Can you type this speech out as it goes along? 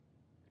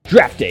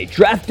Draft day,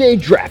 draft day,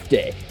 draft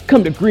day.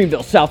 Come to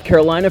Greenville, South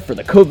Carolina for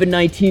the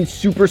COVID-19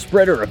 Super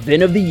Spreader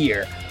event of the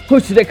year.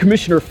 Hosted at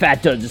Commissioner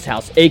Fat Duds'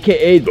 house,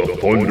 aka the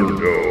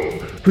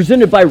Thunderdome.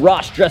 Presented by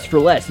Ross Dress for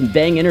Less and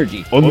Bang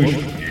Energy.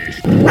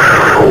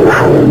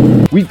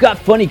 We've got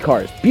funny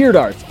cars, beard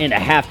arts, and a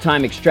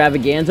halftime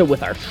extravaganza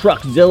with our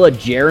Truckzilla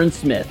Jaron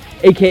Smith,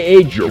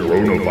 aka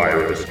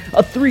Coronavirus,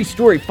 a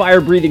 3-story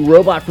fire-breathing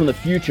robot from the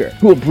future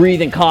who will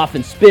breathe and cough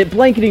and spit,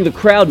 blanketing the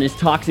crowd in his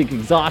toxic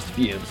exhaust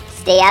fumes.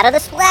 Stay out of the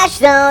splash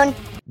zone!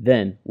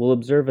 Then, we'll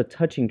observe a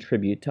touching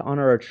tribute to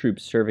honor our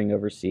troops serving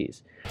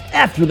overseas.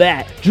 After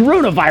that,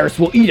 Coronavirus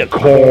will eat a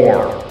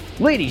car!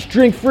 Ladies,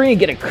 drink free and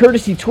get a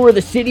courtesy tour of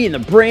the city in the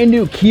brand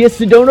new Kia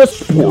Sedona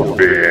Sport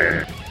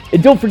Van.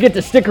 And don't forget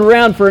to stick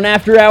around for an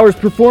after-hours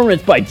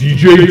performance by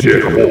DJ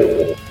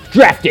Dickhole.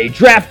 Draft day,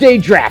 draft day,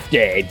 draft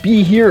day.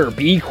 Be here or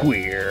be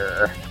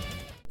queer.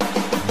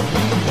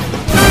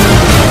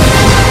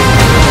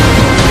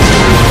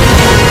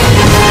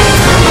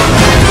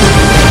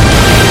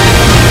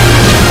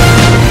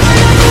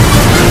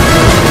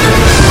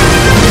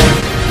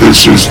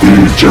 This is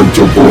the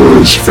Gentle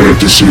Boys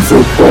Fantasy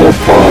Football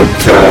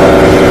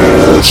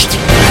Podcast.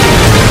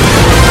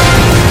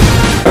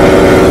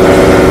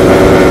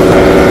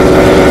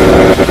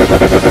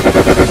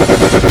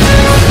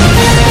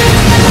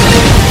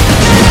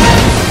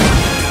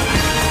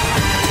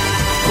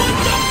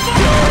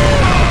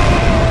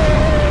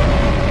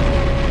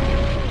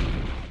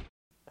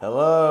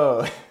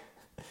 Hello,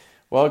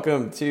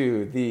 welcome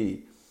to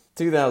the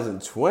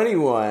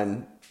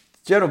 2021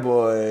 Gentle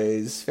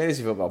Boys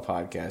Fantasy Football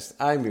Podcast.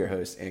 I'm your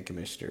host and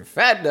commissioner,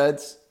 Fat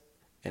Duds,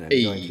 and I'm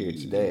joined here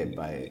today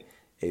by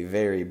a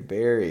very,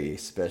 very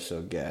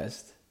special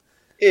guest.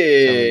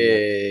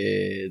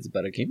 It's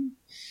Butterking.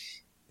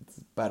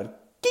 It's Butterking.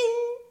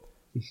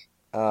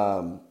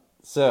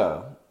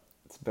 So,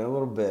 it's been a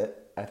little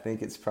bit. I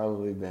think it's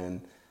probably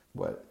been,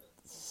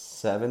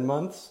 7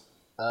 months?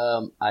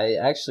 I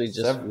actually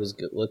just was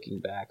looking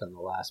back on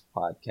the last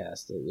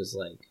podcast. It was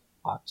like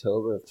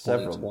October of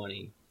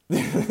 2020.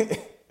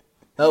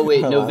 Oh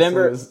wait,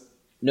 November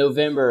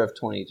of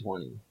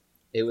 2020.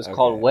 It was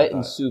called Wet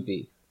and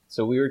Soupy.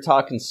 So we were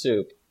talking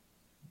soup.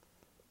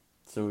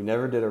 So we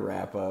never did a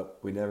wrap up.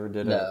 We never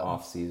did an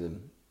off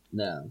season.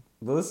 No.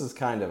 Well, this is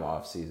kind of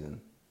off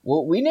season.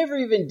 Well, we never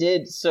even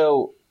did.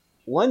 So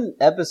one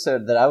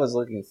episode that I was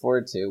looking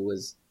forward to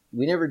was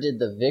we never did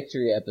the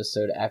victory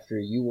episode after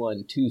you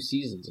won 2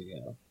 seasons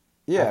ago.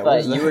 Yeah, I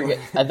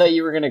thought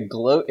you were gonna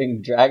gloat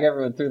and drag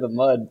everyone through the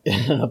mud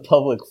in a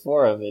public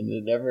forum, and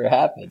it never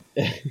happened.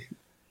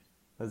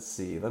 Let's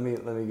see. Let me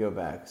go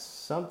back.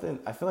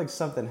 I feel like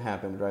something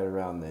happened right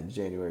around then,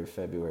 January,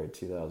 February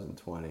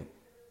 2020,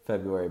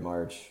 February,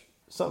 March.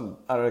 Something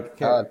I don't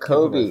know.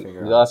 Kobe.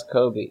 We lost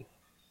Kobe.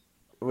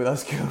 We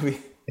lost Kobe.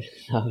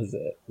 That was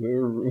it.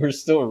 We're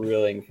still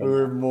reeling from. We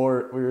were in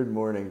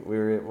mourning. We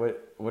were.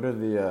 What are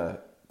the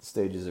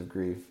stages of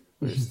grief?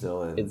 We're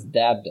still in. It's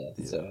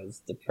Dabda, so it's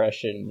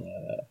depression,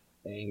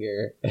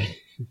 anger,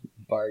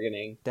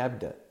 bargaining.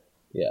 Dabda.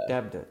 Yeah.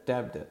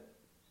 Dabda.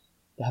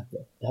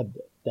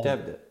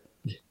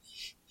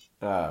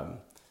 All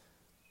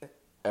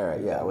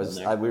right. Yeah.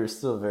 We were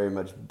still very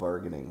much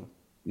bargaining.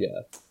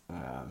 Yeah.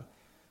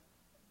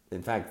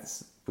 In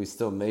fact, we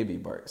still may be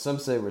bargaining. Some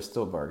say we're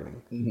still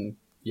bargaining. Mm-hmm.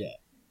 Yeah.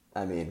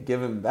 I mean,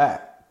 give him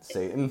back,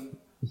 Satan.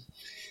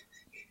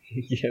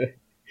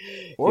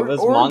 Or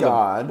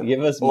God.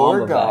 Give us or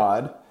Mamba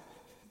God. Back.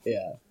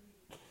 Yeah.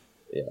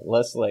 Yeah,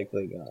 less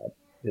likely God.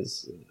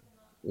 Because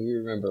we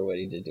remember what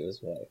he did to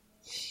his wife.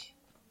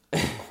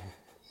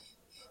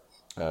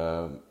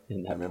 And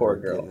that poor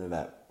girl.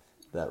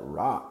 That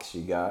rock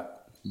she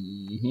got.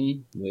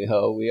 Mm-hmm.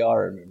 We all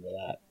remember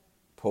that.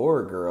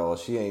 Poor girl.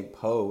 She ain't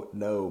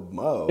no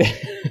mo.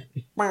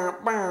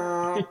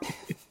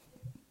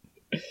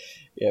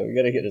 Yeah, we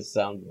gotta get a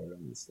soundboard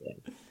on this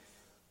thing.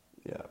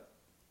 Yeah.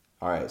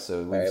 All right,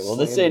 so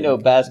this ain't no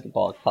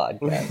basketball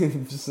podcast.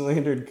 We've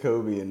slandered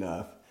Kobe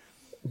enough.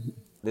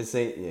 This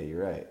ain't. Yeah,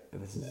 you're right.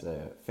 This is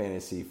a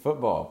fantasy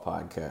football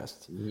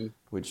podcast,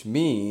 which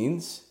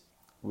means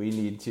we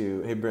need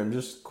to. Hey, Brim,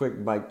 just quick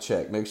mic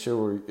check. Make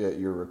sure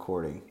you're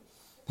recording.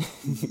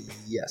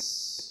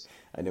 Yes.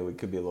 I know we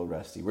could be a little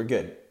rusty. We're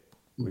good.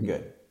 We're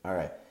good. All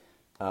right.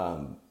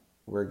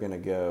 We're gonna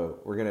go.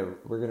 We're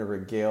gonna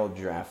regale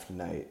draft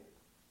day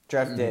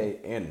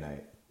and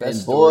night. Best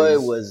and boy,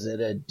 stories, was it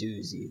a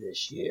doozy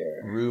this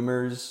year.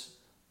 Rumors,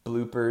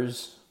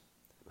 bloopers,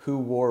 who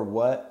wore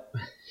what,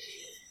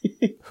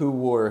 who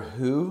wore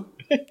who.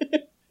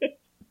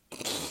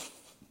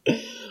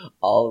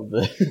 all of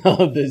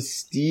the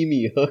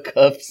steamy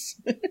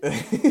hookups.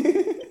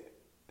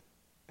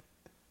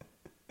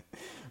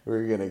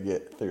 We're gonna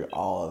get through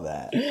all of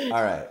that.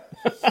 All right.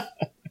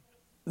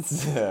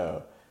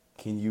 So,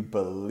 can you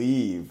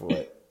believe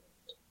what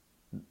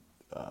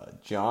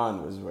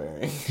John was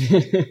wearing?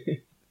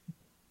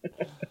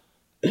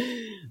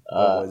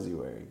 What was he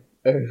wearing?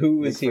 Who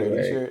was he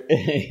wearing?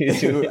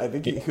 I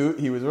think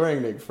he was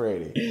wearing Nick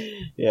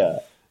Frady. Yeah.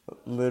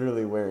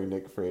 Literally wearing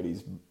Nick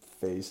Frady's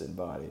face and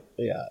body.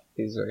 Yeah,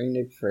 he's wearing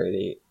Nick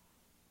Frady,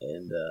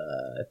 and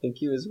I think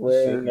he was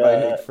wearing... Shirt by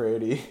Nick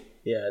Frady.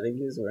 Yeah, I think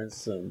he was wearing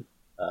some,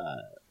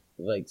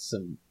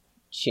 some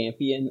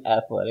Champion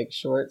athletic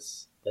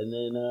shorts, and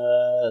then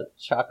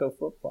Choco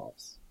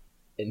flip-flops.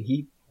 And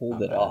he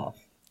pulled it off.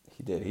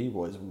 He did. He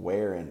was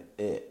wearing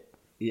it.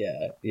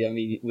 Yeah, I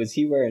mean, was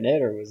he wearing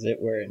it, or was it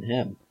wearing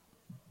him?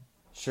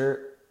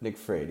 Shirt, Nick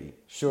Frady.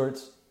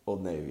 Shorts,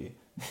 Old Navy.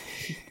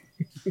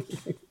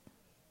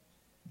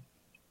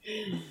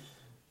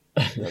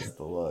 That's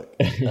the look.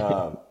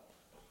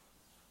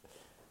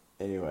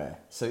 Anyway,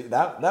 so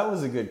that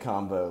was a good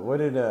combo. What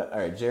did all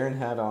right? Jaron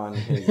had on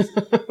his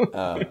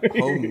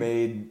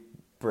homemade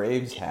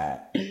Braves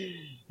hat.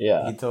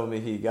 Yeah, he told me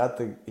he got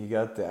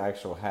the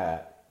actual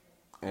hat,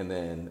 and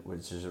then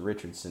which is a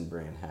Richardson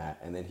brand hat,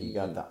 and then he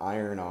got the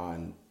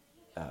iron-on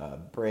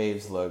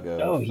Braves logo.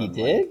 Oh, he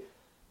did?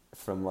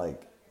 From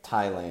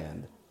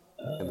Thailand,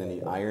 and then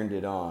he ironed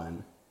it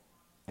on,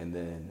 and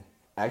then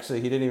actually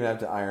he didn't even have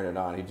to iron it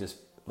on. He just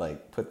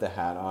put the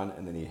hat on,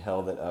 and then he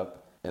held it up.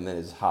 And then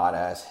his hot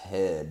ass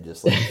head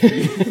just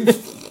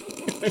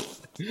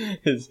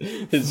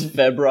his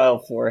febrile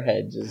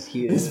forehead just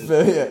heated. His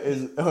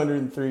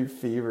 103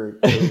 fever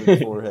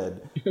COVID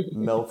forehead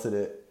melted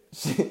it.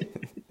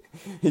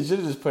 He should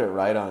have just put it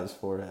right on his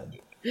forehead.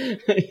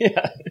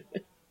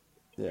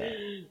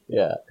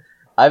 Yeah.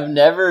 I've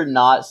never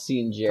not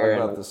seen Jaron.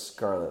 Talk about the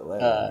scarlet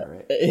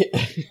letter, right?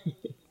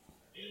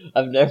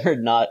 I've never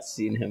not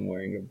seen him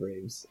wearing a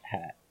Braves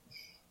hat.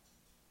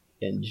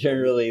 And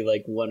generally,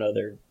 one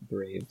other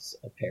Braves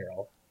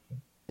apparel.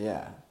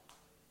 Yeah.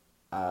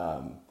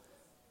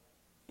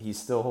 He's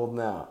still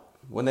holding out.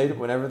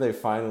 Whenever they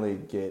finally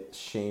get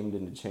shamed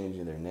into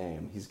changing their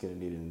name, he's going to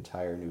need an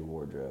entire new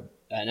wardrobe.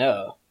 I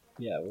know.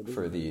 Yeah.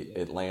 For the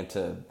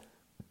Atlanta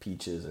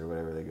Peaches or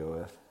whatever they go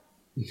with.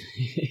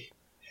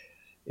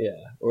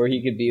 Yeah. Or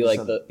he could be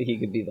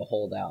the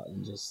holdout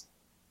and just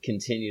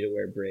continue to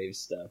wear Braves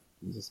stuff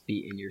and just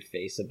be in your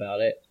face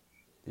about it.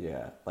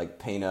 Yeah,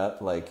 paint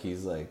up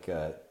he's like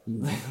an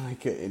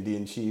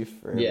Indian chief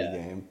for every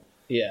game.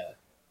 Yeah,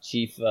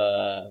 Chief.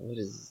 What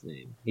is his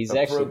name? He's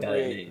actually got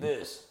a name.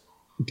 This.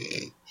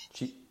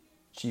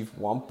 Chief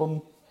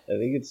Wampum. I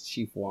think it's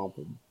Chief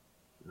Wampum.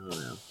 I don't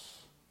know.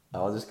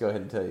 I'll just go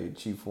ahead and tell you,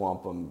 Chief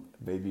Wampum,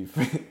 maybe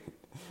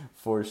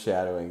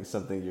foreshadowing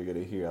something you're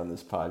going to hear on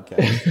this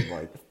podcast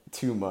in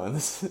 2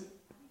 months.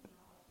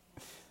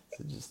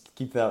 So just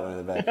keep that one in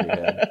the back of your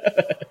head.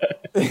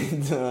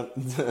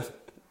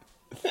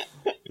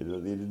 You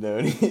don't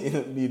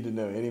need to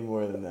know any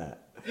more than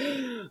that.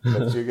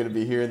 But you're going to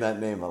be hearing that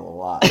name a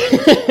lot.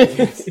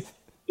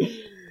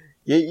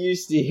 Get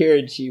used to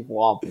hearing Chief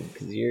Wampum,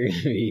 because you're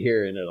going to be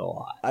hearing it a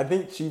lot. I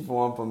think Chief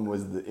Wampum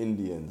was the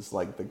Indians,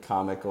 the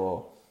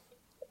comical,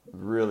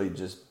 really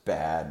just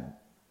bad,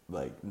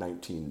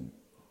 1940s,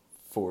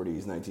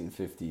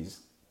 1950s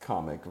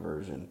comic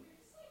version.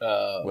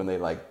 When they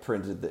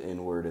printed the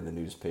N-word in the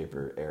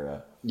newspaper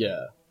era.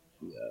 Yeah.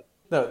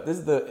 No,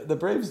 the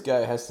Braves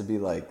guy has to be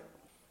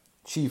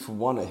Chief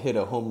wanna hit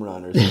a home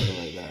run or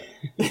something like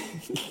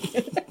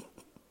that.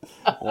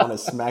 Wanna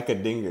smack a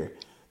dinger.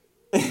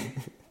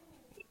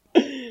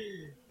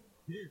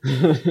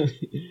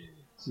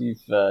 Chief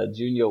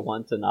Junior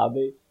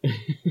Watanabe.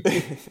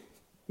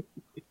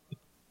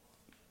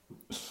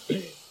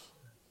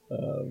 I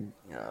don't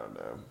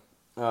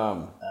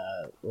know.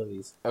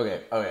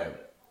 Okay.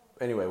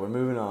 Anyway, we're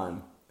moving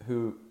on.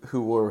 Who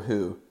wore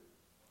who?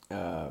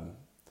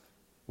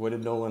 What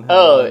did Nolan have?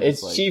 Oh,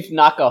 it's Chief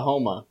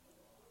Nakahoma.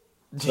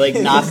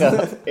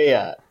 Naka,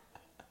 yeah.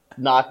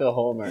 Naka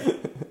Homer.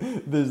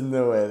 There's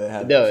no way they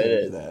had to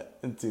change that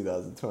in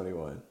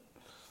 2021.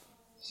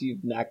 Chief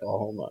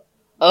Nakahoma.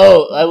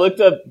 Oh, I looked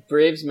up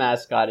Braves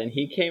mascot and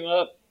he came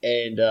up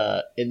and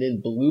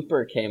then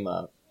Blooper came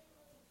up.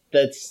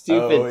 That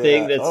stupid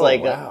thing that's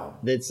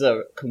that's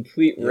a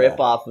complete rip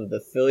off of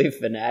the Philly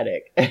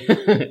Fanatic.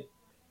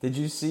 Did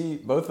you see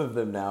both of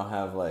them now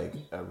have a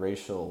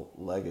racial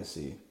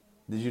legacy?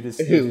 Did you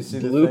see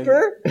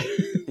Blooper? The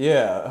thing?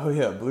 Yeah. Oh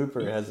yeah.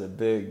 Blooper has a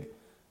big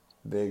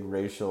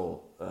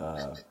racial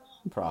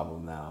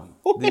problem now.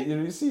 Did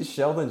you see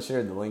Sheldon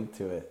shared the link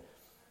to it?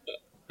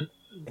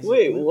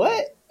 Wait,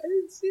 what? I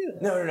didn't see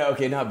that. No.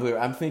 Okay, not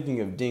Blooper. I'm thinking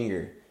of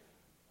Dinger.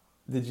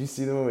 Did you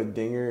see the one with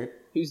Dinger?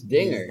 Who's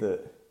Dinger?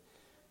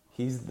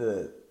 He's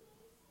the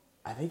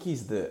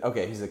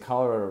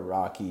Colorado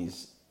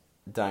Rockies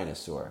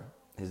dinosaur.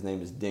 His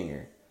name is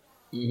Dinger.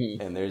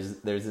 Mm-hmm. And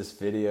there's this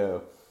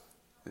video,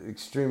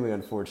 extremely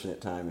unfortunate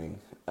timing.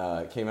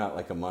 It came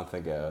out a month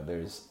ago.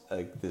 There's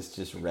this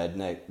just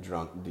redneck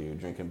drunk dude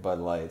drinking Bud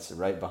Lights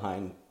right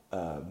behind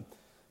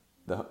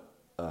the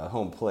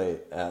home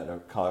plate at a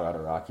Colorado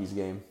Rockies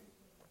game.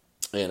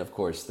 And of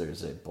course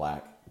there's a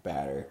black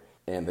batter.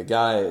 And the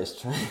guy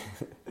is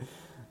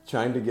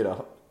trying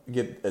to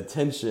get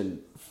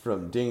attention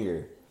from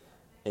Dinger,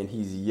 and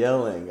he's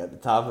yelling at the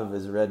top of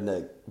his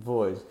redneck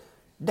voice,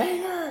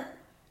 Dinger!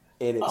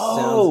 And it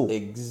sounds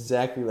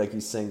exactly like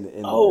he's saying the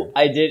N-word. Oh,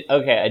 I did.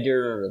 Okay, I do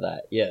remember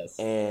that. Yes.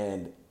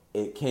 And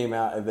it came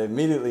out, and they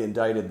immediately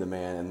indicted the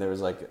man, and there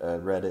was like a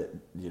Reddit,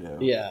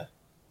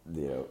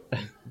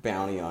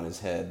 bounty on his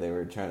head. They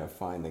were trying to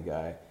find the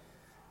guy.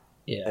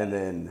 Yeah. And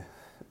then,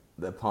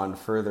 upon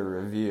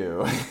further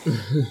review,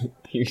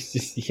 he was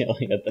just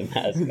yelling at the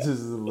mascot.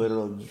 Just a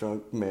literal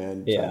drunk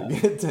man trying to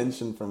get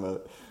attention from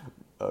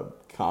a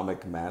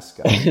comic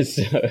mascot. It's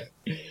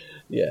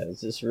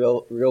just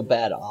real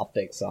bad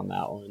optics on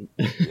that one.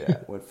 Yeah,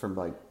 it went from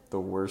like the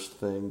worst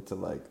thing to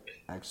like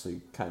actually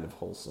kind of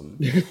wholesome.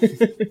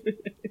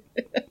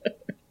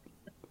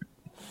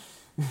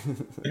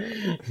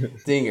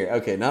 Dinger.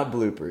 Okay, not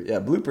Blooper. Yeah,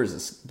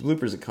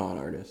 Blooper's a con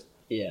artist.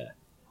 Yeah.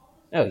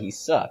 Oh, he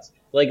sucks.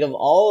 Like of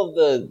all of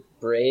the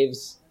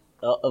Braves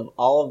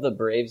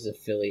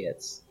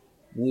affiliates,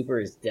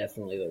 Blooper is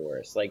definitely the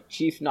worst. Like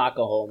Chief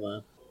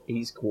Nakahoma,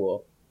 he's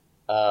cool.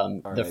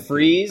 The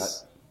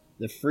Freeze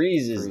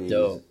is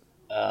dope.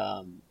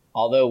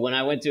 Although when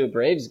I went to a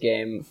Braves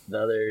game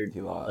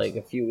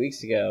a few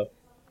weeks ago,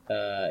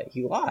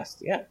 he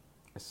lost. Yeah,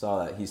 I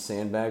saw that. He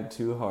sandbagged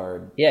too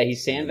hard. Yeah, he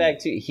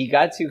sandbagged too. He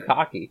got too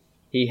cocky.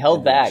 He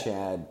held back.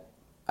 Chad,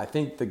 I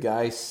think the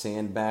guy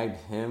sandbagged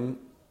him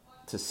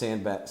to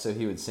sandbag, so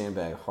he would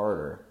sandbag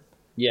harder.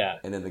 Yeah,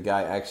 and then the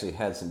guy actually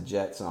had some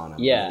jets on him.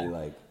 Yeah,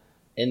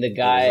 and the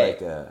guy,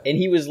 and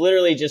he was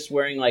literally just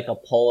wearing like a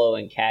polo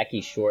and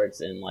khaki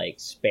shorts and like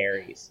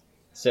Sperry's.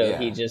 So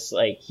he just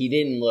he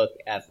didn't look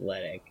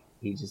athletic.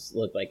 He just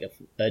looked like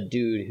a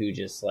dude who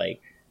just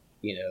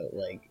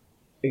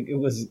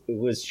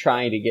was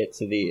trying to get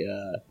to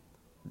the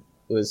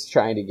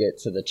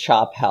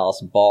Chop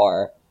House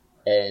bar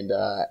and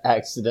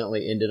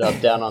accidentally ended up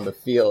down on the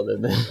field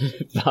and then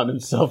found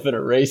himself in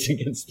a race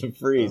against the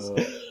Freeze.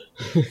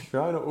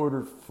 Trying to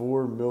order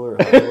 4 Miller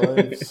High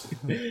Lifes.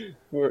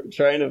 We're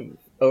trying to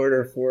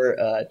order 4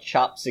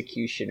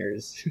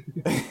 Chopsecutioners.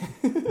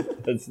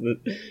 That's the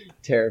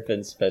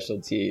Terrapin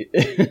specialty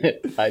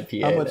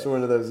IPA. How much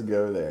one of those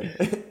go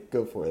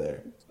for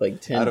there?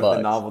 Like $10. Out of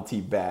the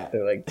novelty bat.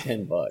 They're like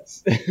 $10.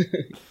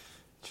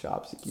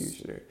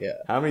 Chopsecutioner. Yeah.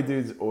 How many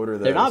dudes order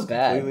those? They're not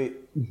bad.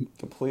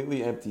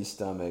 Completely empty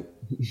stomach.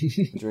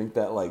 Drink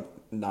that like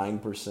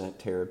 9%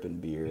 Terrapin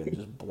beer and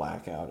just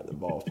black out at the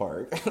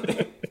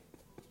ballpark.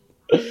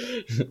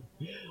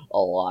 A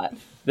lot.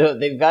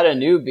 They've got a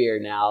new beer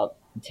now,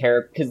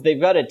 because they've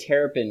got a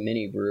Terrapin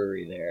mini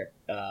brewery there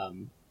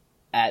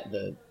at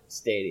the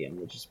stadium,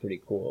 which is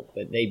pretty cool.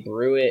 But they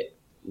brew it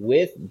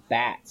with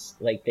bats.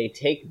 Like they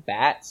take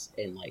bats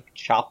and like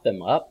chop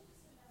them up.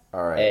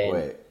 All right,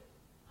 wait.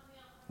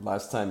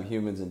 Last time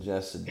humans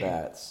ingested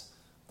bats,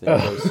 didn't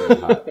go so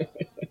hot.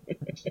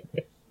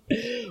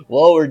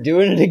 Well, we're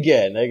doing it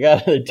again.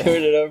 They're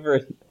doing it over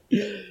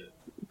in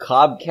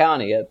Cobb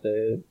County at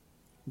the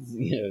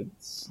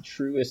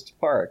Truist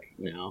Park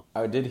now.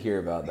 I did hear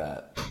about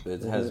that.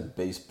 It has a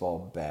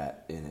baseball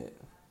bat in it.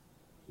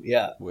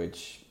 Yeah.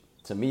 Which,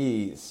 to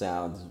me,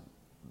 sounds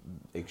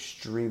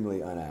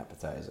extremely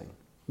unappetizing.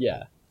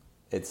 Yeah.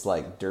 It's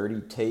like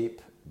dirty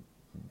tape,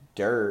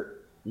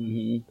 dirt,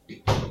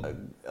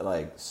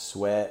 like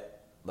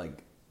sweat,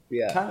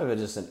 kind of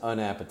just an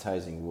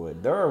unappetizing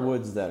wood. There are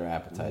woods that are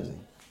appetizing.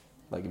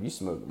 Like if you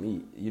smoke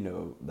meat, you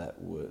know that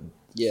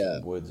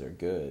woods are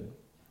good.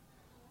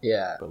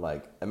 Yeah. But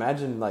like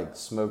imagine like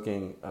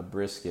smoking a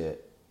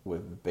brisket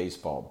with a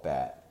baseball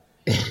bat.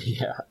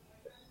 Yeah.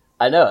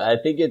 I know. I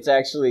think it's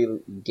actually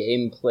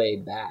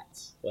gameplay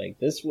bats. Like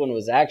this one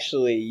was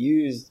actually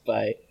used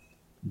by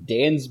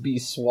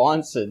Dansby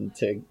Swanson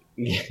to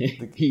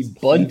he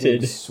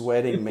bunted.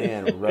 Sweating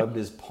man rubbed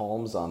his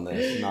palms on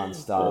this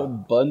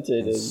nonstop.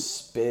 Bunted and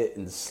spit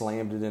and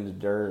slammed it into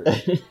dirt,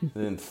 and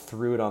then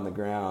threw it on the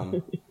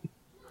ground.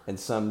 And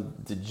some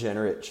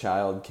degenerate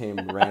child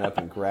ran up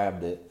and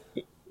grabbed it.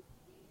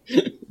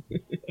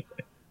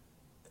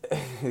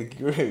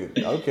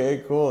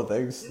 Okay, cool.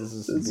 Thanks.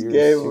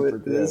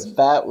 This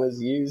bat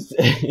was used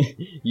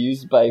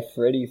by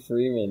Freddie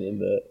Freeman in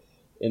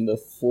the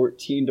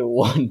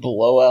 14-1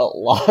 blowout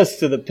loss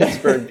to the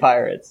Pittsburgh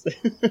Pirates.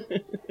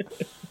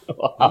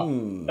 Wow.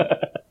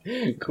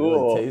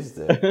 Cool. Really taste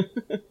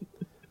it.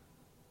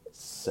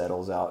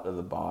 Settles out to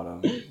the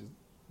bottom.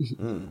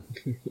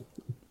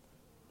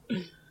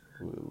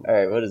 All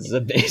right, what is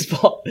this,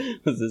 baseball?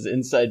 Was this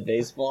inside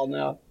baseball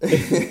now?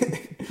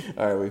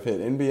 All right, we've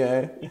hit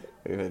NBA.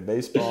 We've hit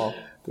baseball.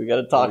 We got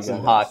to talk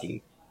some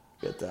hockey.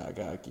 Get to talk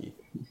hockey.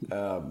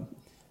 All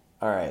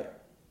right.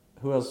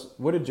 Who else?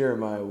 What did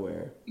Jeremiah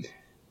wear?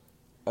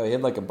 Oh, he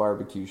had like a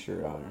barbecue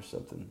shirt on or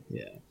something.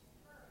 Yeah.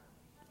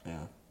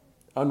 Yeah.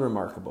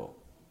 Unremarkable.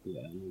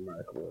 Yeah,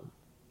 unremarkable.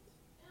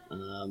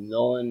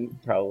 Nolan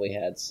probably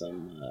had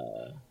some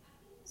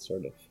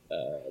sort of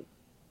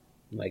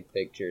Mike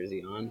Vick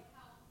jersey on.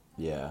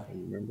 Yeah. If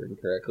I'm remembering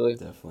correctly.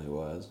 Definitely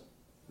was.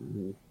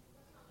 Mm-hmm.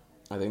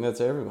 I think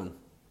that's everyone.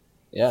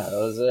 Yeah, that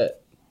was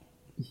it.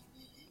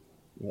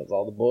 That was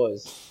all the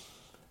boys.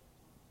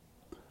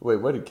 Wait,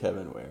 what did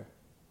Kevin wear?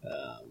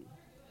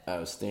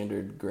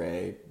 Standard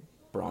gray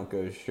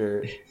Broncos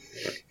shirt.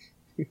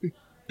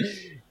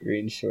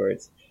 Green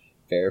shorts.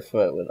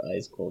 Barefoot with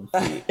ice cold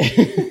feet.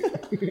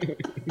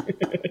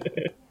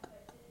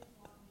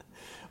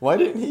 Why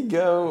didn't he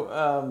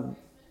go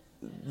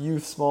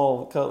youth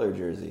small color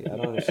jersey? I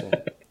don't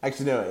understand.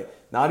 Actually, no,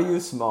 not a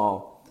youth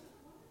small.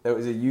 It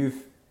was a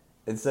youth,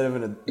 instead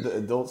of the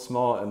adult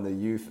small and the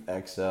youth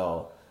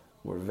XL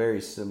were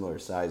very similar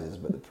sizes,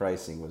 but the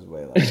pricing was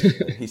way less.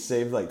 He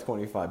saved like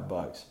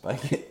 $25 by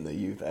getting the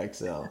youth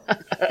XL.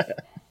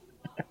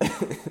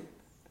 A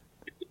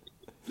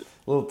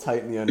little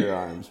tight in the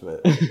underarms,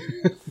 but...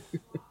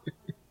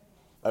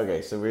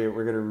 Okay, so we're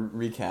going to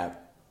recap.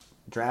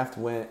 Draft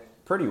went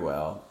pretty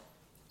well.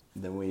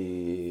 Then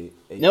we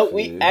ate food.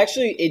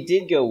 It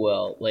did go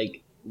well.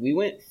 Like, we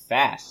went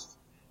fast.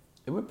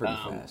 It went pretty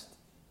fast.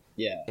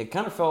 Yeah. It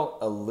kind of felt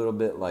a little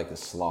bit like a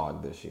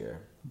slog this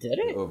year. Did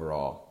it?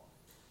 Overall.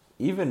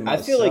 Even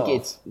myself. I feel like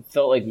it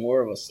felt like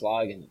more of a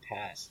slog in the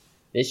past.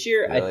 This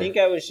year, really? I think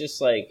I was just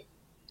like,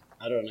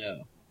 I don't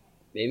know.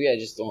 Maybe I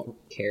just don't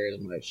care as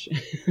much.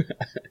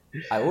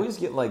 I always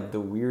get like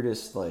the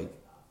weirdest like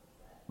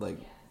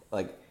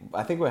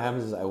I think what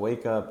happens is I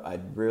wake up, I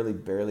barely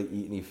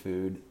eat any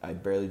food, I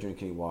barely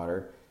drink any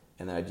water,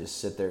 and then I just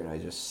sit there and I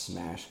just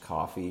smash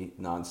coffee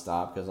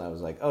nonstop because I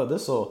was like, oh,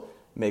 this will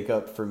make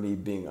up for me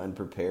being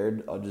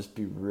unprepared. I'll just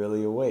be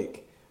really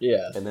awake.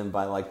 Yeah. And then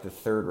by like the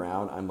third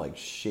round, I'm like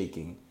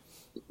shaking.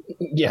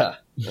 Yeah.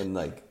 And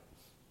like,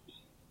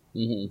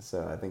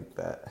 so I think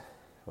that,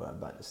 well, I'm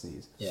about to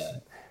sneeze. Yeah.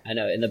 I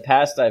know. In the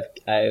past,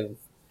 I've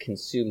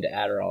consumed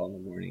Adderall in the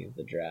morning of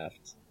the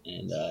draft,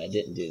 and I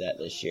didn't do that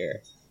this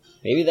year.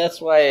 Maybe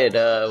that's why it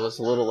was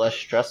a little less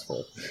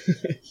stressful,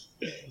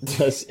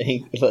 less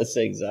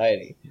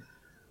anxiety.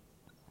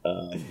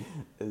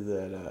 Is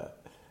that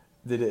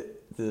did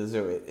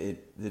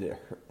it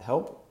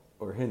help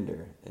or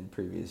hinder in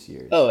previous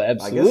years? Oh,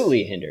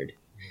 absolutely hindered.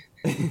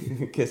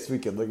 I guess we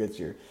could look at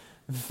your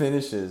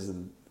finishes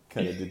and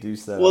kind of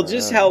deduce that. Well,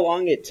 just how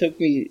long it took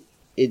me.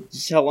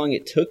 How long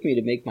it took me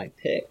to make my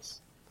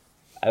picks.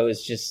 I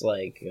was just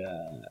like,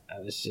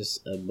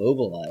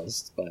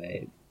 immobilized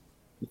by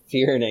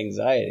fear and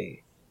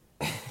anxiety.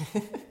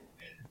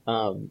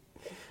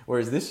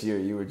 Whereas this year,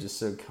 you were just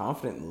so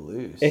confident and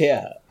loose.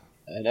 Yeah,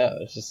 I know.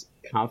 It's just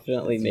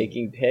confidently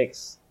making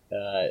picks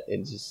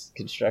and just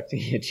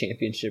constructing a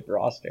championship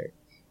roster.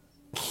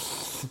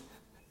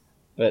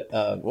 But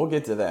we'll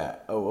get to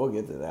that. We'll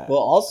get to that. Well,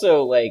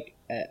 also, like,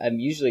 I'm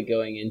usually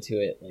going into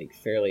it like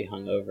fairly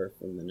hungover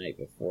from the night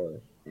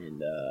before,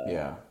 and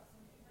yeah.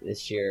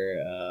 This year,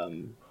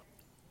 it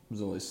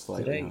was only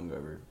slightly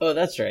hungover. Oh,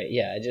 that's right.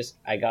 Yeah,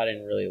 I got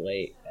in really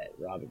late at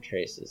Robin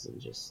Trace's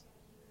and just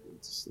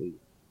went to sleep.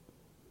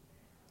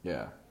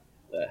 Yeah,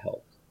 that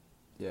helped.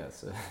 Yeah,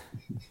 it's a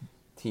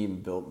team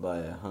built by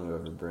a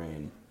hungover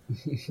brain.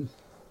 It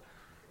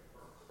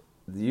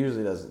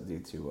usually doesn't do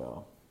too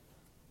well.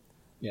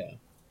 Yeah,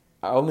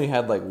 I only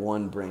had like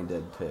one brain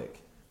dead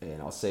pick,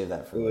 and I'll save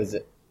that for. Who was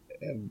it?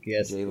 I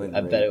guess. Jalen.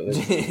 I bet it was.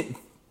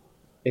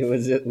 It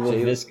was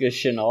Laviska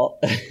Shenault.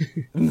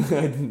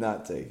 I did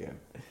not take him.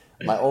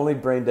 My only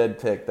brain dead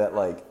pick that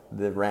like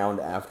the round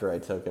after I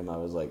took him, I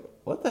was like,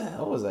 "What the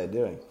hell was I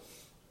doing?"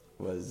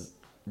 Was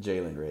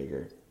Jalen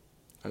Reagor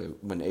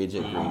when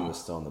AJ Green was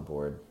still on the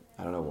board.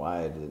 I don't know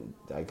why I didn't.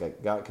 I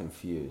got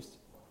confused.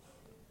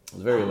 It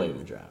was very late in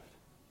the draft.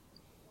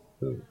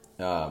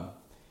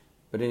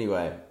 But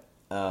anyway,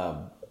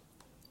 it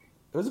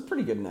was a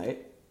pretty good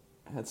night.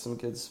 I had some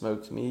good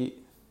smoked meat.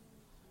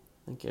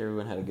 I think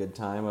everyone had a good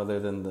time other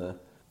than the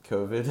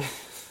COVID.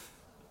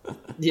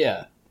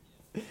 Yeah.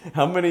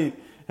 How many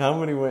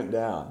went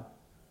down?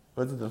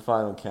 What's the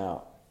final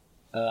count?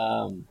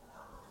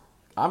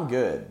 I'm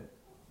good.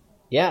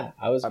 Yeah,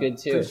 I was good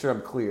too. I'm pretty sure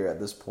I'm clear at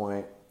this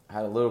point. I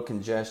had a little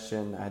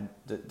congestion. I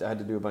had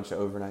to do a bunch of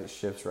overnight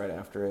shifts right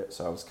after it,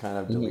 so I was kind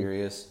of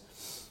delirious.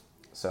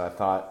 So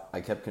I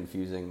kept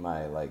confusing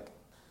my like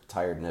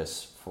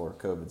tiredness for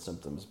COVID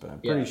symptoms, but I'm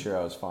pretty sure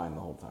I was fine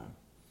the whole time.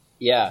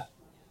 Yeah.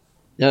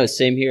 No,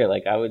 same here.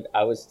 Like I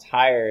was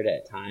tired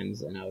at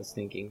times, and I was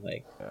thinking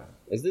like,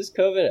 is this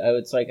COVID?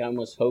 It's like I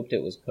almost hoped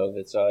it was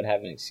COVID, so I would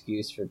have an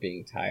excuse for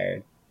being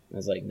tired. I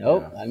was like,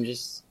 nope, I'm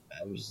just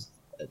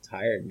a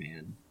tired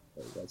man.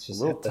 Like, that's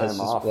just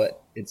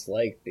what it's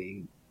like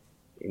being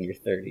in your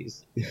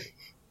 30s.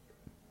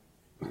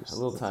 A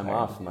little time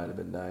off might have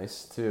been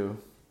nice too.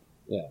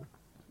 Yeah,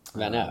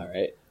 I know,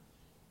 right?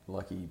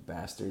 Lucky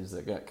bastards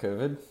that got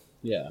COVID.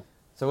 Yeah.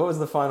 So what was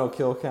the final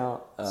kill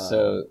count?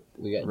 So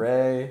we got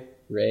Ray,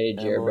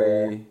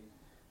 Jer-Bear,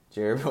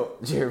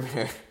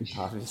 Jer-Bear,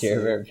 obviously.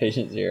 Jer-Bear,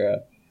 Patient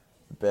Zero,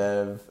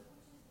 Bev,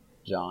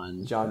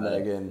 John,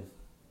 Megan.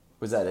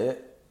 Was that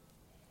it?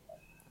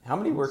 How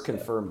many were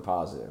confirmed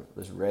positive?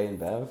 Was Ray and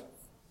Bev?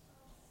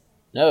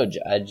 No,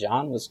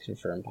 John was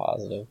confirmed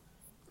positive.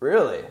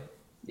 Really?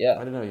 Yeah. I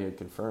didn't know he had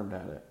confirmed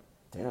had it.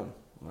 Damn,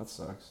 that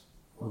sucks.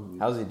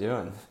 How's he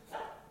doing?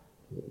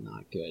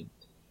 Not good.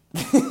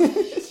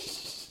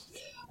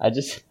 I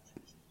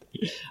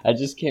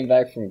just came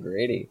back from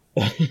Grady.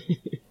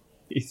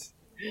 He's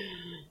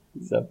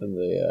up in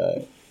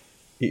the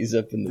he's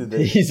up in the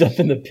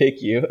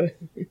PICU.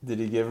 Did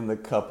he give him the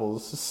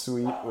couples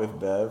suite with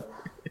Bev?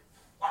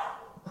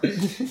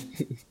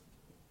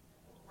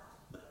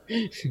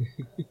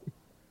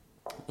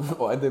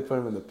 Why'd they put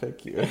him in the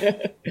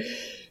PICU?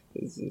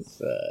 This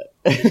is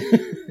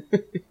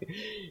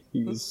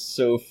he was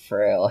so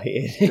frail.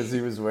 Because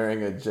he was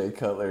wearing a Jay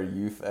Cutler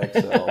Youth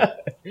XL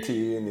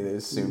tee, and they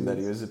assumed that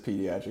he was a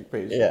pediatric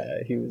patient.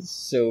 Yeah, he was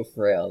so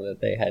frail that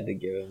they had to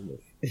give him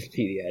the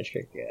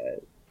pediatric.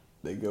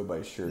 They go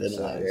by shirt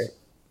size.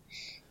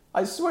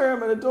 I swear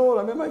I'm an adult.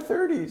 I'm in my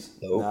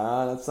 30s. Nope.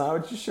 Nah, that's not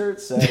what your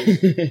shirt says.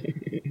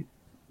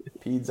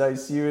 Peds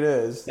ICU it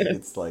is.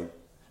 It's like...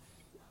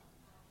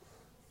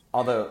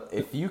 Although,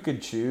 if you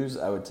could choose,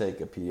 I would take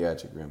a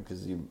pediatric room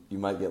because you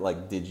might get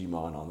like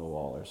Digimon on the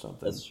wall or something.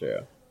 That's true.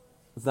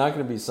 It's not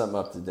going to be something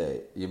up to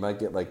date. You might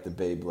get like the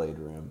Beyblade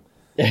room.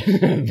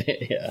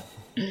 Yeah.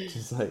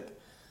 Just like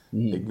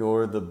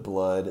ignore the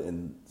blood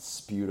and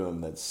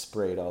sputum that's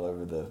sprayed all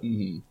over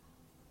the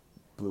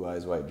Blue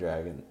Eyes White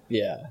Dragon.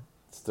 Yeah.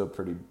 It's still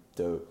pretty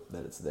dope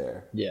that it's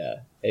there.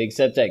 Yeah.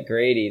 Except at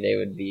Grady, they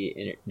would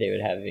be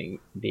having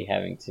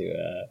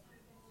to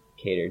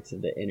cater to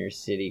the inner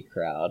city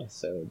crowd,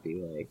 so it would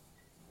be like,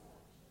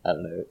 I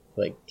don't know,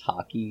 like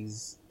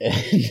Takis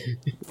and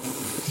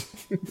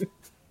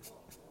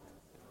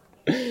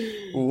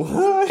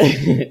what?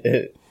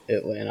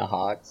 Atlanta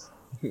Hawks.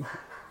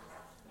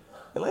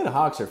 Atlanta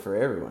Hawks are for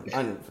everyone.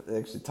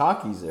 Actually,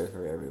 Takis are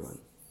for everyone.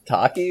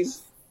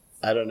 Takis?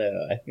 I don't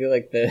know. I feel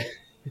like their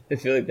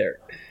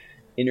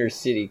inner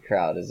city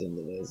crowd is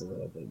into those a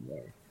little bit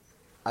more.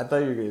 I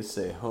thought you were gonna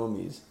say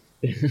homies.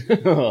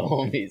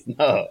 Homies,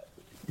 no.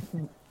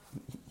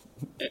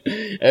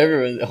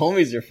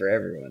 Homies are for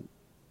everyone.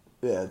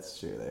 Yeah, that's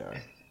true. They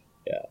are.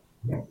 Yeah.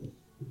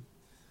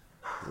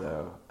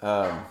 So,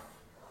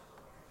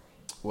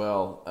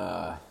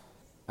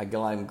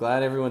 I'm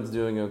glad everyone's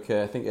doing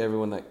okay. I think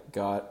everyone that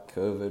got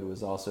COVID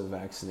was also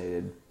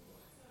vaccinated,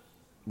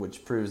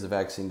 which proves the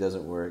vaccine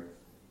doesn't work.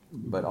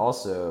 But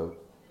also,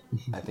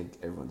 I think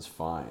everyone's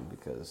fine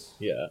because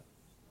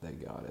they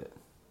got it.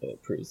 Well,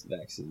 it proves the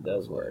vaccine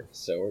does work.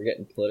 So we're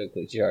getting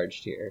politically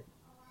charged here.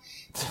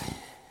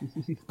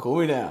 Cool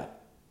me down.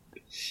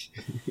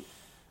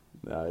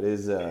 No, it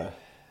is.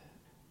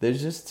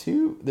 There's just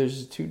too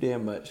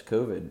damn much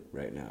COVID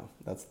right now.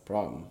 That's the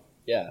problem.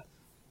 Yeah,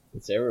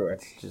 it's everywhere.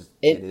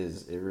 It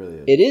is. It really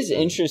is. It is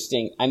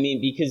interesting. I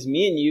mean, because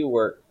me and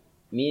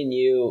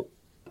you,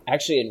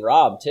 actually, and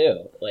Rob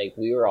too. Like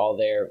we were all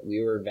there.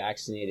 We were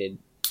vaccinated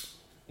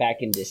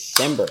back in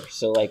December,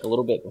 so like a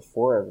little bit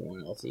before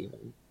everyone else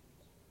even,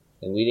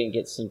 and we didn't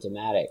get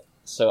symptomatic.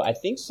 So I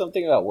think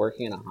something about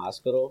working in a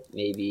hospital,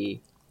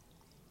 maybe.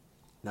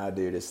 Nah,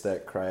 dude, it's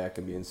that cardiac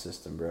immune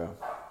system, bro.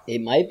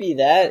 It might be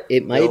that.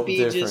 It might be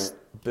just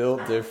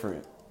built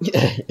different.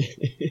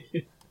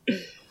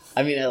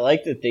 I mean, I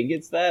like to think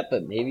it's that,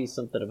 but maybe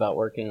something about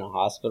working in a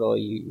hospital,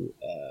 you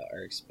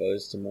are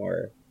exposed to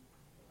more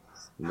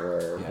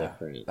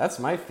different. That's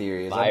my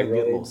theory. Is I can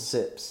get little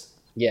sips.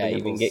 Yeah,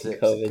 you can get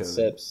COVID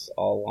sips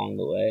all along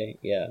the way.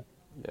 Yeah,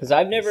 because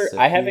I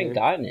haven't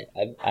gotten it.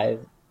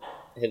 I've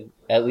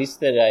at least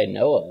that I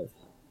know of.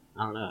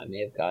 I don't know. I may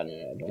have gotten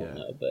it. I don't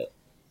know, but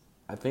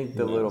I think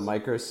the little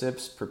micro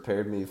sips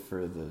prepared me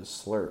for the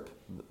slurp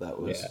that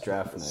was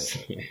draft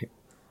night.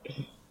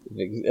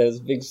 It was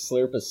a big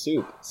slurp of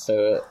soup.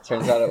 So it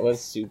turns out it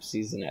was soup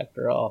season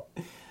after all.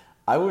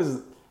 I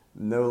was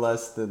no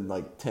less than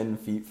like 10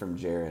 feet from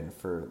Jaron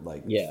for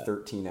like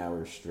 13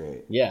 hours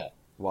straight. Yeah.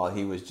 While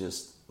he was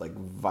just like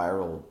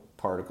viral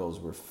particles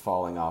were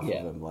falling off of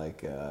him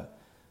like.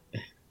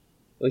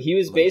 Well, he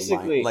was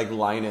basically like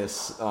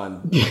Linus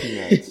on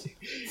Peanuts.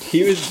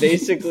 He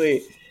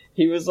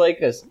was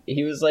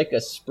like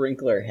a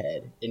sprinkler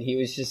head, and he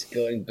was just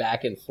going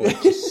back and forth,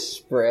 just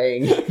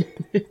spraying,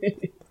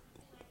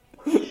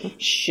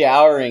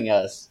 showering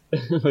us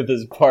with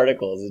his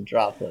particles and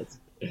droplets.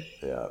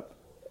 Yeah,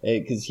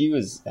 because he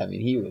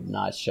would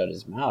not shut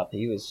his mouth.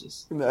 He was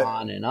just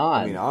on and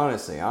on. I mean,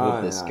 honestly,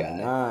 on and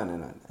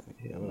on.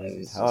 What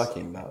was he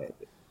talking about?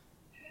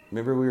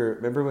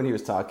 Remember when he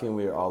was talking,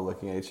 we were all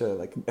looking at each other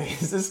like,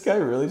 is this guy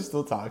really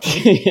still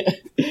talking?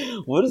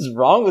 What is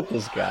wrong with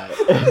this guy?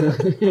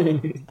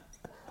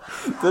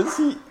 Does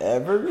he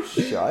ever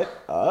shut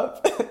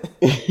up?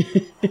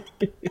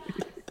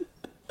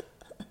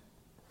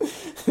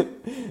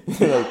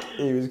 Like,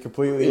 he was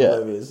completely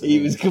oblivious. He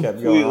was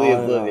completely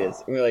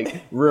oblivious. We're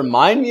like,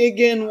 remind me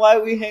again why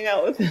we hang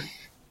out with him.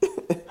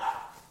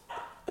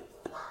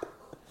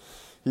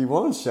 He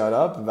won't shut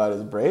up about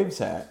his Braves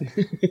hat.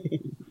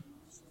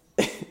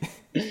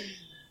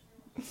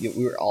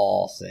 We were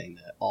all saying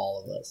that,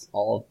 all of us,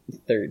 all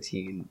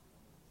 13.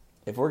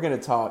 If we're going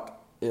to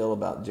talk ill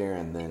about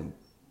Jaron, then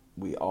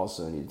we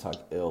also need to talk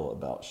ill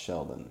about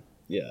Sheldon.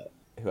 Yeah.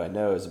 Who I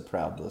know is a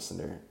proud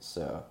listener.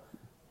 So,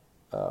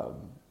 what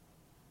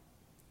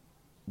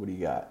do you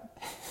got?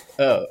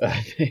 Oh,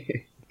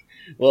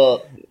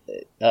 well,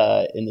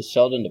 in the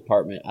Sheldon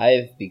department, I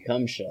have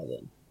become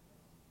Sheldon.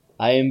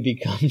 I am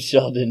become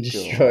Sheldon,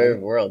 Destroyer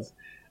of Worlds,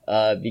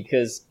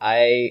 because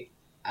I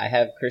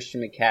have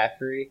Christian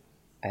McCaffrey,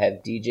 I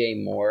have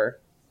DJ Moore,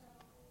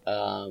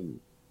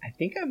 I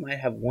think I might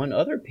have one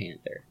other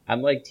Panther.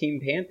 I'm like Team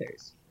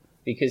Panthers.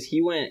 because he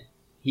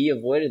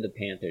avoided the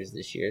Panthers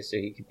this year, so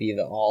he could be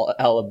the all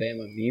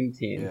Alabama meme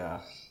team.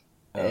 Yeah.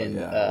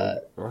 We're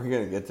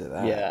gonna get to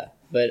that. Yeah,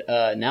 but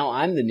now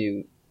I'm the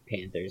new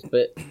Panthers.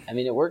 But I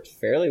mean, it worked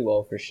fairly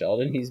well for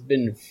Sheldon. He's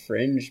been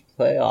fringe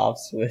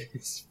playoffs with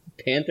his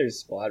Panthers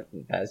squad for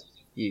the past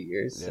few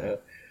years. Yeah. So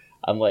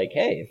I'm like,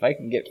 hey, if I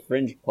can get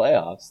fringe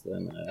playoffs,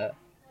 then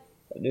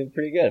I'm doing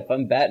pretty good. If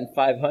I'm batting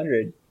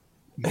 500,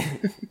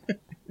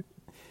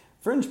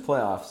 fringe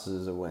playoffs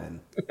is a win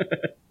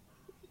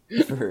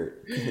for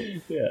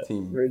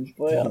team fringe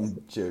playoffs.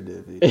 Team Joe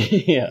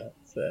Diffie. Yeah,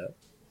 so.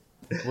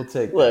 We'll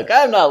take. Look,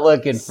 that. I'm not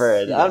looking for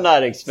it. I'm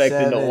not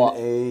expecting 7, to walk.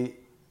 8.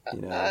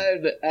 I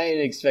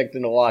ain't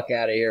expecting to walk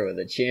out of here with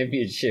a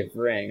championship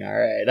ring. All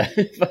right,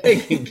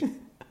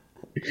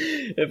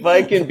 if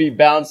I can be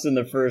bounced in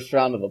the first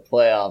round of the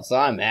playoffs,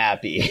 I'm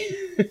happy.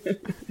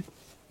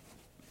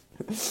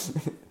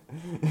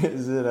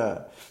 Is it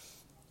Are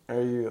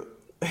you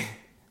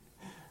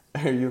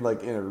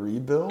like in a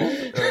rebuild?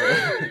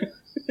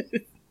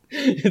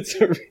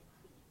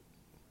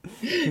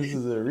 This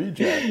is a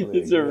redraft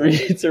league.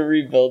 It's a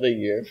rebuilding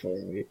year for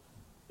me.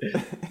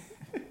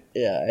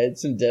 Yeah, I had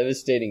some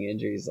devastating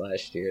injuries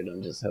last year, and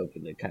I'm just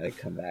hoping to kind of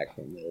come back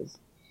from those.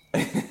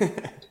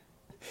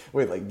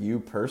 Wait, like you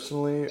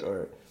personally,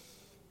 or?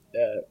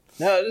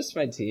 No, just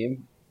my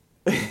team.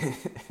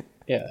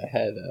 Yeah, I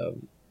had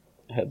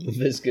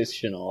Laviska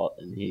Shenault,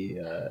 and he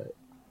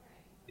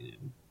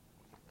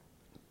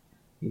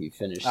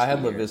finished. I had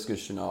Laviska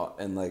Shenault,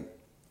 and like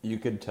you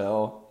could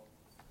tell.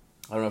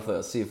 I don't know if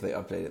they'll see if they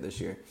update it this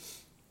year.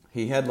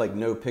 He had like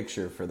no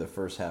picture for the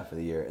first half of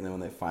the year, and then when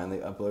they finally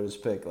uploaded his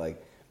pic,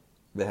 like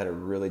they had a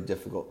really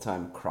difficult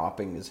time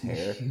cropping his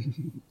hair.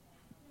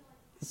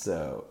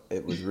 So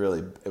it was a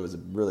really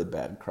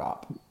bad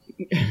crop.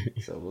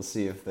 So we'll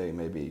see if they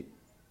maybe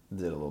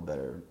did a bit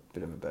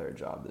of a better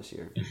job this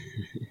year.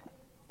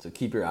 So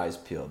keep your eyes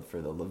peeled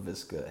for the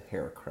Laviska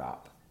hair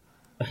crop.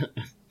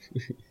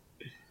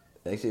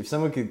 Actually, if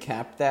someone could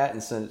cap that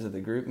and send it to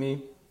the group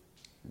me,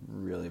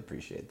 really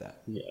appreciate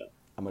that. Yeah.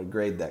 I'm going to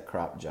grade that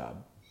crop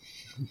job.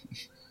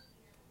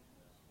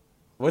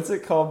 What's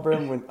it called,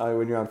 Brim, when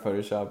you're on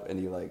Photoshop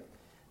and you like,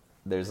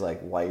 there's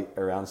like light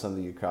around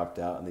something you cropped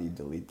out and then you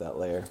delete that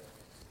layer?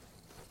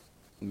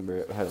 Remember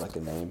it had like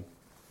a name?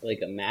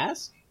 Like a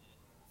mask?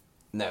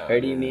 No. Or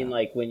do you mean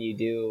like when you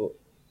do...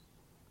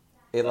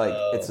 It like,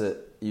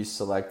 you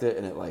select it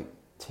and it like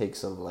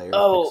takes a layer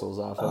of pixels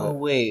off of it. Oh,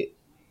 wait.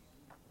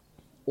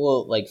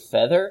 Well, like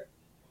feather?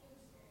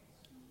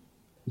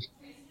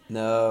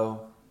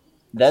 No.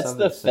 That's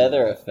the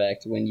feather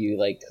effect when you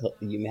like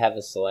you have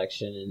a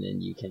selection and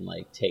then you can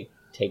like take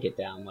it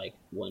down like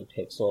 1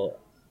 pixel,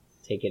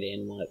 take it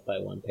in by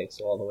 1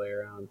 pixel all the way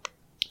around.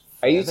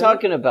 Are you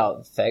talking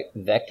about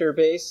vector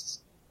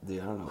based?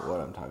 Dude, I don't know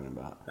what I'm talking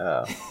about.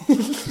 Oh.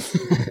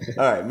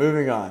 All right,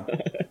 moving on.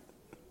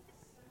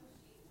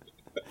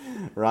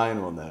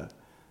 Ryan will know.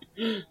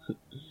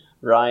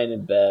 Ryan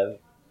and Bev.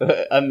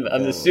 I'm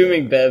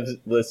assuming Bev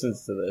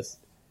listens to this.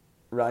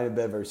 Ryan and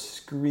Bev are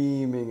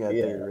screaming at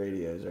their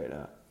radios right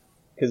now.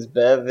 Because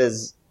Bev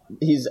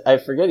I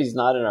forget he's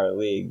not in our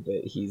league,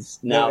 but he's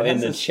now in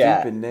the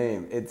chat. Stupid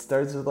name. It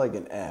starts with like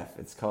an F.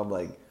 It's called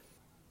like,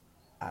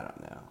 I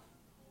don't know.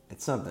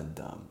 It's something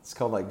dumb. It's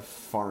called like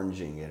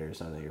farnging it or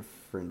something. Or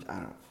fringe. I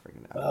don't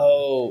freaking know.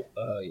 Oh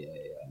yeah.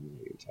 I know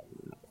what you're talking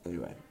about.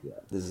 Anyway,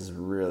 This is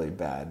really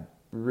bad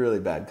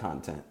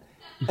content.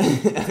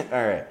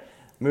 All right,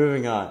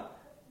 moving on.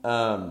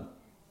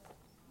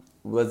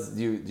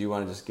 Do you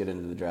want to just get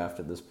into the draft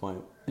at this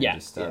point? And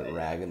just start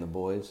ragging the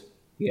boys?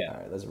 Yeah. All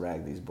right, let's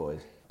rag these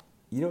boys.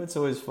 You know what's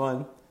always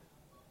fun?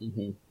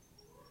 Mm-hmm.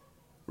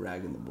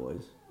 Ragging the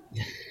boys.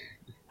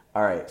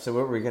 All right, so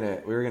we were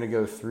gonna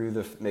go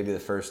through maybe the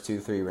first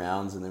 2-3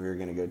 rounds, and then we were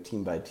gonna go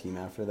team by team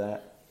after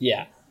that.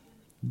 Yeah.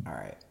 All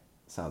right,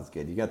 sounds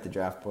good. You got the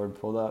draft board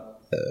pulled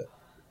up?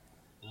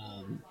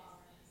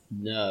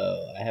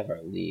 No, I have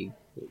our league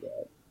pulled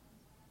up.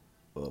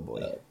 Oh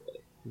boy.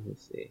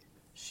 Let's see.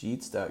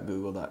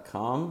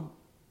 Sheets.google.com.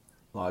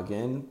 Log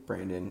in.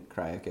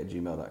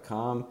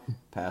 BrandonKryek@gmail.com.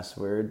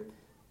 Password.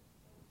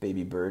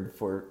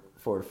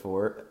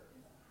 Babybird444.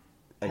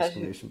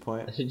 Exclamation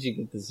point. How did you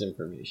get this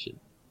information?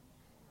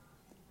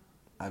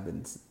 I've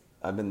been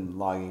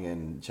logging in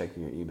and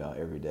checking your email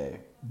every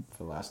day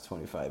for the last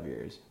 25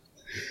 years.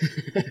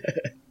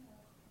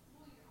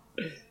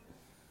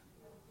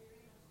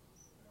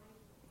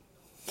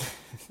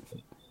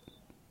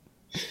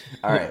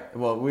 All right.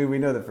 Well, we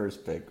know the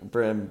first pick.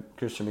 Brim,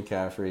 Christian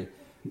McCaffrey.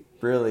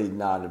 Really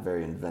not a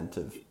very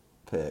inventive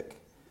pick.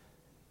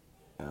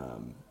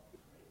 Kind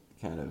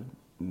of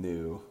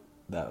knew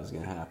that was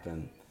going to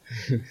happen.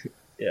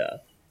 Yeah.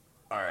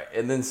 All right.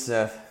 And then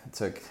Seth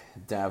took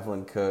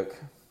Davlin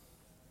Cook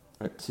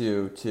at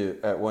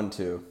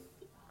 1-2,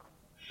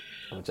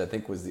 which I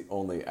think was the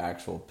only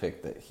actual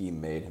pick that he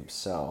made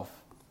himself.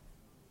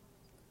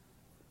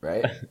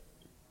 Right?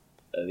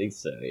 I think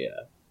so,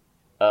 yeah.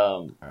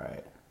 All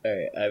right.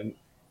 I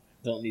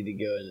don't need to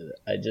go into that.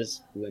 I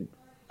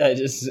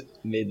just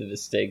made the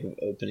mistake of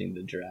opening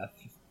the draft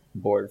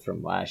board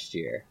from last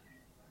year.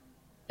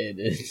 It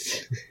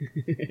is.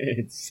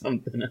 It's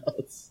something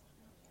else.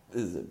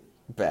 Is it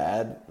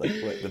bad? Like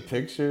what? The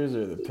pictures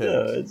or the pics?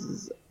 No, it's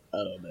just, I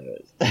don't know.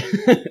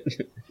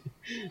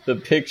 The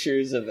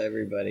pictures of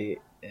everybody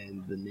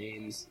and the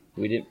names.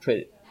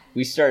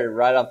 We started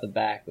right off the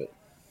bat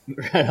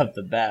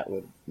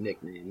with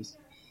nicknames.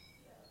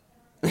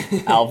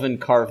 Alvin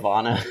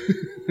Carvana.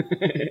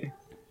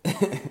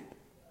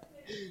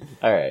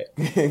 All right.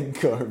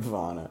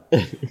 Carvana.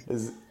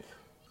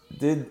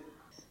 Did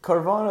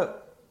Carvana?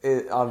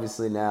 It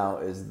obviously now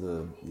is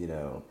the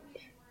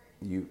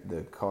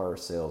the car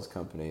sales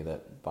company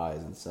that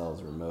buys and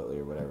sells remotely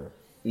or whatever.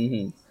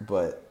 Mm-hmm.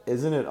 But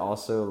isn't it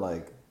also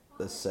like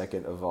the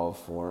second evolved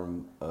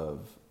form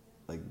of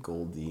like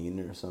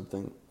Goldeen or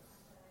something?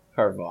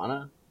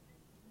 Carvana?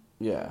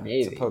 Yeah,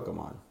 maybe. It's a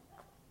Pokemon.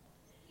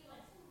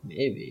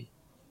 Maybe.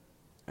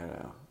 I don't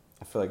know.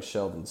 I feel like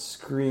Sheldon's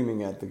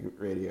screaming at the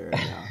radio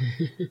right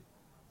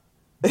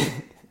now.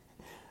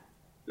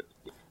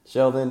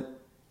 Sheldon,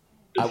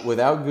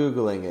 without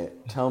Googling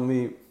it, tell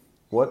me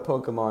what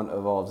Pokemon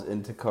evolves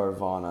into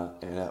Carvana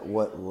and at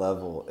what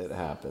level it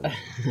happens.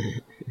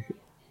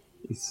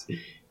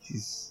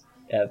 He's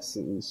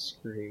absolutely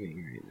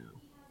screaming right now.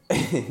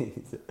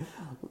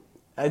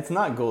 It's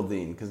not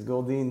Goldeen, because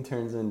Goldeen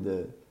turns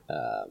into...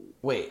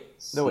 wait,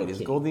 is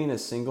Goldeen a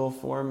single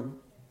form?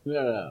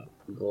 No.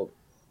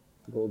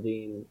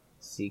 Goldeen,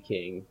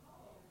 Seaking.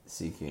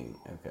 Seaking,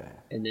 okay.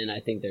 And then I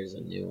think there's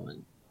a new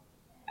one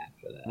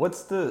after that.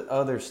 What's the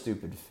other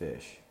stupid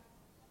fish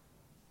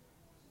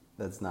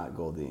that's not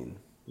Goldeen?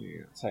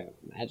 You're talking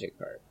about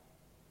Magikarp.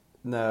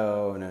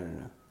 No.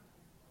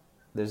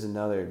 There's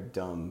another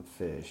dumb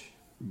fish.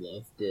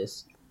 Love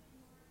Disc.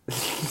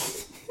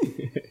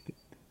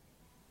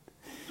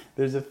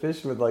 There's a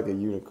fish with like a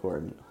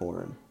unicorn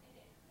horn.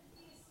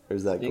 Or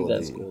is that Goldeen? I think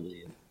that's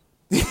Goldeen.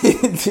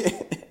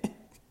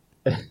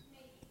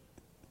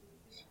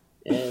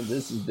 And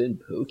this has been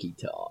Pokey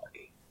Talk.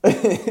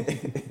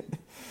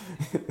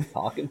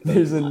 Talking Pokemon.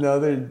 There's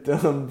another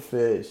dumb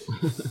fish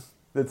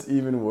that's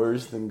even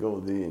worse than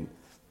Goldeen.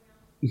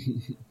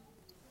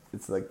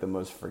 It's like the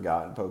most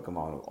forgotten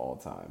Pokemon of all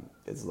time.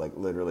 It's like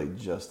literally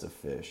just a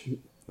fish.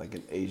 Like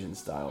an Asian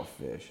style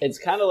fish. It's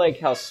kind of like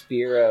how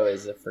Spearow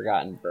is a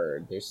forgotten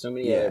bird. There's so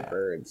many other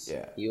birds.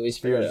 Yeah. You always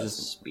forget about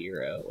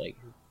Spearow.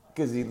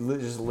 Because he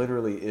just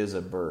literally is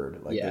a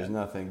bird. Like there's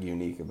nothing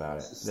unique about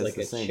it. That's like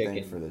the same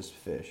thing for this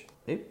fish.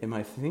 Am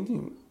I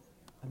thinking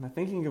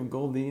of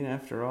Goldeen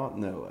after all?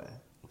 No way.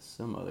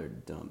 Some other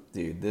dumb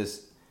dude.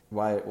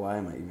 Why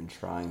am I even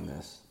trying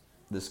this?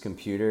 This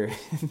computer.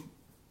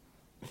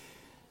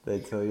 They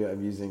tell you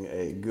I'm using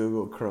a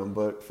Google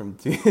Chromebook from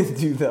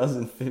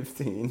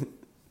 2015.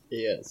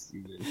 Yes,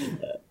 you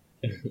mentioned that.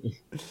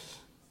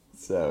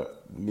 So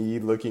me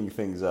looking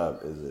things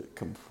up is a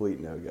complete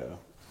no-go.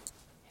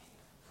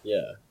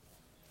 Yeah,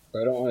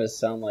 I don't want to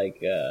sound like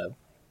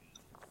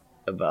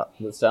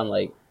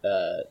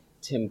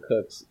Tim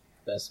Cook's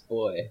best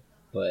boy,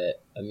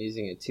 but I'm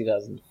using a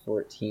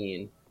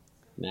 2014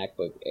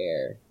 MacBook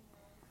Air,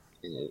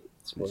 and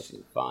it's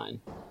working fine.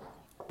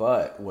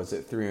 But was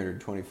it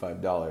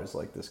 $325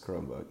 like this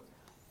Chromebook?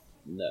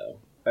 No.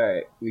 All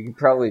right, we can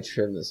probably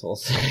trim this whole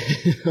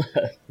thing.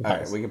 All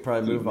right, we can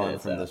probably move on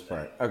from this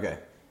part. Okay,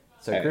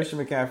 so Christian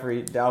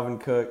McCaffrey, Dalvin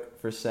Cook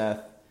for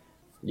Seth.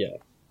 Yeah.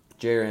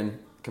 Jaren,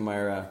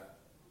 Kamara,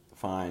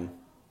 fine.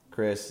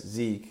 Chris,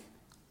 Zeke,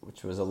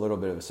 which was a little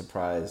bit of a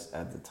surprise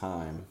at the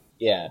time.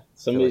 Yeah,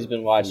 somebody's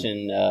been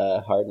watching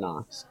Hard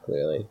Knocks,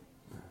 clearly.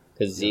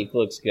 Because Zeke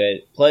looks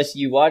good. Plus,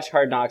 you watch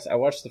Hard Knocks. I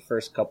watched the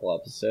first couple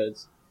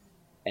episodes,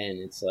 and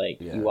it's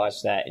like, you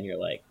watch that, and you're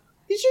like,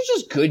 these are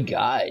just good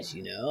guys,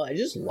 you know? I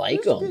just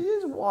like them. They're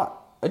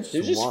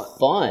just want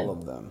fun. All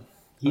of them.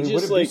 Would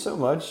it be so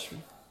much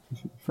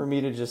for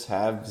me to just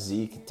have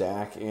Zeke,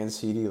 Dak, and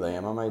CeeDee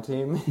Lamb on my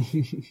team?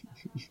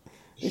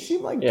 They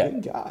seem like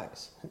good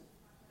guys.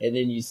 And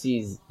then you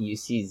see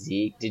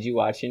Zeke. Did you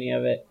watch any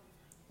of it?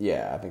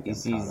 Yeah, I think you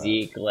see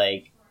Zeke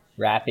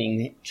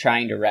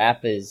trying to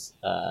wrap his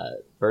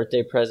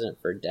birthday present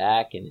for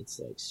Dak, and it's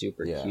like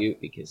super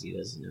cute because he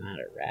doesn't know how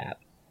to rap.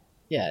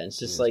 Yeah, it's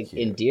just like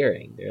cute.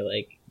 Endearing.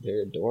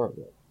 They're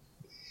adorable.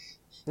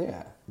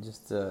 Yeah,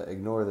 just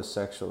ignore the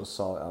sexual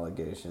assault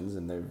allegations,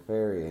 and they're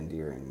very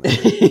endearing. They're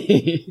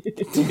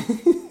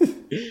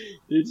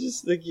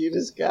just the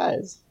cutest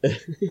guys.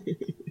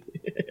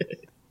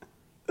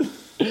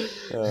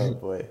 Oh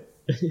boy.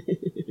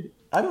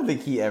 I don't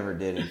think he ever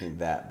did anything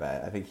that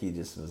bad. I think he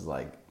just was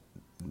like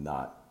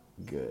not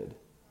good.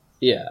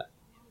 Yeah.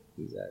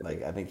 Exactly.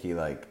 Like I think he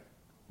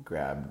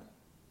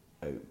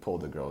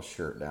pulled a girl's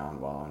shirt down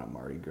while on a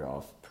Mardi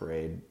Gras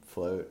parade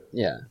float.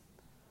 Yeah.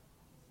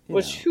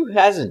 Who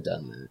hasn't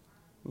done that?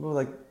 Well,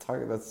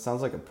 that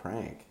sounds like a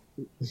prank.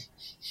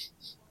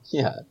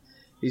 Yeah.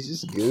 He's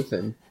just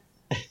goofing.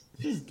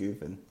 Just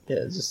goofing. Yeah,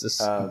 it's just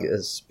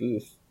a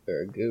spoof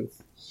or a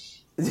goof.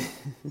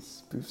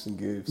 Spoofs and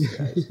goofs,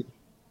 guys.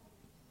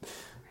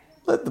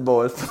 Let the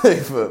boys play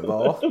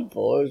football. Let the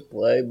boys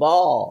play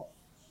ball.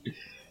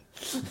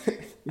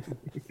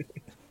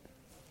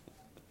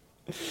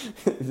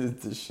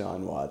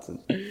 Deshaun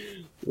Watson.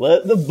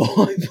 Let the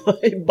boy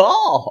play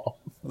ball.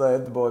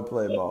 Let the boy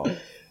play ball.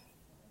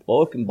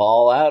 Boy can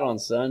ball out on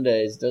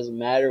Sundays. Doesn't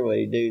matter what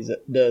he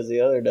does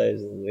the other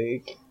days of the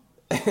week.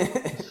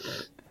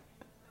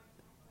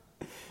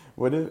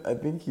 What if I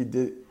think he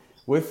did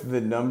with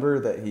the number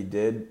that he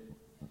did?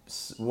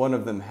 One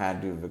of them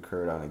had to have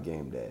occurred on a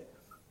game day.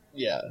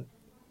 Yeah.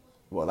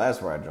 Well,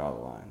 that's where I draw the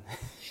line.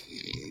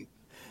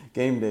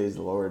 Game day is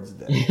Lord's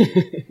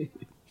Day.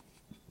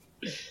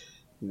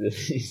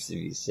 This needs to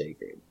be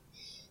sacred.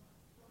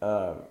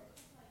 All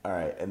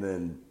right, and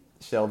then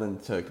Sheldon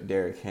took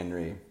Derrick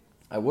Henry.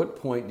 At what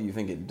point do you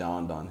think it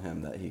dawned on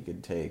him that he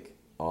could take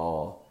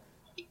all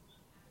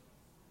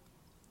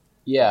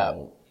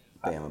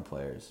Bama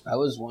players? I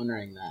was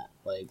wondering that,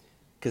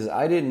 because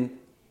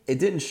it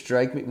didn't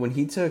strike me when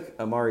he took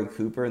Amari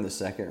Cooper in the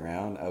second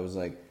round. I was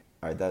like,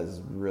 all right, that is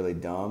really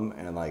dumb,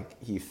 and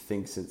he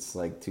thinks it's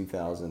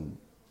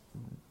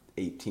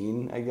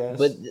 2018, I guess.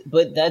 But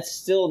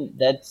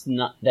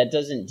that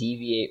doesn't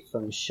deviate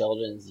from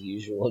Sheldon's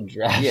usual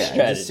draft strategy.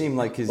 It just seemed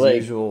like his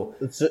usual.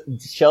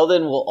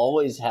 Sheldon will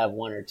always have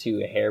one or two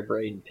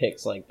harebrained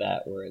picks like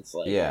that, where it's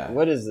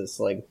what is this,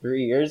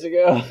 3 years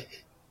ago?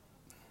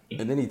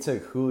 And then he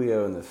took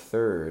Julio in the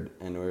third,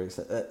 and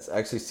that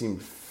actually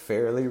seemed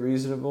fairly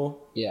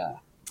reasonable. Yeah.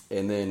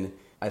 And then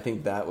I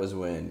think that was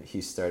when he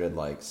started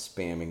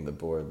spamming the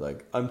board,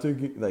 I'm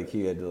taking,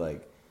 he had to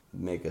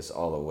make us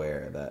all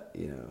aware that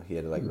he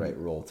had to write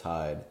Roll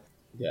Tide,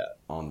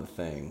 on the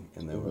thing,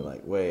 and then we're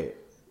like, wait,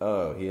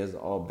 he has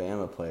all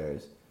Bama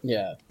players,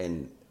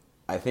 and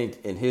I think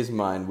in his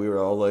mind we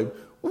were all like,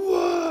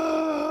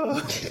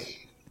 whoa,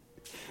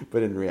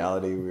 but in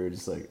reality we were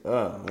just like,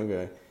 oh,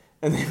 okay.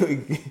 And then we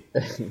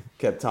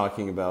kept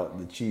talking about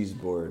the cheese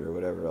board or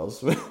whatever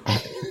else.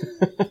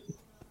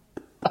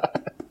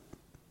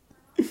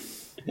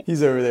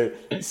 He's over there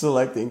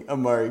selecting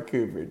Amari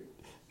Cooper,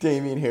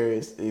 Damian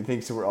Harris. He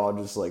thinks we're all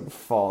just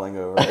falling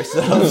over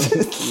ourselves.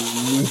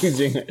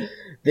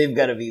 They've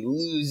got to be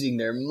losing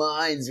their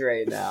minds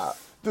right now.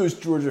 Those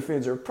Georgia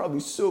fans are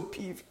probably so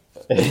peeved.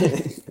 I'm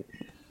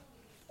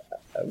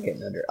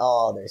getting under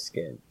all their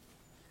skin.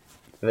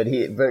 But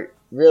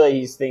really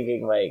he's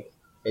thinking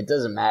it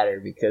doesn't matter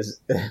because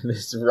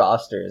this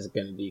roster is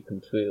going to be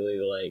completely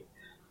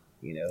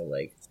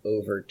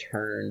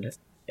overturned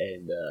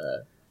and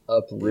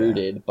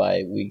uprooted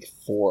by week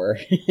 4.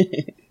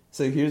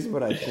 So here's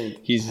what I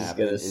think he's just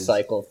going to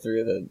cycle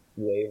through the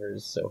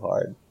waivers so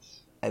hard.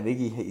 I think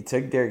he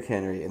took Derrick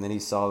Henry, and then he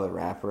saw the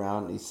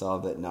wraparound, and he saw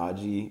that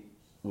Najee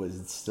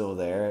was still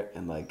there,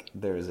 and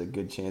there was a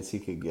good chance he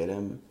could get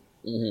him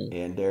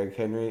and Derrick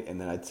Henry, and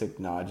then I took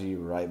Najee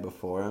right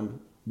before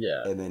him.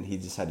 Yeah. And then he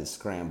just had to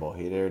scramble.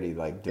 He'd already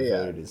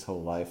devoted his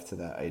whole life to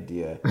that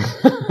idea.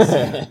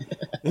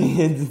 He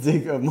had to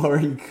take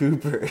Amari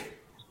Cooper.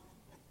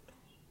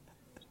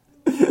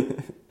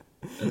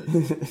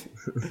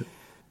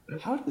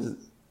 How does...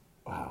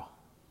 Wow.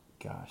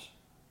 Gosh.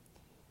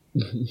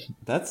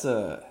 That's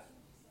what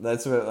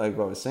I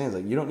was saying.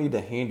 Is you don't need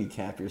to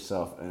handicap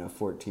yourself in a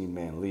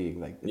 14-man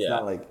league. It's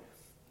not like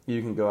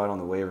you can go out on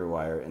the waiver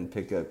wire and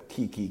pick up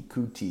Kiki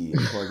Kuti and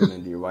plug him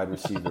into your wide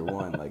receiver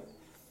 1.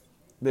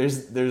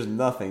 There's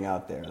nothing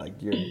out there.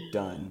 You're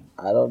done.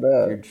 I don't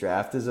know. If your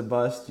draft is a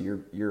bust,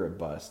 you're a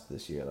bust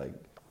this year.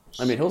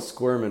 He'll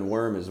squirm and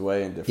worm his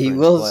way into. He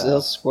will.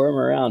 He'll squirm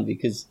around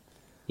because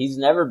he's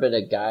never been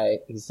a guy.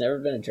 He's never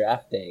been a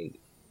draft day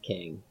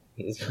king.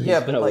 He's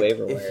been a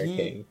waiver wire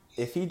king.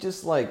 If he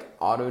just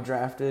auto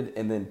drafted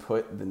and then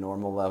put the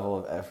normal level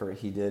of effort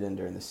he did in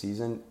during the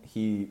season,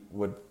 he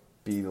would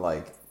be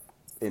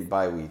in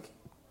bye week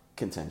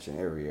contention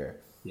every year.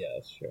 Yeah,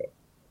 that's true.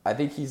 I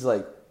think he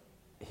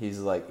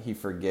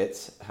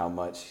forgets how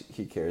much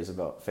he cares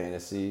about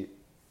fantasy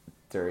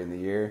during the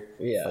year.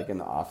 Yeah. In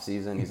the off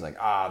season, he's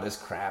this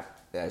crap.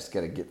 I just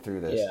got to get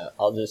through this. Yeah,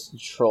 I'll just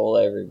troll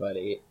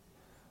everybody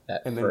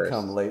and then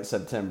come late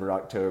September,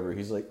 October,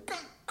 he's like,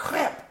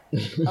 crap,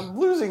 I'm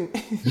losing.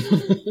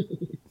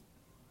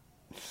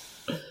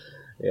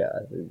 Yeah,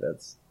 I think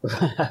that's what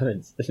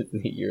happens in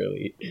the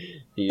yearly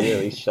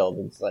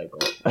Sheldon cycle.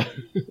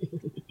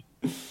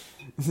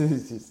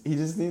 He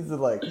just needs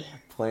to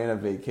plan a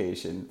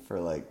vacation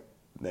for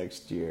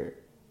next year.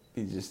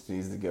 He just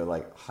needs to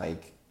go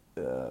hike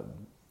the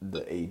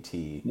AT.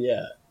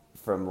 Yeah.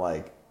 From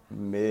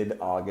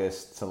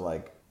mid-August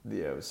to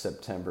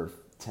September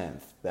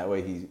 10th. That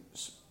way he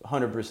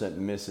 100%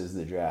 misses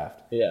the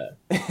draft. Yeah.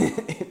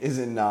 Has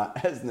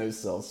no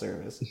cell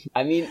service.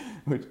 I mean,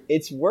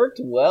 it's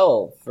worked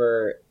well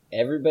for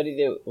everybody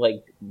that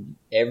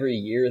every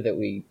year that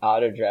we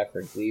auto draft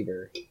for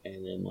Gleaver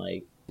and then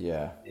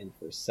and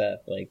for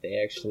Seth,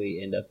 they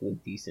actually end up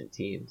with decent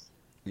teams.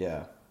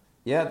 Yeah.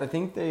 Yeah, I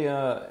think they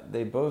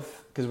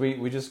both, because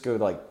we just go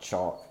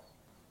chalk.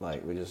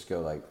 We just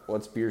go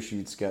what's Beer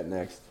Sheets got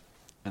next?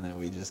 And then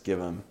we just give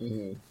them.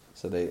 Mm-hmm.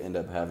 So they end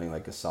up having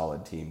a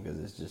solid team because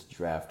it's just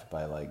drafted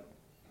by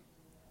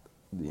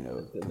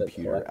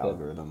computer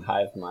algorithm.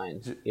 Hive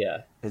mind.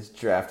 Yeah. It's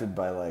drafted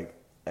by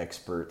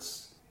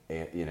experts,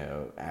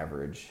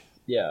 average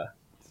Yeah.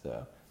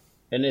 So,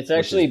 and it's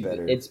actually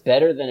it's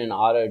better than an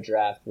auto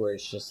draft where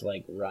it's just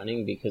like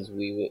running because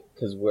we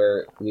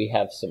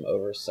have some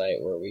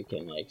oversight where we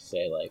can like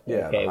say like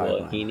okay,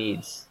 well he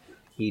needs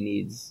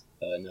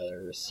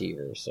another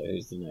receiver, so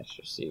who's the next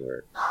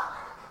receiver?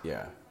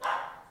 Yeah,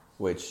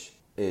 which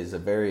is a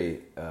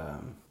very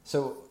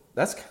so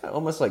that's kind of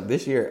almost like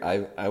this year.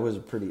 I was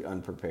pretty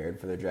unprepared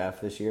for the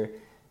draft this year.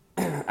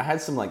 I had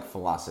some like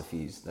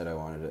philosophies that I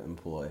wanted to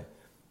employ,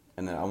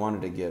 and then I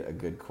wanted to get a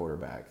good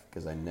quarterback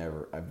because I've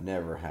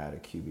never had a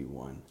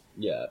QB1.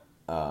 Yeah.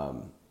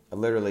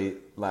 Literally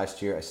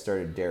last year I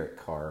started Derek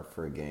Carr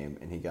for a game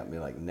and he got me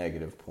like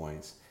negative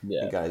points.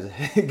 Yeah. He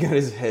got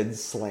his head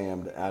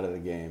slammed out of the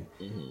game,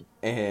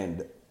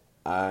 and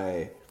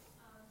I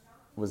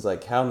was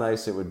like, how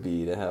nice it would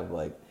be to have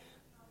like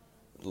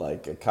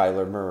a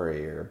Kyler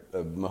Murray or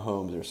a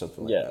Mahomes or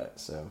something like that.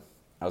 So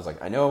I was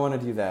like, I know I want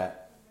to do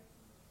that.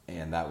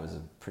 And that was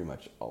pretty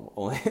much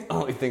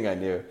only thing I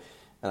knew.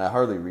 And I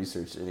hardly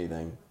researched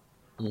anything.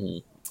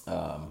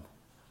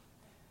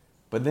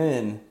 But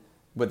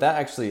that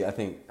actually, I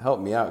think,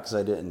 helped me out because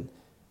I don't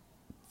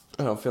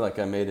feel like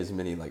I made as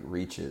many, like,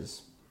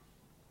 reaches.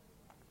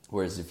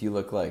 Whereas if you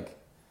look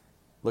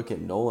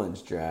at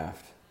Nolan's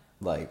draft,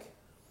 like,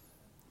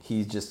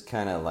 he just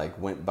kind of,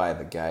 like, went by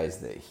the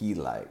guys that he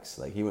likes.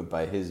 Like, he went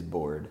by his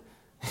board.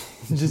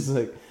 Just,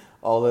 like,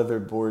 all other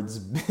boards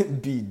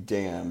be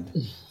damned.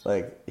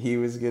 Like, he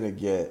was going to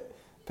get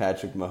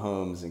Patrick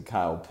Mahomes and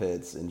Kyle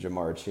Pitts and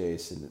Jamar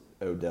Chase and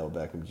Odell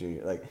Beckham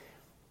Jr. Like,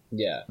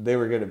 yeah, they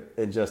were going to,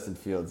 and Justin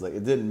Fields. Like,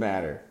 it didn't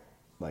matter.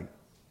 Like,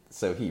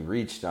 so he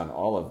reached on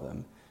all of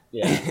them.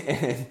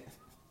 Yeah.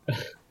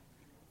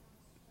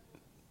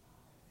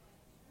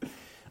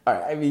 All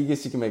right, I mean, I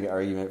guess you can make an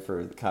argument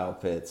for Kyle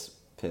Pitts'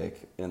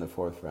 pick in the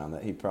 4th round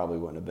that he probably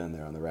wouldn't have been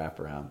there on the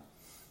wraparound.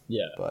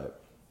 Yeah. But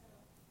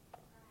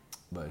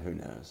who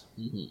knows?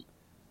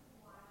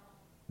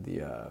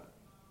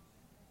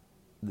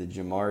 The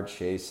Jamar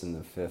Chase in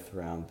the 5th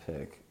round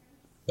pick.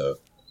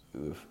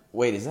 Oof.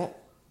 Wait, is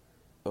that?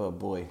 Oh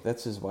boy,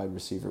 that's his wide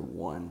receiver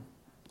 1,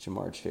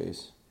 Jamar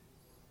Chase.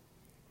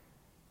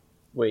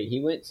 Wait,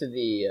 he went to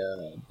the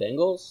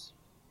Bengals?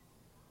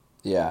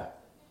 Yeah.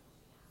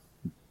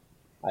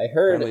 I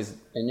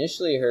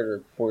initially heard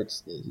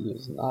reports that he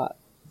was not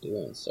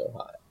doing so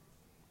hot.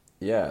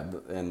 Yeah,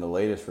 and the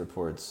latest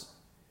reports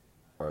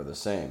are the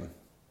same.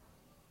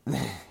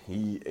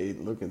 He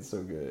ain't looking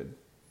so good.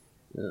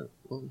 Yeah.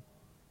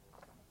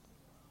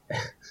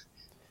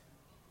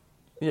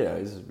 Yeah,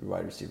 he's a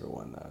wide receiver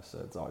 1 though, so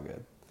it's all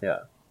good. Yeah.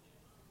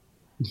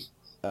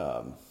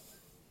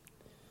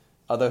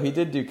 Although he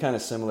did do kind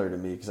of similar to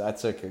me because I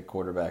took a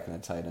quarterback and a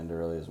tight end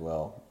early as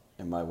well,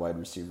 and my wide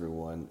receiver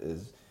 1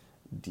 is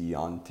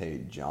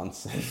Deontay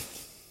Johnson.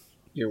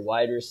 Your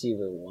wide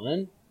receiver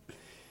 1?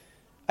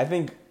 I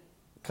think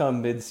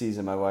come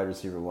mid-season, my wide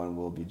receiver 1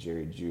 will be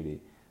Jerry Jeudy,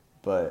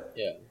 but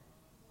yeah,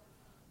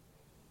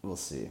 we'll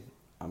see.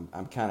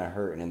 I'm kind of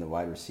hurting in the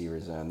wide receiver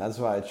zone. That's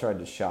why I tried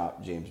to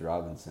shop James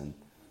Robinson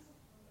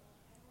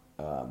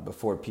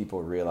before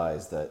people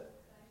realize that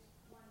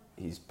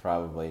he's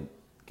probably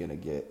going to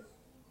get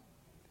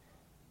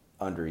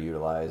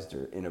underutilized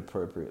or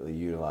inappropriately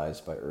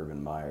utilized by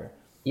Urban Meyer.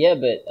 Yeah,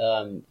 but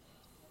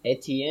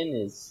Etienne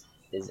is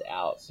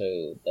out,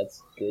 so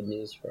that's good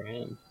news for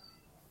him.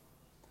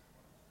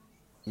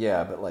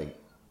 Yeah, but like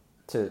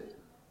to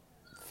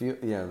feel,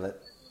 that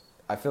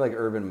I feel like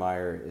Urban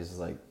Meyer is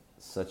like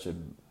such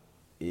an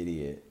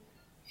idiot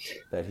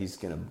that he's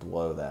gonna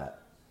blow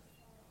that.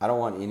 I don't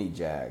want any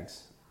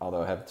Jags,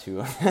 although I have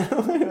 2. I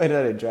had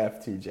to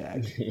draft 2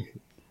 Jags. We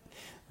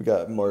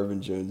got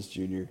Marvin Jones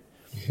Jr.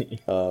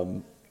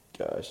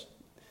 Gosh.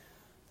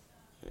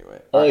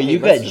 Anyway. Oh, you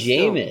got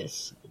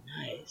Jameis.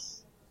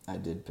 Nice. I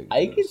did pick.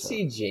 I could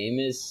see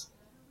Jameis.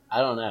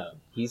 I don't know. I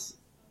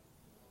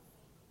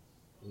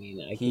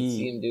could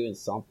see him doing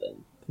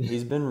something.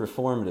 He's been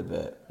reformed a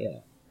bit. Yeah,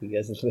 he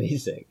got his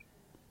LASIK.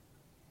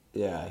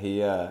 Yeah,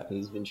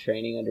 he's been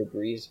training under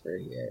Breeze for a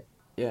year.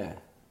 Yeah,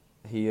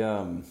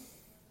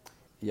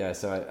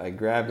 so I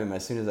grabbed him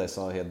as soon as I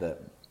saw he had that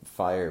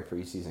fire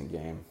preseason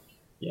game.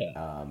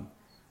 Yeah.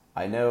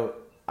 I know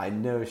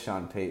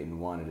Sean Payton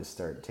wanted to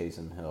start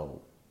Taysom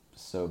Hill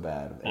so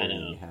bad with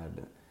everything he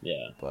had.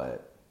 Yeah.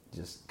 But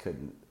just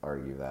couldn't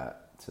argue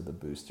that to the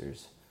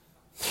boosters.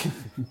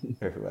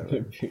 Or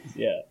whoever.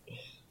 Yeah.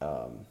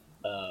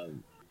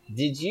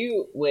 Did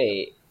you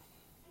wait?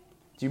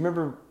 Do you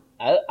remember?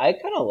 I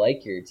kind of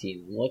like your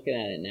team. I'm looking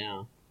at it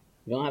now.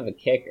 You don't have a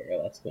kicker.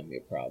 That's going to be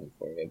a problem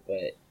for you.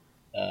 But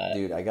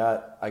dude, I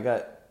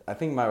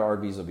think my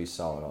RBs will be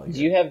solid all year.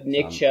 Do you have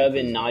Nick Chubb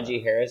and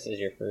Najee Harris as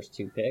your first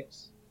 2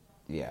 picks?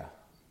 Yeah.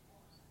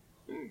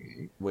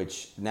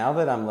 Which now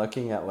that I'm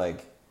looking at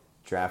like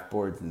draft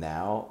boards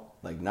now,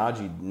 like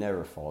Najee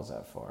never falls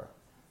that far.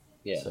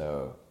 Yeah.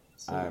 So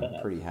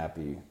I'm pretty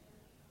happy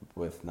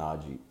with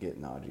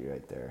getting Najee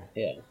right there.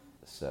 Yeah.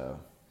 So,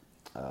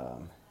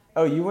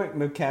 oh, you went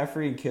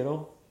McCaffrey and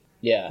Kittle?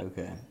 Yeah.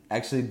 Okay.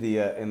 Actually,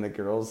 in the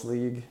girls'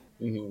 league,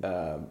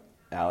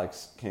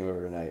 Alex came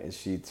over tonight and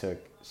she took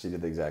she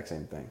did the exact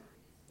same thing.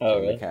 Oh,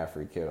 really?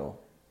 McCaffrey, Kittle.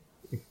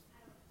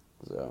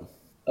 So.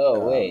 Oh,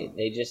 wait.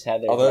 They just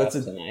had their draft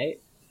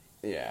tonight?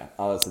 Yeah.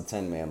 Oh, it's a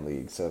 10-man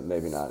league, so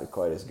maybe not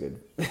quite as good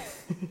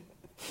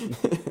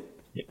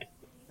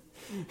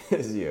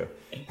as you.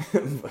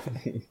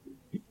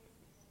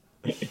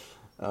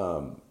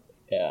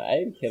 Yeah, I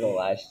had Kittle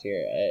last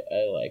year.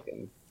 I like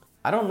him.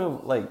 I don't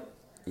know,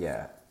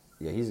 yeah,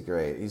 he's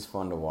great. He's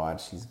fun to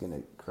watch. He's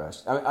gonna crush.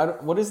 I mean,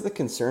 what is the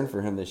concern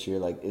for him this year?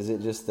 Like, is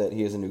it just that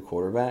he has a new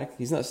quarterback?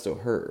 He's not still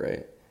hurt,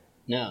 right?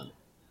 No.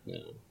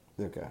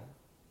 Okay.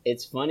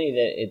 It's funny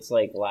that it's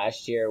like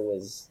last year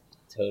was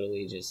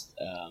totally just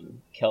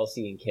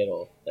Kelsey and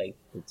Kittle, like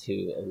the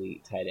two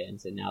elite tight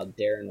ends, and now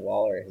Darren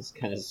Waller has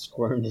kind of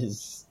squirmed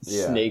his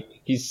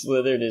snake. He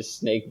slithered his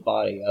snake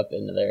body up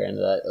into there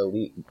into that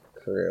elite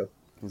crew.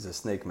 He's a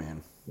snake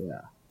man.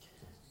 Yeah.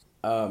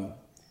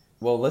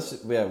 Well,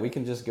 we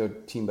can just go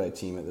team by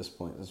team at this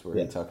point. This is where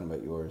we're talking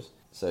about yours.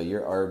 So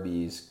your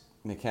RBs: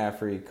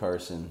 McCaffrey,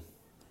 Carson,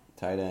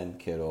 tight end,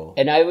 Kittle.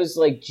 And I was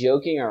like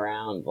joking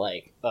around,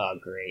 like, oh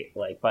great,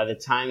 like by the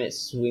time it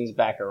swings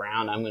back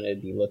around, I'm gonna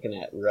be looking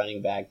at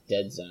running back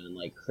dead zone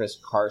like Chris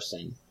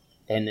Carson.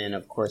 And then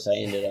of course I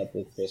ended up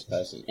with Chris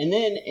Carson. And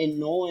then in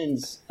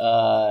Nolan's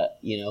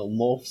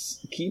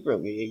Molf's keeper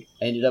league,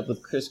 I ended up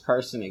with Chris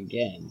Carson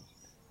again.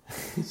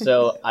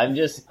 So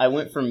I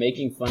went from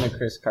making fun of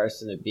Chris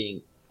Carson to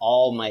being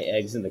all my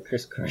eggs in the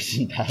Chris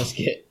Carson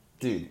basket.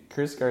 Dude,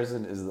 Chris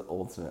Carson is the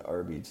ultimate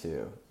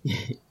RB2.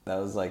 That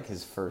was like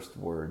his first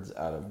words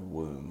out of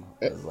womb.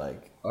 It was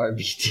like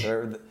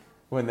RB2.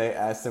 When they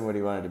asked him what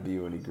he wanted to be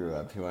when he grew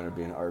up, he wanted to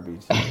be an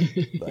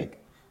RB2. Like,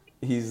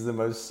 he's the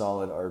most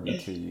solid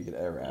RB2 you could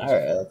ever ask. All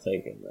right, I'll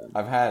take him then.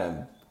 I've had him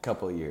a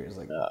couple of years,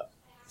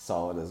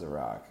 solid as a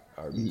rock,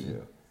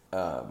 RB2.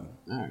 All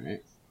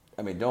right.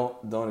 I mean,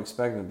 don't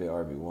expect him to be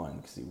RB1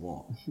 because he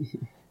won't.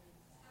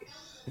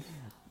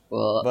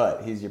 Well,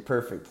 but he's your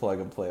perfect plug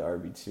and play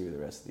RB2 the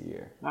rest of the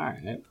year. All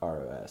right.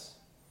 ROS.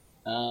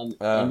 And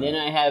then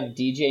I have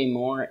DJ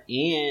Moore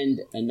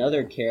and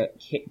another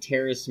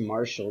Terrace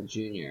Marshall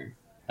Jr.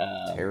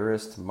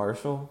 Terrace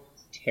Marshall?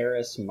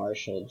 Terrace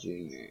Marshall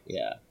Jr.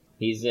 Yeah,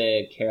 he's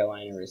a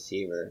Carolina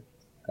receiver.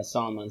 I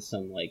saw him on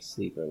some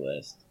sleeper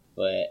list,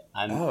 but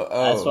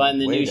that's why I'm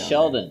the new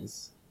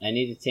Sheldons. There. I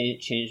need to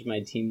change my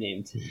team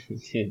name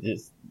to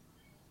just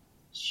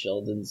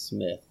Sheldon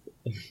Smith.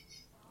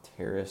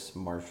 Terrace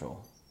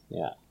Marshall.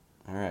 Yeah.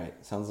 All right.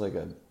 Sounds like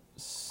a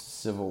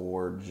Civil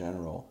War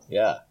general.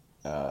 Yeah.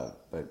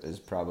 But is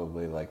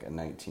probably like a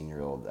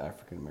 19-year-old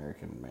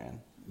African-American man.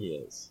 He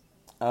is.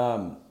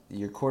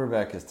 Your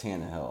quarterback is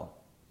Tannehill.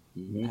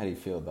 Mm-hmm. How do you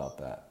feel about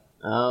that?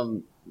 I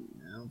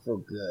don't feel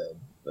good,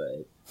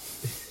 but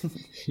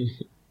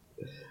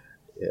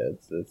yeah,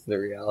 it's the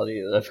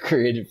reality that I've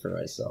created for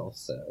myself.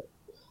 So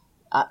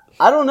I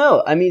don't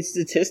know. I mean,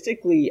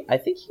 statistically, I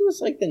think he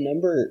was like the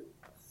number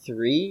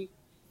 3.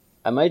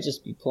 I might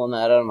just be pulling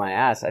that out of my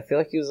ass. I feel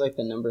like he was like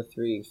the number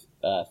 3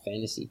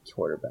 fantasy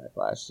quarterback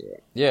last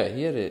year. Yeah,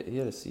 he had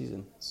a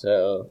season.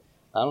 So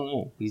I don't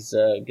know. He's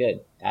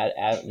good.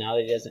 Now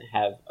that he doesn't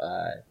have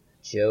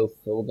Joe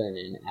Philbin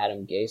and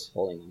Adam Gase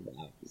holding him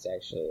back, he's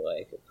actually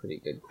like a pretty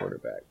good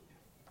quarterback.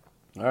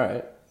 All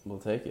right, we'll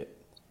take it.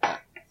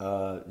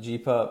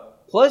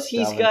 G-Pup. Plus,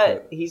 he's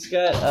got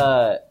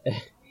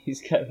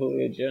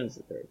Julio Jones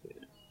to throw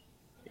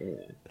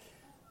to.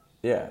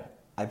 Yeah,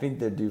 I think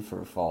they're due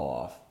for a fall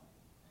off.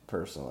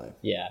 Personally,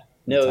 yeah.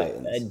 No,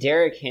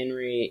 Derrick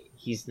Henry,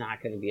 he's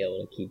not going to be able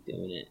to keep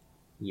doing it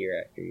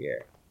year after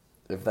year.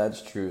 If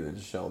that's true, then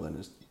Sheldon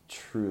is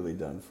truly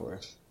done for.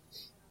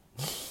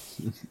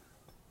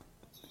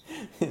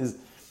 His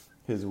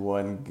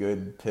one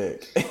good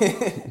pick.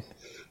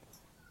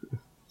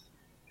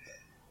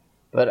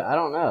 But I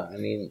don't know. I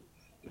mean,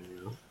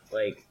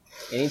 like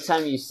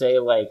anytime you say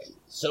like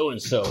so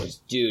and so is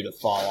due to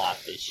fall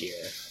off this year,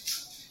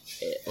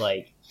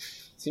 it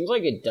seems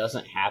like it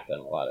doesn't happen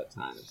a lot of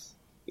times.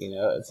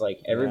 It's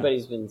like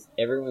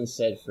everyone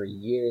said for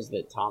years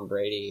that Tom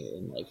Brady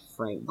and like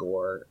Frank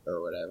Gore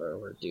or whatever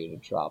were due to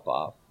drop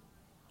off.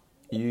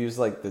 You use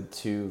like the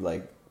two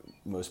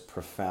most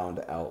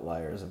profound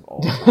outliers of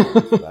all time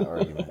for that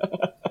argument.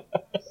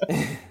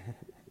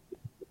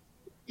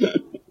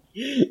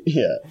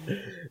 Yeah.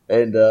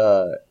 And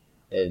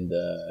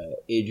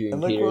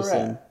Adrian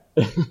Peterson.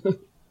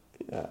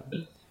 Yeah.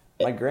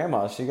 My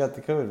grandma, she got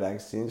the COVID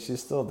vaccine. She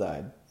still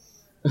died.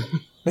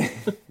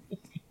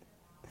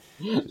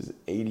 She's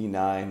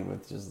 89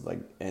 with just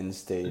end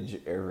stage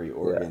every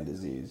organ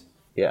disease.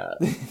 Yeah.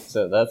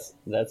 So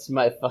that's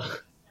my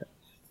thought.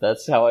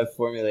 That's how I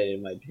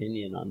formulated my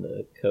opinion on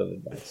the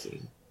COVID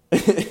vaccine.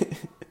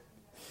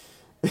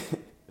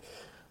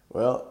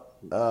 Well,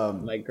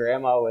 my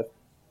grandma with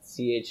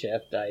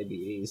CHF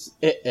diabetes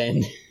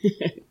and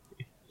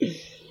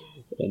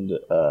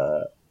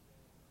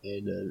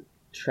a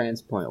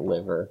transplant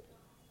liver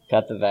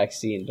got the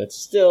vaccine, but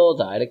still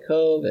died of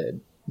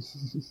COVID.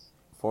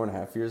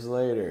 4.5 years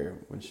later,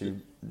 when she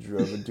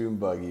drove a dune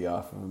buggy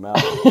off of a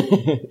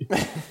mountain.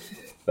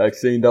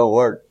 Vaccine don't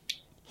work.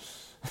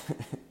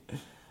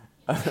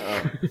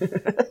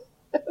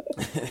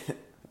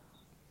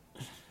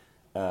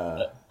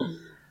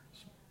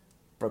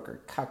 Broke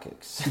her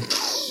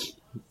coccyx.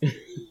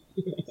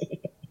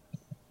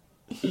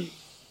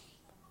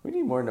 We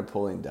need more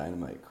Napoleon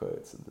Dynamite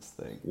quotes in this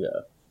thing. Yeah.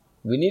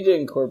 We need to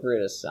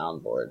incorporate a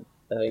soundboard.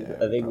 I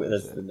think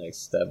that's the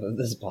next step of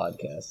this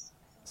podcast.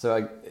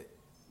 So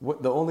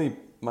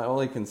my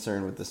only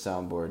concern with the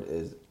soundboard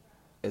is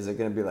it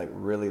going to be like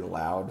really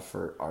loud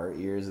for our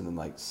ears and then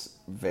like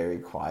very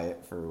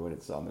quiet for when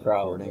it's on the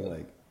recording?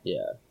 Like, yeah,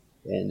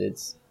 and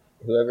it's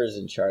whoever's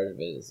in charge of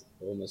it is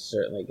almost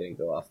certainly going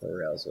to go off the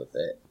rails with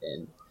it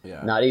and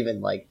not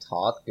even like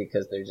talk,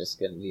 because they're just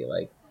going to be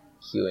like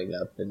queuing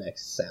up the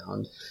next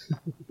sound.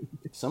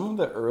 Some of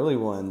the early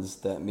ones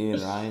that me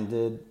and Ryan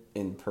did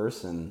in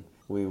person,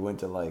 we went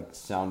to like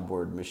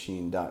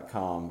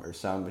soundboardmachine.com or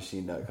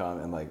soundmachine.com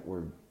and like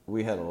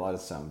we had a lot of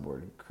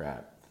soundboard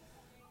crap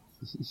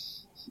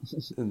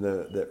in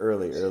the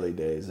early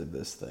days of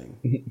this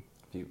thing.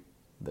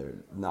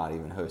 They're not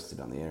even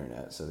hosted on the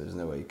internet, so there's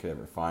no way you could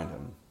ever find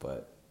them,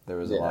 but there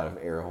was a lot of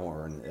air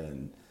horn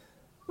and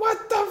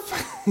what the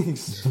fuck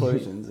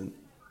explosions and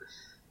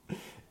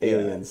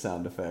alien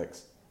sound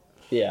effects.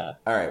 Yeah.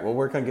 All right, we'll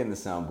work on getting the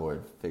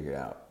soundboard figured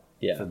out.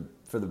 Yeah.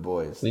 For the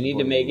boys. We need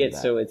to make it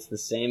so it's the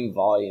same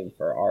volume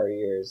for our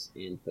ears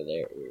and for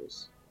their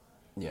ears.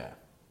 Yeah,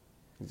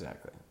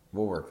 exactly.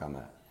 We'll work on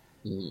that.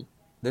 Mm-hmm.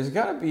 There's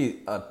got to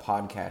be a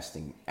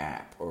podcasting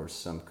app or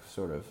some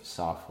sort of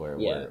software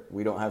where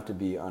we don't have to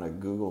be on a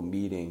Google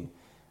meeting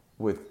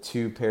with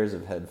 2 pairs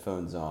of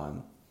headphones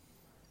on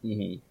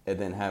and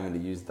then having to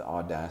use the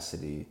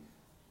Audacity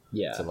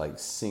to like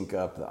sync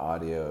up the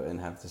audio and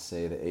have to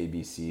say the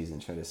ABCs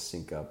and try to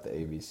sync up the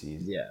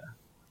ABCs. Yeah.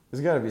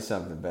 There's got to be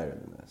something better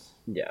than this.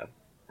 Yeah,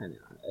 I know.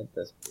 At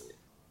this point.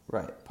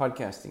 Right.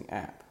 Podcasting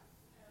app.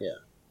 Yeah.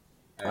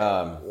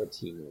 Right, what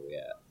team are we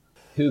at?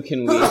 Who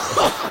can we...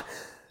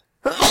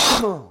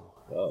 Oh,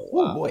 wow.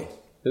 Oh, boy.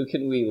 Who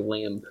can we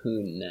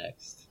lampoon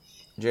next?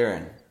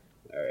 Jaren.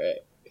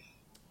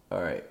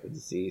 All right. Good to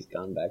see he's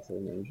gone back to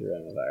the name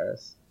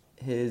Coronavirus.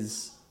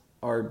 His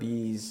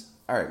RBs...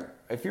 All right,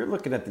 if you're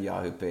looking at the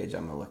Yahoo page,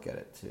 I'm going to look at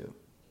it too.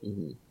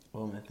 Mm-hmm.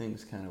 Well, my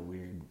thing's kind of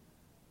weird.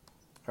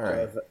 All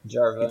right.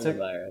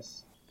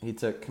 Jarvonivirus. He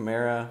took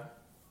Kamara.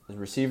 His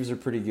receivers are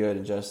pretty good,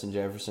 and Justin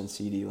Jefferson,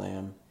 CeeDee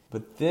Lamb.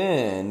 But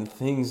then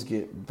things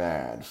get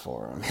bad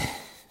for him.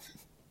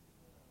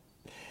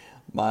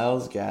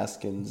 Myles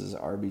Gaskins is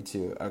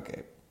RB2.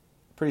 Okay.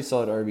 Pretty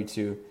solid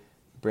RB2.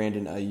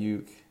 Brandon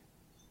Ayuk.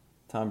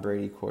 Tom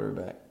Brady,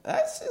 quarterback.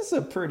 That's just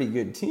a pretty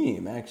good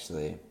team,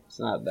 actually. It's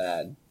not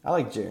bad. I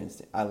like Jaren's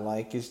team. I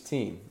like his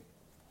team.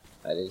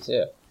 I do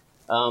too.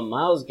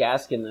 Myles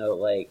Gaskin, though,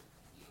 like,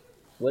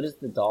 what is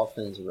the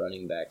Dolphins'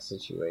 running back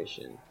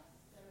situation?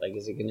 Like,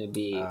 is it going to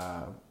be...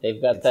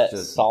 they've got that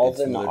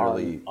Salvin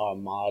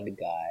Ahmad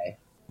guy.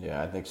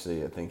 Yeah, I think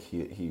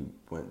he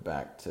went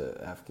back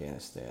to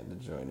Afghanistan to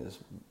join his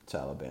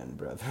Taliban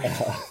brethren.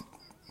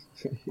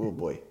 Oh,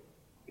 boy.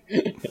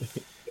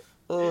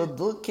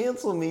 Don't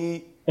cancel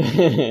me.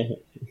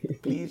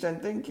 Please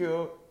and thank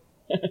you.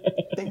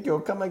 Thank you.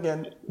 Come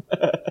again.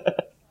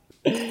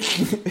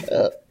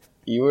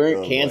 You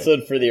weren't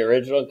canceled for the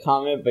original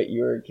comment, but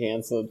you were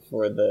canceled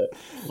for the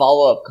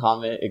follow-up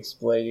comment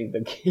explaining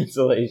the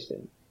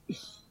cancellation.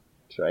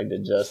 Trying to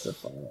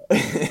justify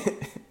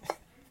it.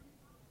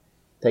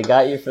 They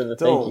got you for the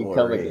thank you,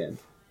 come again.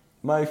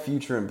 My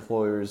future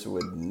employers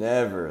would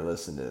never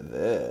listen to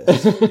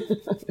this.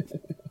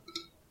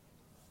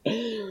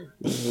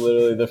 This is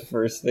literally the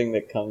first thing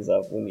that comes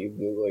up when you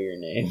Google your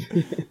name.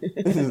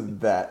 This is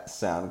that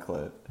sound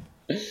clip.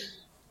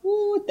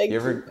 Ooh, thank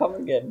you, come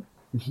again.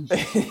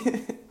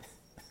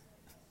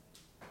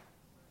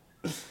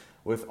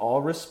 With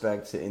all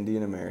respect to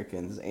Indian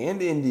Americans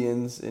and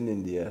Indians in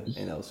India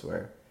and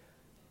elsewhere,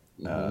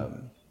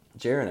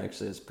 Jaren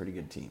actually has a pretty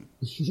good team.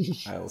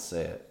 I will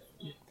say it.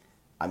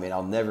 I mean,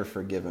 I'll never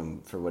forgive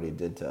him for what he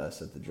did to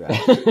us at the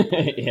draft.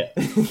 Yeah.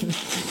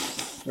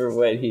 For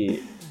what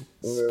he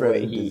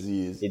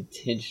disease.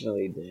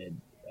 Intentionally did.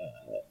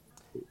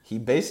 He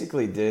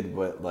basically did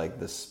what like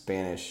the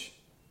Spanish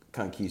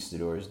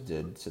conquistadors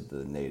did to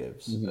the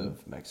natives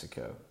of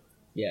Mexico.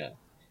 Yeah.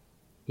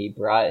 He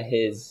brought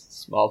his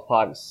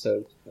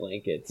smallpox-soaked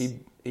blankets.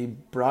 He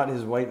brought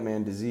his white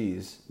man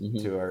disease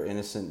to our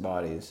innocent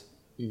bodies.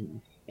 Mm-hmm.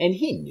 And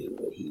he knew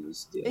what he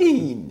was doing.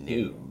 He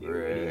knew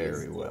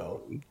very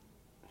well.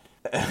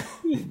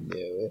 He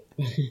knew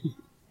it.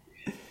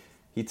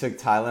 He took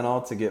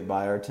Tylenol to get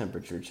by our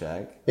temperature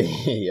check.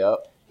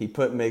 Yep. He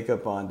put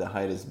makeup on to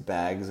hide his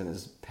bags and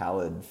his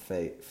pallid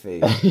face.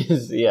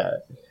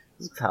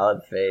 His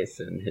pallid face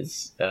and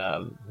his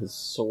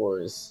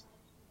sores.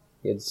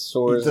 He had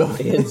sores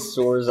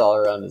all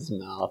around his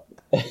mouth.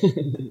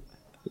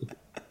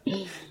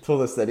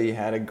 Told us that he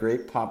had a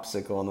great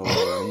popsicle on the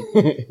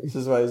way in. This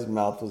is why his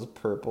mouth was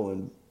purple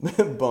and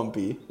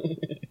bumpy.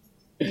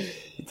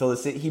 He told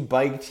us that he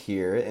biked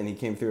here and he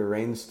came through a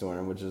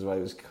rainstorm, which is why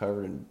he was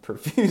covered in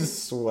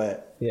profuse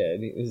sweat. Yeah,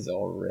 and he was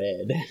all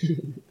red.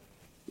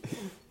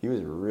 He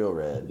was real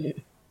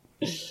red.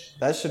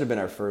 That should have been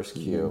our first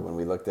cue when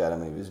we looked at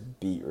him. He was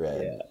beet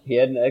red. Yeah, he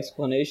had an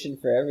explanation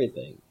for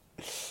everything.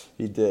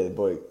 He did.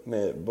 Boy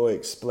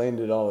explained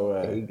it all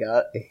away.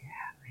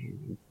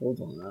 He pulled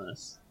on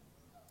us.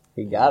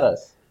 He got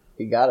us.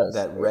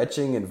 That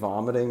retching and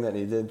vomiting that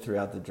he did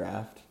throughout the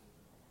draft.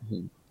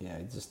 Mm-hmm. Yeah,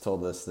 he just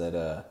told us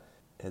that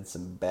had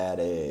some bad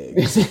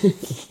eggs.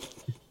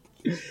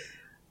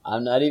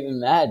 I'm not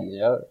even mad,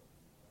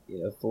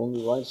 fool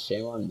me once,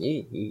 shame on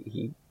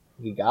me.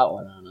 He got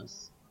one on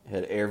us.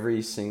 Had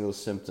every single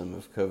symptom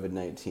of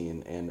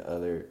COVID-19 and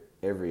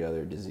every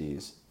other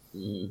disease.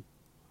 Mm-hmm.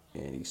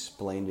 And he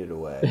explained it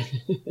away.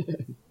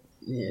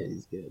 Yeah,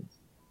 he's good.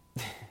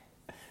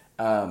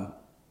 All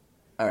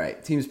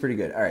right, team's pretty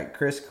good. All right,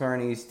 Chris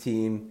Carney's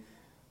team.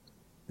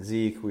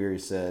 Zeke, we already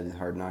said,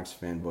 Hard Knocks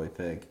fanboy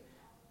pick.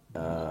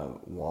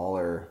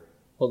 Waller.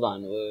 Hold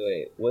on,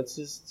 wait. What's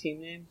his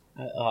team name?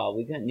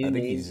 We got new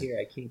names here.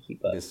 I can't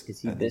keep up. Is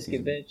he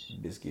Biscuit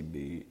Bitch? Biscuit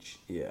Beach,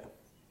 yeah.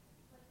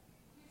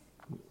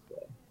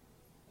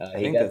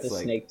 He got the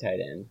snake tight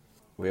end.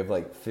 We have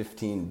like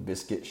 15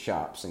 biscuit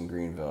shops in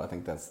Greenville. I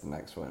think that's the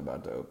next one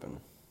about to open.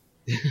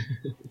 You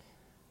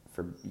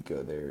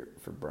go there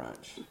for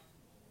brunch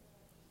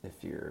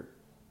if you're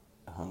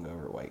a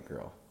hungover white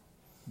girl.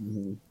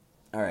 Mm-hmm.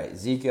 All right,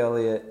 Zeke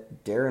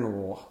Elliott,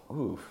 Darren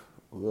Oof,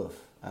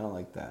 I don't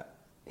like that.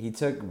 He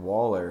took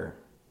Waller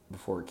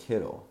before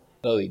Kittle.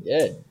 Oh, he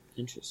did?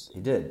 Interesting.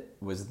 He did.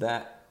 Was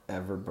that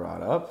ever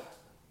brought up?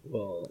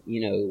 Well,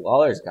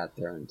 Waller's got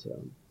thrown to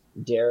him.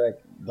 Derek,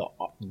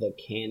 the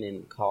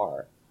Cannon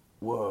Carr.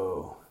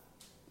 Whoa.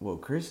 Well,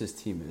 Chris's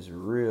team is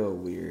real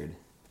weird.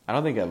 I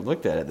don't think I've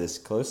looked at it this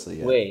closely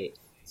yet. Wait,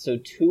 so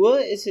Tua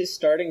is his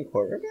starting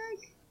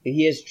quarterback?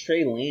 He has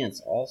Trey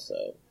Lance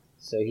also.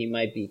 So he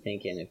might be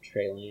thinking if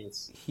Trey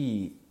Lance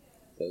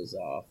goes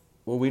off.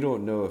 Well, we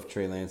don't know if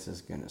Trey Lance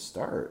is going to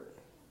start.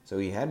 So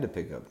he had to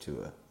pick up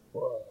Tua.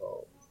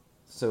 Whoa.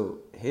 So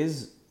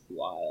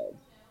Wild.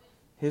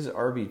 His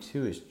RB2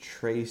 is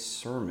Trey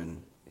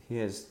Sermon.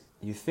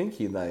 You think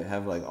he'd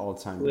have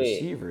all-time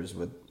receivers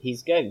with...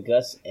 He's got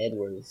Gus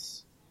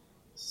Edwards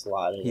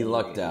slotted. He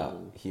lucked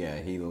out. Yeah,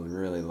 he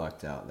really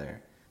lucked out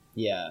there.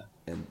 Yeah.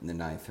 In the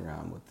 9th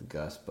round with the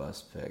Gus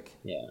bust pick.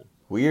 Yeah.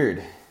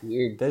 Weird.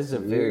 That's a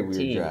very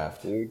weird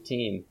draft. Weird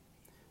team.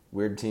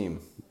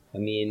 I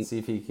mean, see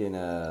if he can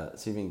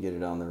get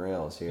it on the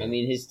rails here. I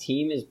mean, his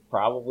team is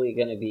probably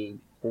going to be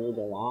pulled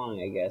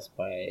along, I guess,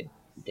 by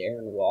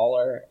Darren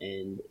Waller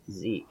and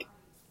Zeke.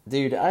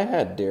 Dude, I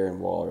had Darren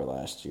Waller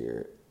last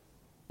year.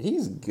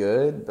 He's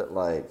good, but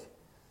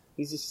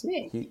he's a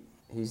snake.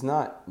 He's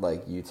not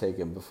you take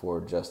him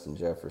before Justin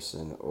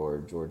Jefferson or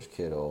George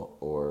Kittle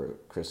or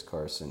Chris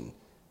Carson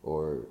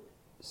or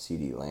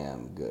CeeDee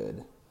Lamb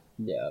good.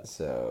 Yeah.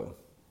 So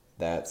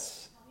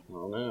that's... I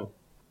don't know.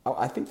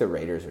 I think the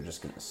Raiders are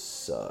just going to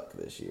suck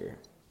this year.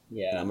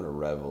 Yeah. And I'm going to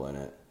revel in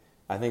it.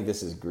 I think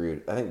this is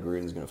Gruden. I think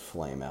Gruden's going to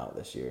flame out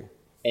this year.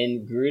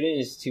 And Gruden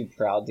is too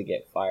proud to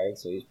get fired,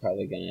 so he's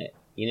probably going to...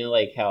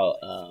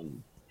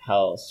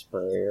 how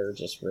Spurrier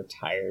just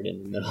retired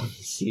in the middle of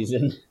the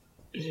season?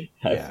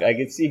 I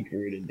could see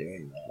Gruden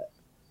doing that.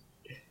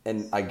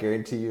 And I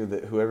guarantee you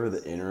that whoever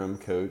the interim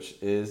coach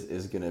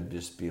is going to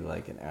just be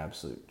an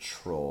absolute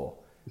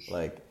troll.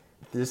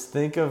 Just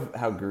think of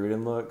how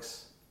Gruden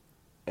looks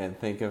and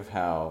think of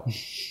how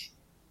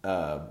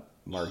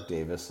Mark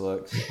Davis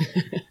looks.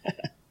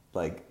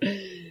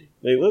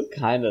 They look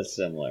kind of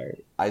similar.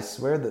 I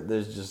swear that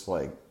there's just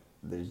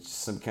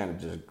some kind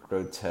of just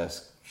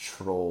grotesque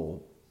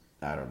troll,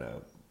 I don't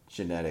know,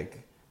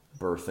 genetic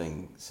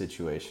birthing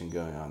situation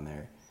going on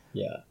there.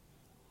 Yeah.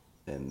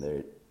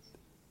 And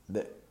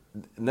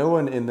no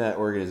one in that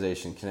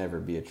organization can ever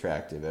be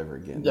attractive ever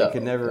again. No, they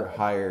could never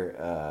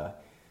hire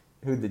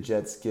who'd the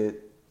Jets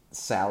get?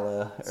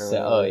 Salah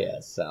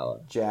Salah.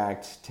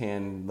 Jacked,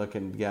 tan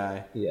looking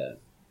guy. Yeah.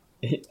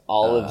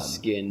 Olive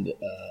skinned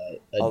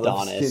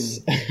Adonis.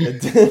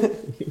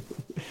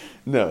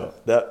 No,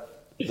 that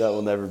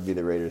will never be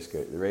the Raiders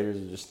coach. The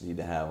Raiders just need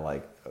to have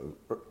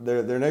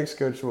their next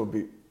coach will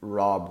be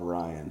Rob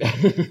Ryan.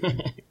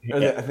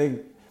 Yeah.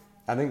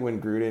 I think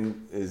when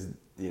Gruden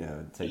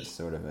takes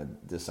sort of a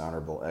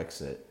dishonorable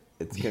exit,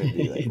 it's going to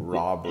be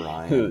Rob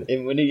Ryan.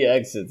 And when he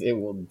exits, it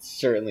will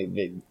certainly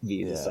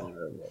be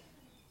dishonorable.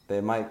 They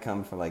might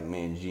come for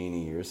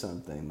Mangini or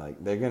something.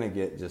 They're going to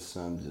get just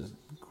some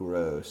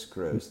gross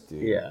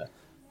dude. Yeah.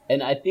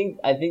 And I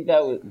think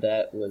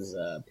that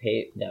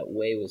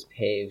way was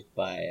paved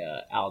by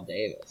Al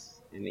Davis.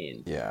 I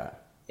mean, yeah.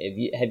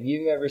 Have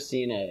you ever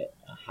seen a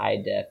high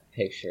def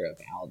picture of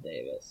Al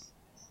Davis?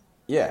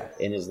 Yeah.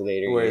 In his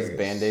later years. Wears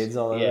Band-Aids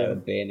all over him? Yeah,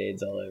 with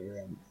Band-Aids all over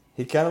him.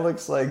 He kind of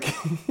looks like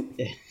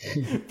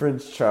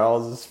Prince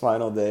Charles's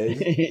final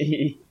days.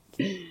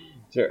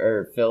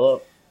 Or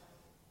Philip.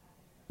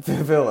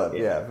 Philip.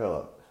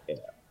 Yeah.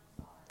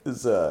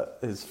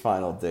 His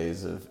final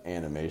days of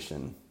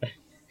animation.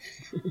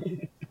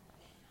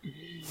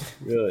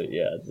 Really,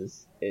 yeah,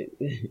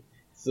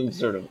 some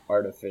sort of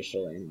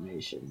artificial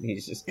animation.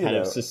 He's just kind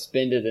of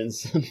suspended in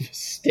some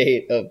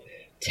state of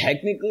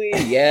Technically,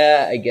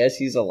 yeah, I guess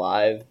he's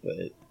alive,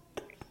 but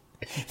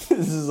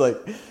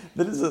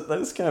that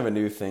is kind of a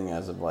new thing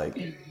as of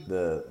like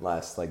the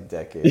last like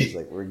decades.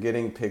 Like we're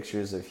getting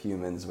pictures of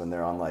humans when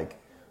they're on like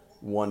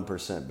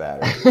 1%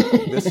 battery.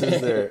 Like,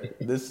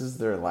 this is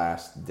their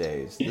last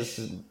days.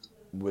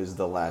 Was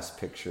the last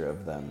picture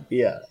of them.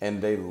 Yeah,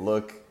 and they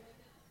look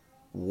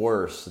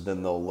worse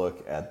than they'll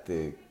look at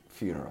the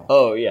funeral.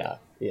 Oh yeah,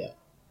 yeah.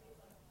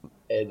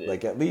 And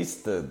like at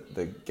least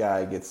the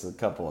guy gets a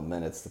couple of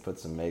minutes to put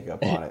some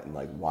makeup on it and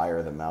like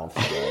wire the mouth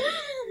shut.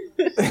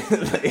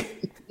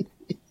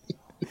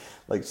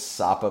 like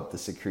sop up the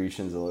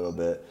secretions a little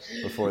bit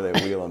before they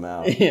wheel him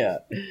out. Yeah.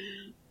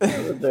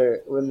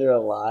 when they're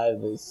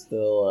alive, they're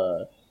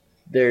still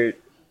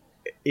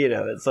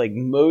it's like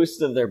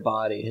most of their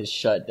body has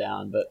shut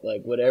down, but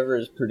like whatever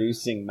is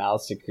producing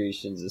mouth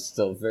secretions is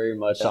still very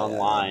much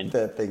online.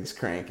 That thing's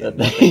cranking.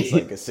 That thing's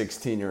like a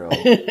 16-year-old.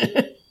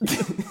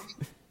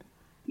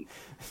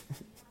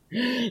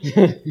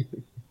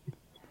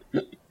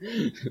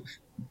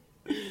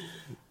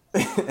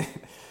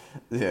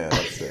 Yeah,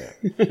 that's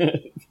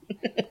it.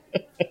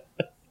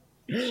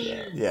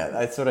 Yeah,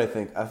 that's what I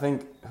think. I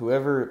think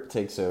whoever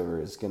takes over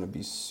is going to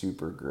be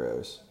super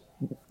gross.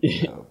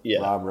 Yeah.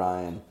 Rob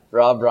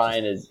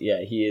Ryan is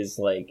he is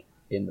like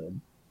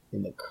in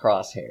the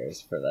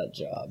crosshairs for that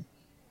job.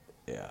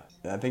 Yeah,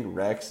 I think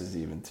Rex is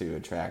even too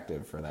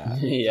attractive for that.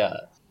 Yeah,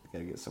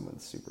 gotta get someone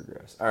super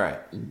gross. All right.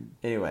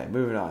 Anyway,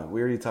 moving on.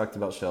 We already talked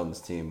about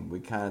Sheldon's team. We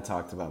kind of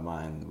talked about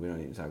mine. We don't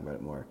need to talk about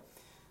it more.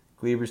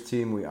 Kleber's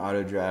team, we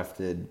auto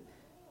drafted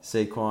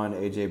Saquon,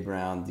 AJ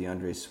Brown,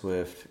 DeAndre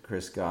Swift,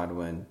 Chris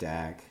Godwin,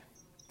 Dak.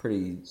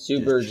 Pretty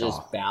super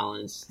just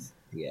balanced.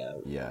 Yeah.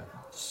 Yeah.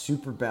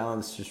 Super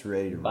balanced, just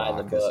ready to By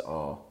rock the us book.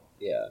 all.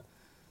 Yeah.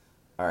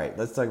 All right,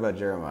 let's talk about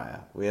Jeremiah.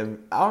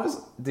 How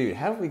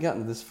have we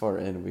gotten this far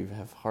in? We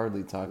have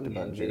hardly talked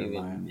about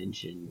Jeremiah.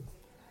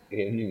 We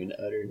haven't even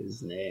uttered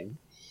his name.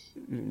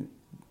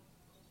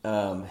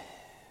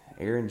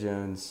 Aaron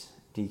Jones,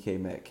 DK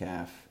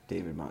Metcalf,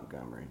 David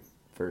Montgomery.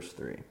 First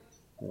three.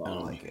 Hold on,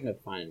 I like I'm trying to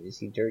find him. Is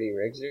he Dirty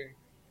Rigger?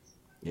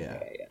 Yeah.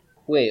 Yeah.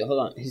 Wait, hold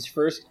on. His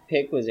first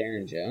pick was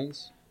Aaron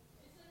Jones?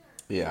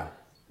 Yeah.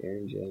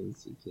 Aaron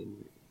Jones, DK.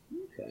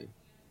 Okay.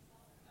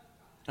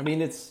 I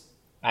mean, it's...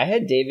 I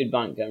had David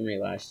Montgomery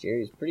last year.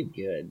 He's pretty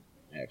good,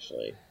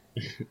 actually.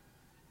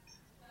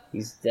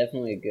 He's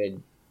definitely a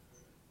good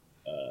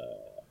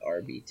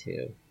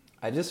RB2.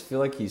 I just feel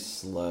like he's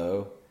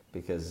slow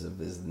because of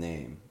his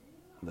name.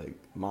 Like,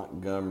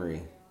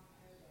 Montgomery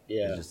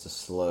is just a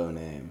slow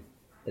name.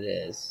 It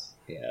is,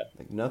 yeah.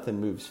 Like,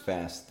 nothing moves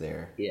fast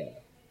there. Yeah,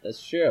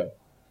 that's true.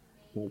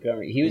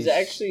 Montgomery. He was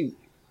actually,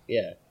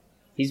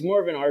 he's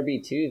more of an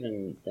RB2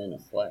 than a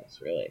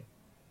flex, really.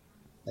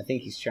 I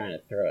think he's trying to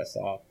throw us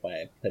off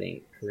by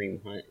putting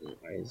Kareem Hunt in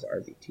his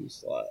RB2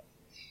 slot.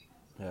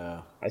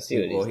 Yeah. I see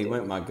what he's doing. He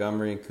went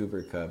Montgomery,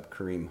 Cooper Kupp,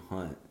 Kareem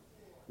Hunt.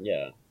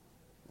 Yeah.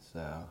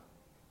 So,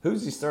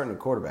 who's he starting at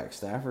quarterback?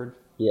 Stafford?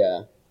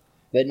 Yeah.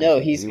 But no,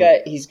 he's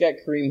got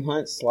Kareem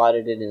Hunt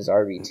slotted in his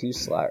RB2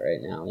 slot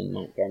right now, and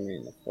Montgomery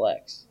in the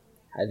flex.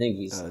 I think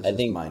it's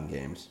mind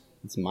games.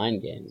 It's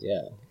mind games,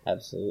 yeah,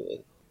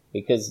 absolutely.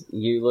 Because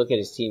you look at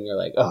his team, you're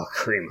like, oh,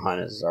 Kareem Hunt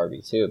is his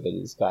RB2, but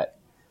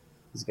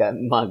he's got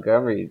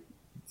Montgomery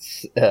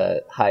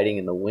hiding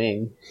in the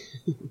wing.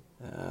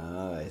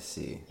 I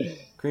see.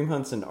 Kareem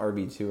Hunt's an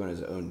RB2 on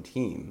his own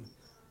team.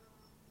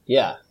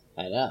 Yeah,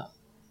 I know.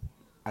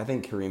 I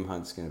think Kareem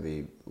Hunt's going to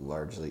be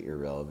largely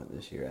irrelevant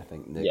this year. I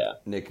think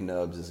Nick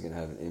Nubbs is going to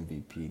have an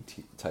MVP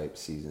type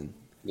season.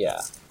 Yeah,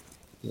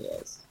 he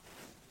is.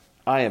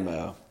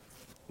 IMO.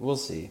 We'll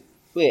see.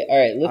 Wait, all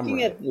right.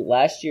 Looking at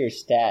last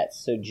year's stats,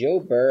 so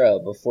Joe Burrow,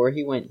 before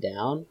he went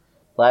down,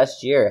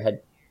 last year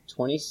had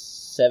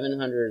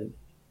 2,700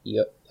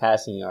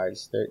 passing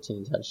yards,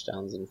 13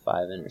 touchdowns, and 5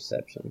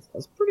 interceptions.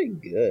 That's pretty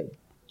good.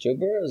 Joe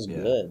Burrow's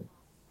good.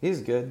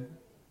 He's good.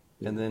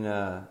 And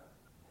then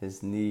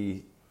his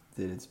knee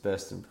did its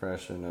best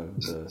impression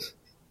of the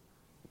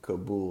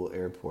Kabul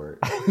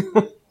airport.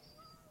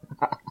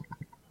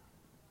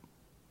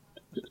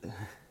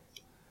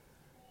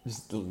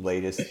 Just the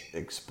latest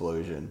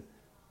explosion.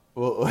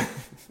 Will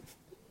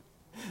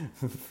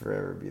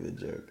forever be the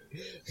joke.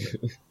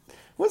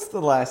 What's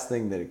the last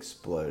thing that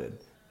exploded?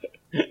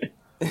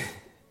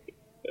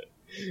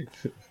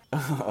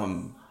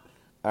 All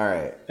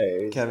right.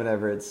 Kevin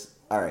Everett's.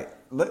 All right.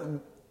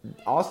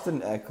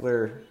 Austin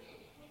Eckler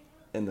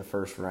in the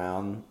first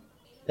round.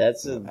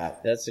 That's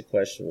a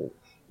questionable.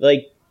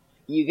 Like,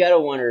 you gotta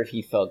wonder if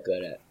he felt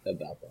good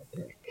about that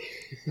pick.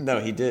 No,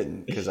 he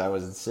didn't, because I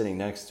was sitting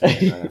next to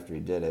him right after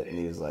he did it, and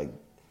he was like,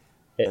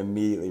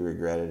 immediately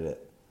regretted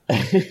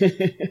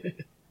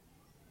it.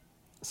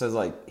 So it's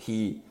like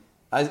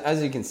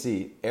as you can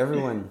see,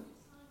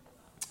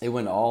 it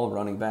went all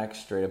running back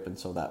straight up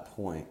until that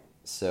point.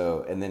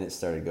 So, and then it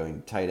started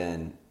going tight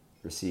end,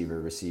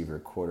 receiver,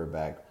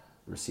 quarterback,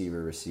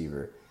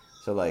 receiver.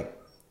 So like,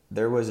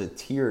 there was a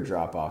tier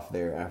drop off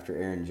there after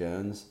Aaron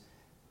Jones,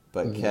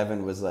 But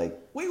Kevin was like,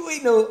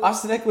 wait, no,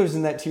 Austin Eckler's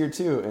in that tier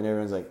too. And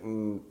everyone's like,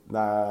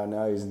 nah,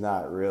 no, he's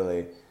not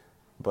really.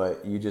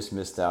 But you just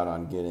missed out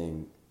on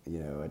getting,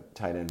 a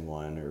tight end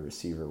 1 or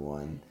receiver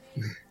 1.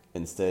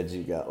 Instead,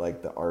 you got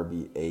like the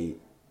RB8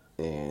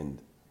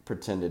 and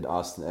pretended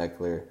Austin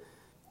Eckler.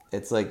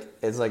 It's like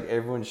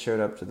everyone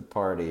showed up to the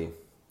party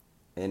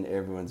and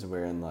everyone's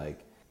wearing like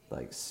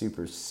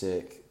super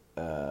sick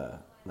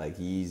like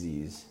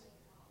Yeezys,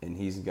 and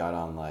he's got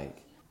on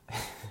like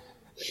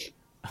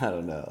I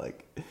don't know,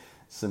 like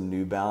some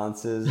New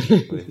Balances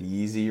with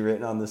Yeezy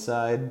written on the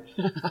side.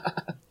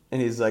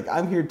 And he's like,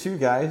 I'm here too,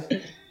 guys.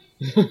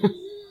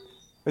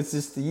 It's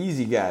just the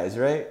Yeezy guys,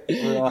 right?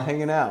 We're all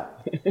hanging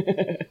out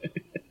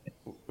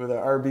with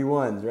our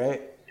RB1s,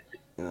 right?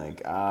 And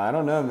like, I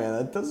don't know, man.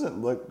 That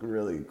doesn't look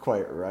really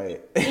quite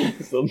right.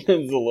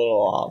 Something's a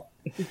little off.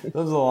 Something's a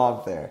little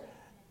off there.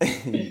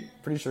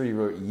 Pretty sure you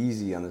wrote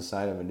Yeezy on the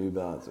side of a New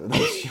Balance with a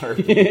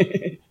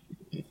Sharpie.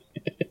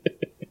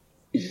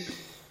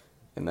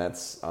 And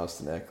that's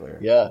Austin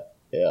Eckler. Yeah.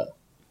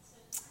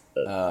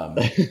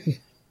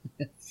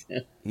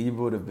 He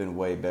would have been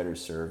way better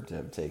served to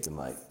have taken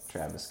like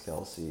Travis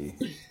Kelce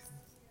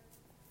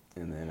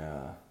and then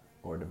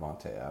or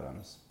Devontae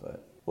Adams,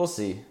 but we'll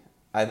see.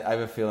 I have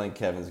a feeling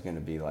Kevin's going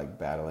to be like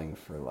battling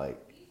for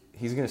like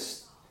he's going to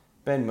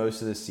spend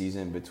most of the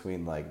season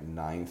between like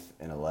 9th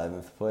and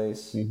 11th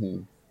place,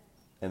 and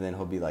then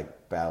he'll be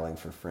like battling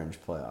for fringe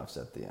playoffs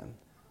at the end.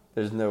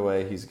 There's no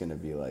way he's going to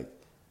be like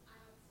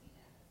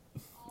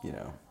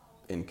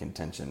in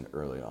contention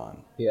early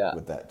on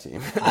with that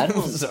team. I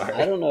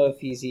don't know if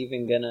he's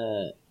even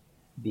gonna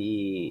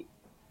be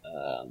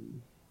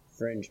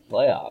fringe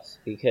playoffs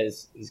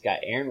because he's got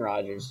Aaron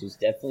Rodgers, who's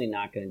definitely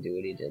not going to do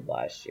what he did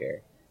last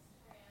year.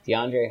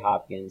 DeAndre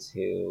Hopkins,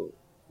 who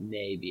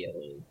may be a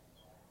little.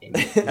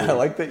 I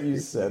like that you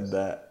said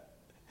that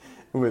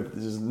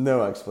with just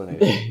no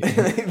explanation.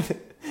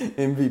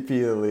 MVP of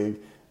the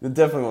league. They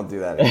definitely won't do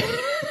that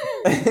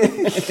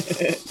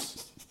again.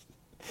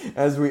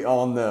 As we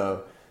all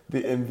know,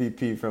 the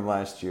MVP from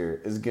last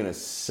year is gonna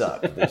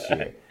suck this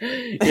year.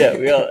 Yeah,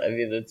 we all. I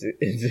mean,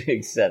 it's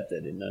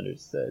accepted and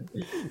understood.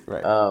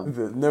 Right.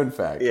 The known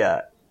fact.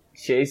 Yeah,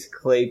 Chase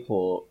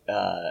Claypool.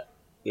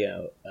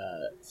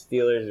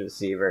 Steelers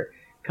receiver.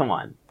 Come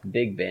on,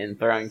 Big Ben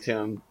throwing to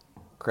him.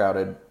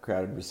 Crowded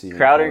receiving.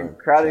 Crowded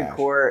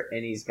core,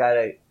 and he's got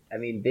a. I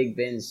mean, Big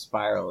Ben's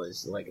spiral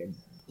is like a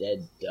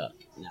dead duck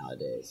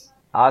nowadays.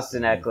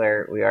 Austin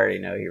Eckler, we already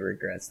know he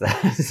regrets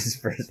that as his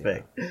first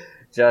pick.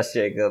 Josh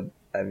Jacob,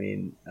 I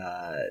mean,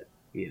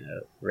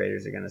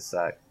 Raiders are going to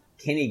suck.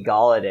 Kenny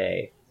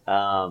Golladay,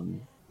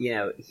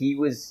 he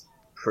was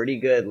pretty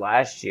good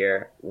last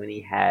year when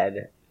he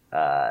had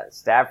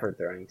Stafford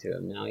throwing to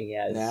him. Now he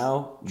has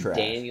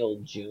Daniel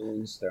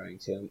Jones throwing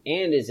to him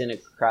and is in a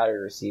crowded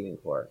receiving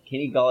core.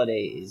 Kenny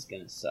Golladay is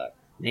going to suck.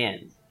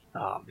 Man,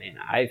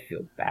 I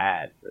feel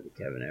bad for the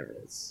Kevin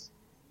Everetts.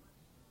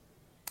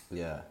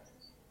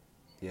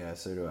 Yeah,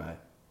 so do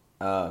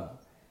I.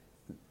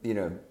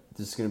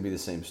 This is going to be the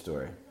same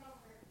story.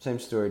 Same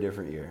story,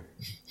 different year.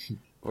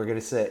 We're going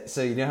to say,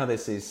 so you know how they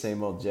say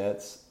same old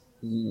Jets?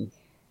 Mm.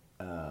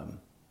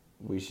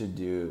 We should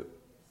do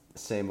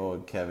same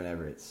old Kevin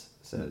Everetts.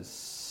 So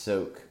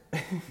soak.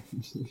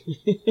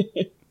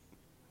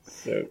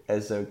 Soak.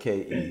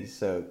 S-O-K-E,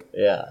 soak.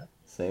 Yeah.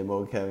 Same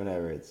old Kevin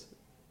Everetts.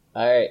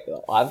 All right,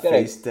 well, I've got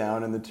face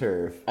down in the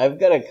turf. I've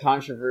got a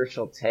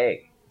controversial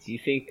take. Do you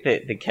think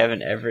that the Kevin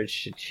Everetts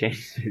should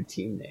change their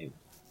team name?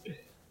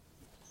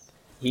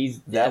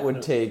 That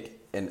would take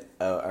and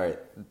I'll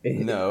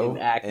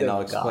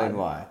explain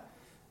why.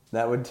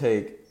 That would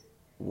take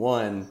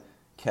one,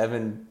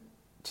 Kevin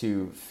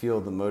to feel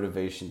the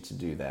motivation to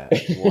do that.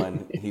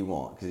 One, he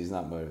won't because he's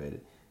not motivated.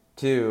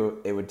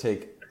 Two, it would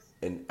take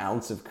an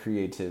ounce of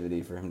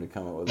creativity for him to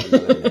come up with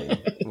another name,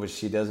 which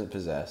he doesn't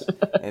possess.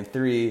 And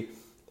three,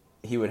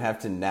 he would have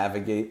to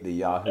navigate the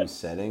Yahoo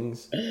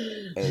settings,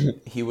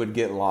 and he would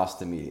get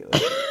lost immediately.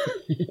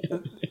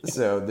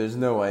 So there's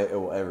no way it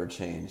will ever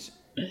change.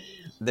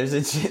 There's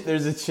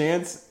a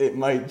chance it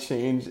might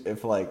change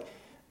if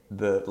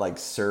the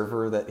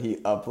server that he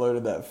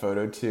uploaded that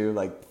photo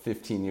to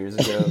 15 years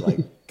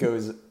ago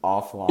goes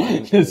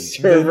offline. The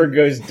server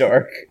goes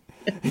dark.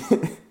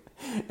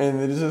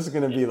 And it's just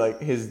gonna be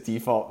his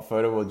default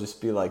photo will just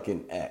be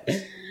an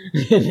X.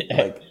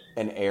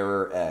 An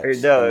error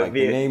X. No,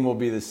 the name will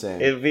be the same.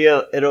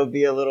 It'll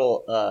be a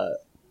little a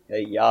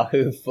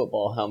Yahoo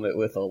football helmet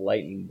with a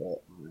lightning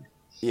bolt on it.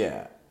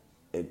 Yeah.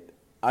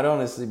 I'd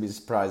honestly be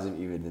surprised if it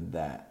even did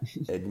that.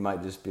 It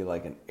might just be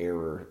an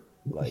error,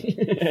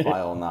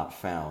 file not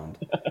found.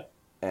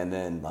 And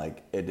then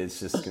it's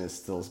just gonna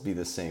still be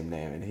the same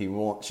name and he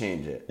won't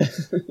change it.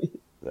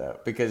 So,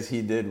 because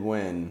he did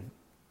win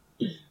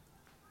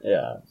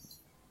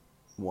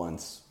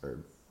once or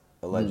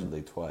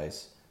allegedly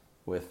twice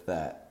with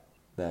that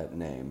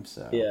name.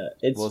 So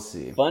we'll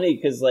see. Funny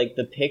because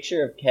the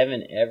picture of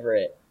Kevin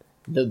Everett,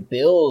 the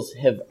Bills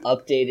have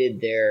updated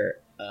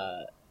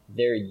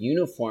their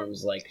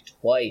uniforms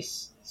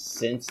twice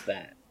since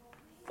that.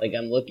 Like,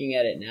 I'm looking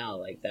at it now.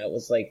 Like, that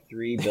was like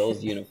 3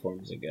 Bills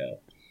uniforms ago.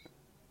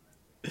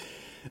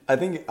 I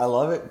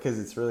love it because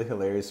it's really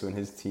hilarious when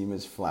his team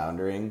is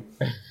floundering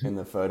and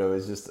the photo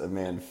is just a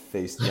man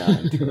face down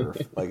in turf.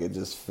 Like, it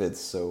just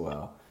fits so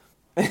well.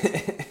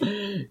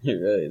 It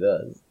really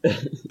does.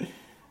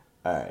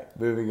 All right,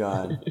 moving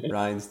on.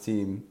 Ryan's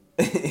team.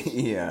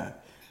 Yeah.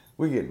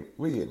 We get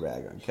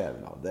rag on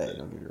Kevin all day,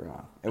 don't get me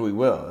wrong. And we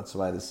will. That's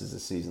why this is a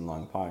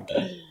season-long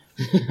podcast.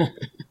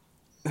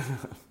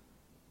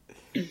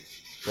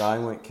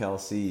 Ryan went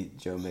Kelsey,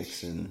 Joe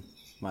Mixon,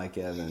 Mike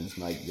Evans,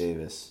 Mike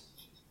Davis,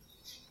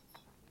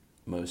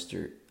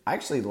 Mostert. I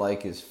actually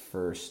like his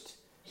first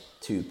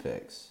 2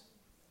 picks.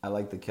 I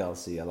like the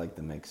Kelsey. I like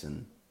the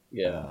Mixon.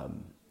 Yeah.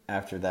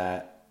 After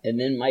that. And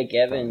then Mike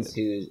Evans,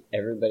 who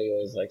everybody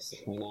always likes to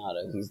point out,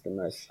 he's the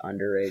most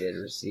underrated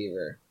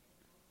receiver.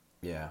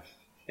 Yeah.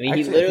 I mean,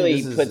 he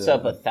literally puts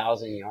up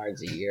 1,000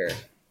 yards a year.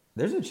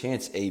 There's a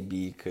chance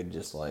AB could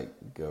just like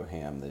go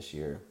ham this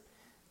year.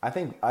 I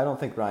don't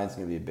think Ryan's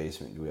going to be a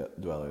basement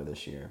dweller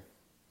this year.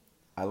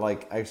 I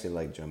actually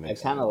like Joe Mixon.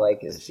 I kind of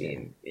like his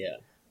team. Yeah.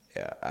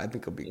 Yeah, I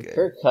think he'll be good.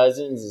 Kirk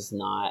Cousins is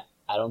not.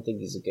 I don't think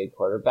he's a good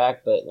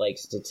quarterback, but like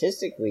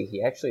statistically,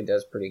 he actually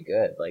does pretty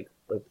good. Like,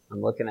 look,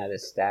 I'm looking at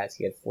his stats.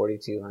 He had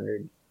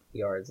 4,200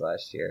 yards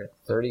last year,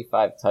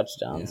 35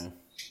 touchdowns. Yeah.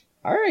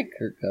 All right,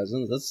 Kirk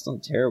Cousins, that's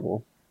not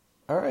terrible.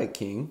 All right,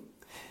 King.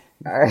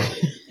 All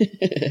right.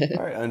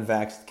 All right,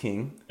 unvaxxed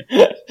King.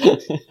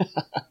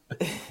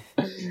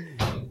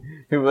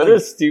 What a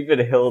stupid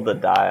hill to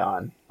die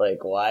on.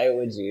 Like, why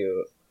would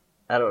you?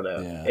 I don't know.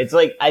 Yeah. It's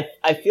like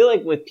I feel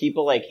like with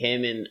people like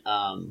him and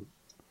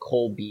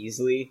Cole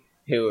Beasley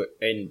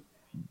and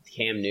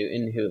Cam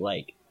Newton who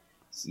like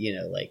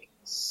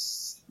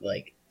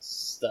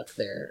stuck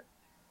there.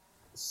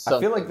 I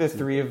feel like the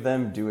 3 of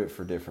them do it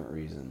for different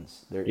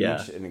reasons. They're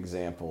each an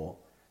example.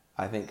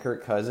 I think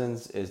Kirk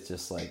Cousins is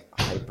just like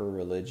hyper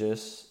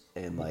religious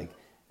and like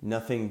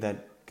nothing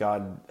that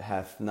God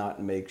hath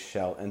not made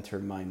shall enter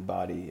mine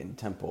body and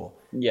temple.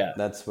 Yeah.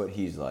 That's what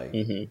he's like.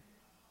 Mm-hmm.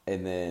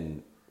 And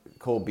then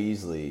Cole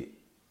Beasley,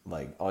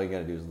 like, all you got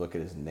to do is look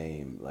at his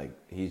name. Like,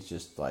 he's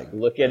just like...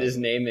 Look at his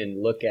name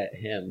and look at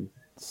him.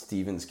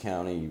 Stevens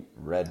County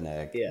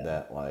redneck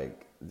that,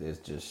 like, is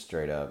just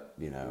straight up,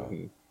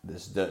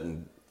 this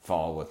doesn't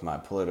fall with my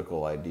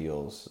political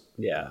ideals.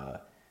 Yeah.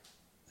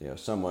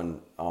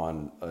 Someone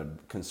on a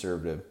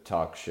conservative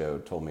talk show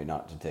told me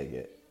not to take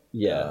it.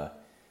 Yeah.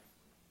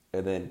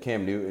 And then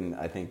Cam Newton,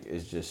 I think,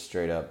 is just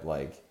straight up,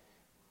 like,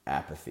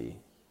 apathy.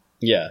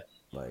 Yeah.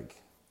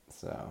 Like,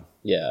 so.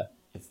 Yeah.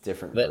 It's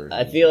different But versions.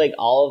 I feel like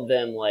all of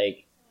them,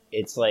 like,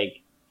 it's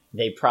like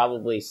they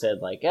probably said,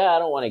 like, I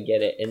don't want to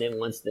get it. And then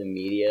once the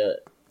media,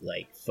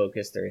 like,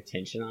 focused their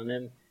attention on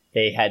them,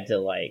 they had to,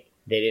 like,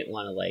 they didn't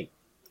want to, like,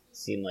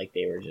 seem like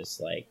they were just,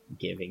 like,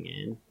 giving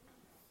in.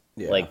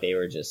 Yeah. Like, they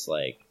were just,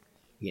 like,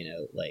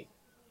 like,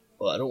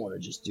 well, I don't want to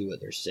just do what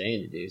they're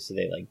saying to do. So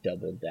they, like,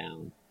 doubled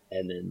down.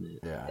 And then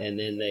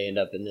they end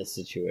up in this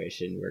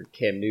situation where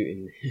Cam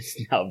Newton has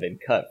now been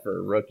cut for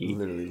a rookie.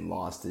 Literally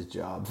lost his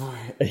job.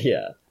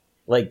 Yeah.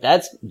 Like,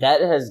 that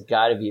has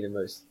got to be the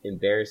most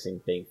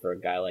embarrassing thing for a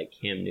guy like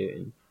Cam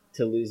Newton,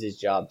 to lose his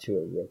job to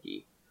a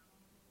rookie.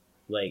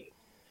 Like,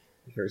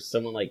 for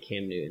someone like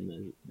Cam Newton,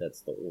 then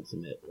that's the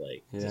ultimate,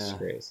 like,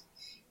 disgrace.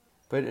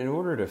 But in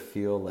order to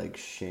feel, like,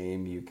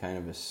 shame, you kind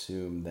of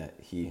assume that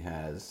he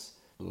has,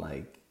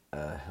 like,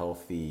 a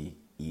healthy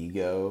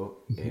ego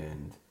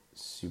and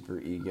super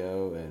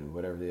ego and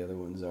whatever the other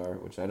ones are,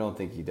 which I don't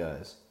think he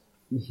does.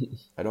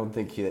 I don't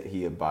think that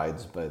he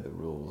abides by the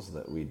rules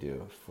that we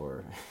do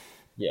for...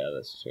 Yeah,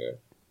 that's true.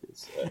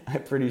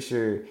 I'm pretty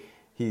sure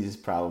he's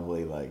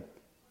probably, like,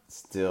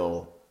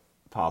 still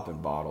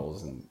popping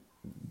bottles and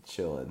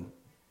chilling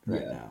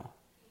right now.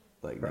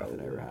 Like, probably.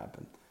 Nothing ever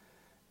happened.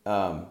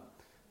 All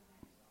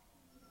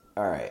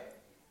right.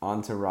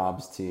 On to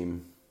Rob's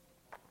team.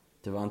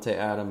 Devontae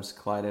Adams,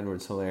 Clyde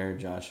Edwards-Helaire,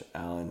 Josh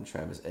Allen,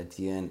 Travis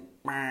Etienne.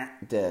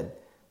 Dead.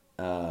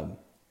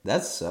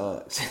 That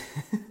sucks.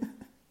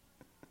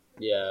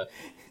 Yeah.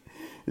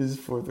 His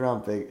 4th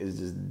round pick is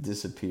just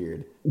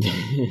disappeared.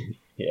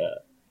 Yeah.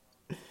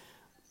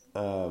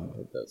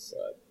 That does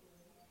suck.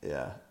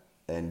 Yeah.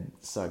 And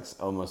sucks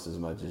almost as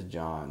much as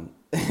John,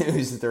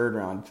 whose 3rd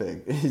round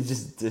pick. It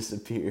just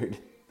disappeared.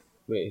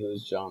 Wait, who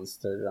was John's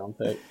 3rd round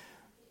pick?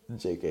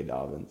 J.K.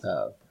 Dobbins.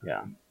 Oh,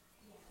 yeah.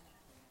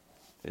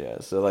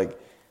 Yeah, so like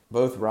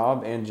both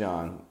Rob and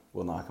John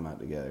will knock them out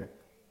together.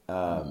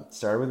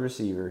 Started with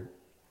receiver,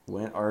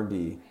 went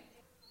RB,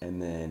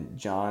 and then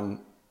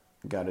John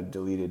got a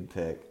deleted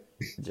pick,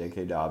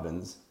 J.K.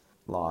 Dobbins,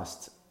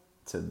 lost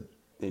to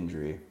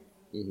injury.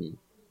 Mm-hmm.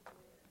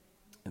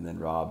 And then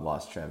Rob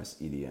lost Travis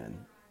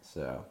Etienne.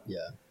 So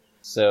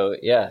So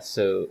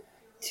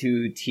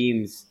 2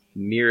 teams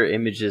mirror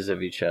images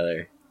of each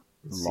other.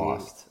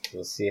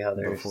 We'll see how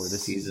their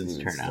seasons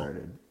turn out.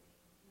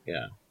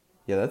 Yeah.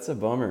 Yeah, that's a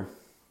bummer.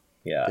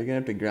 Yeah. They're going to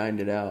have to grind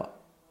it out.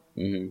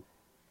 Mm-hmm.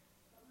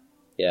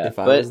 Yeah. If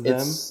I was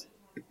them,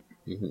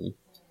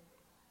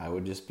 I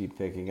would just be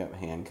picking up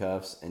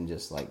handcuffs and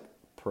just, like,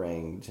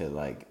 praying to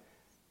like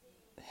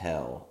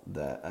hell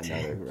that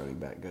another running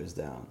back goes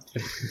down.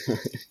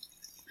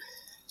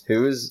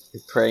 Who's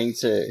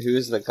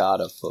the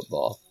god of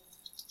football?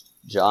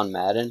 John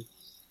Madden?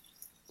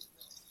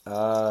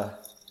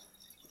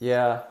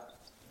 Yeah,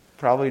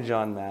 probably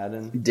John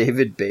Madden.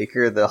 David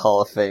Baker, the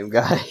Hall of Fame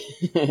guy.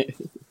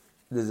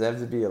 Does it have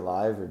to be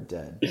alive or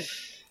dead?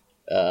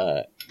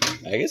 I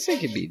guess he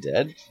could be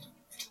dead.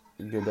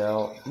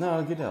 Goodell?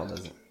 No, Goodell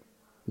doesn't.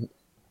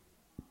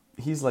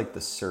 He's like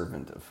the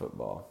servant of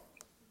football,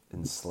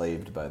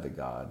 enslaved by the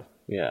god.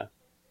 Yeah.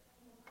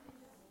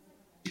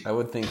 I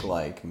would think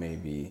like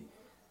maybe,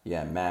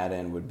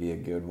 Madden would be a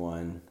good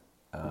one.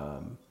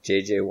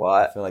 J.J.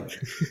 Watt. I feel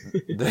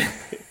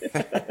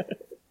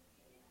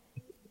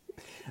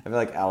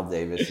like Al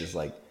Davis is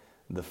like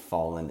the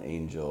fallen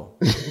angel.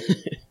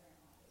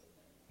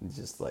 He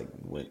just like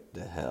went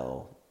to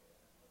hell.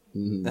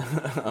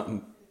 Mm-hmm.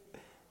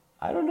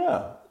 I don't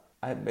know.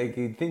 I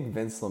think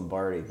Vince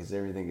Lombardi because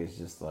everything is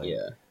just like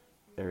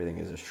everything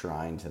is a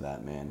shrine to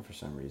that man for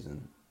some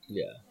reason.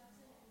 Yeah.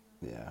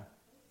 Yeah.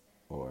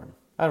 Or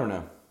I don't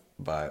know,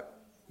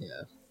 but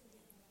yeah.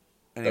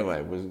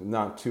 Anyway, was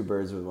knocked two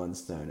birds with one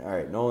stone. All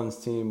right, Nolan's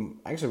team.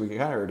 Actually, we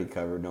kind of already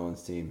covered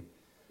Nolan's team.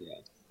 Yeah.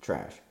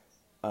 Trash.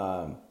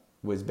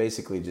 Was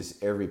basically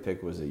just every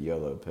pick was a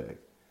YOLO pick,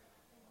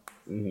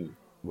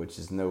 which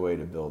is no way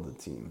to build a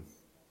team,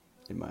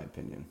 in my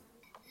opinion.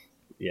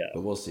 Yeah.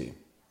 But we'll see.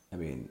 I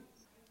mean,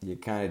 you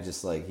kind of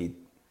just like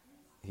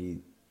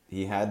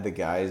he had the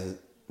guys'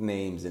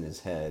 names in his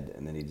head,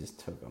 and then he just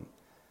took them.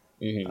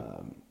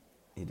 Mm-hmm.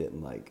 He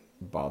didn't like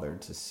bother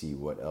to see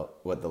what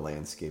the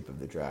landscape of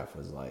the draft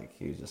was like.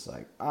 He was just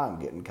like, I'm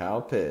getting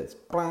Kyle Pitts.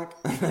 Like,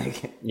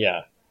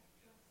 yeah.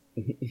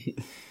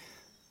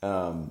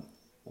 I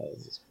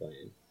was just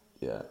playing.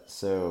 Yeah.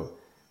 So,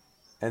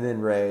 and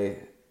then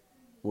Ray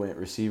went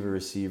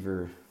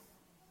receiver,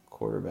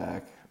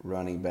 quarterback,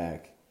 running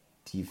back,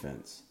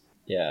 defense.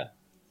 Yeah.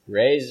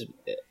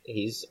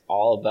 He's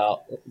all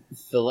about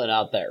filling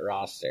out that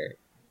roster.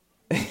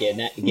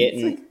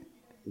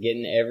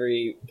 Getting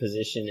every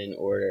position in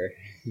order.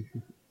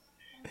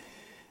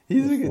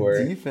 He's like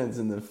a defense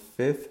in the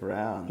 5th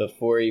round.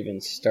 Before even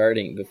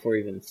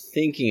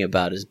thinking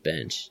about his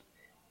bench.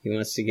 He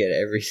wants to get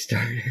every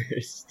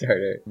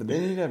starter. But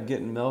then he'd end up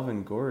getting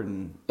Melvin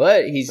Gordon.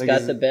 But he's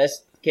got the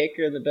best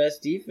kicker and the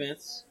best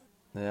defense.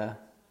 Yeah.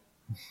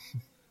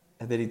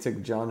 And then he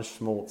took John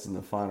Schmaltz in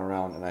the final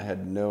round, and I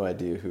had no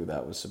idea who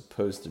that was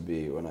supposed to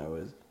be when I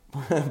was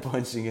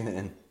punching it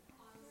in.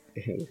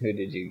 Who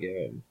did you give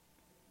him?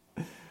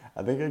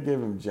 I think I gave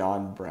him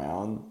John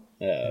Brown,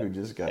 who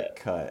just got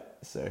cut,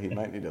 so he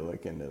might need to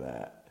look into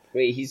that.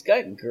 Wait, he's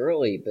got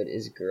Gurley, but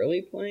is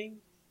Gurley playing?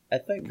 I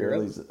thought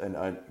Gurley's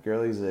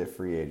a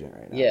free agent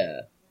right now. Yeah.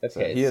 Okay. So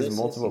he has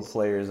multiple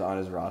players on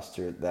his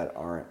roster that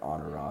aren't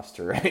on a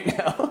roster right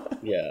now.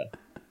 Yeah.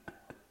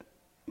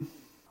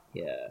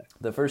 Yeah.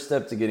 The first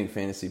step to getting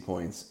fantasy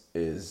points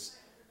is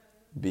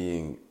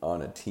being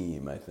on a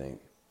team, I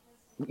think.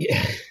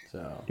 Yeah.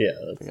 So yeah,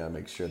 we gotta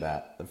make sure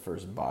that the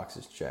first box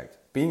is checked.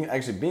 Being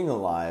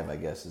alive, I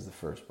guess, is the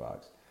first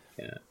box.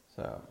 Yeah.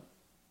 So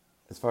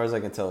as far as I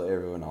can tell,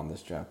 everyone on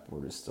this draft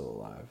board is still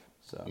alive.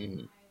 So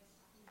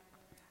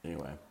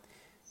anyway.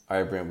 All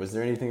right, Brent, was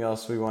there anything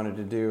else we wanted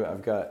to do?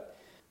 I've got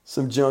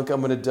some junk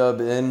I'm gonna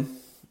dub in.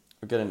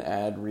 We've got an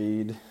ad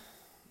read.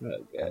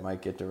 Okay. I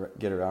might get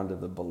around to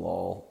the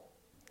Bilal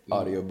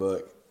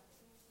audiobook.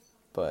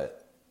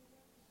 But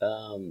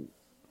kind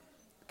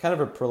of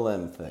a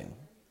prelim thing.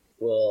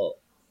 Well,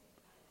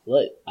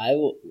 I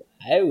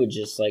would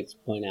just like to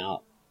point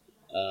out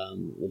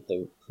with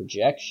the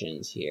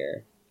projections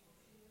here.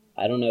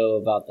 I don't know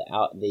about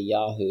the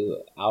Yahoo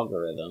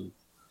algorithm.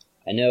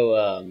 I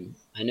know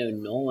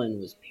Nolan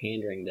was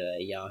pandering to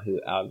a Yahoo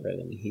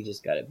algorithm, and he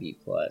just got a B+.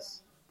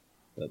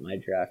 But my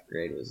draft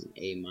grade was an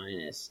A-,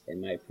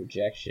 and my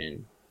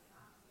projection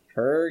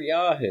per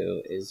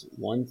Yahoo is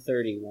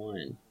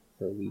 131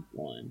 for week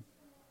 1.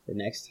 The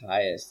next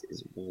highest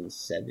is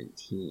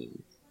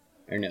 117.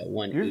 Or no,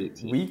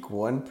 118. Your week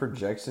 1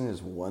 projection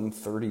is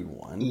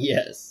 131?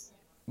 Yes.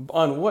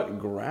 On what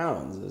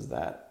grounds is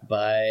that?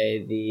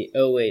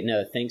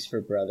 Thanks for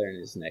Brother and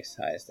his next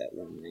highest at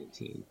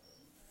 119.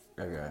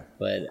 Okay.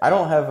 But I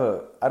don't have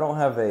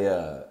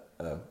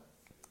a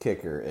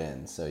kicker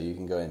in, so you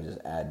can go ahead and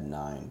just add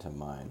 9 to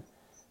mine.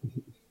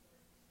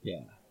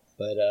 Yeah.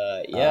 But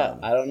I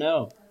don't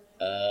know.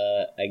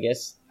 I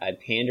guess I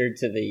pandered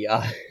to the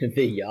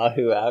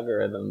Yahoo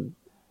algorithm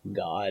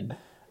god.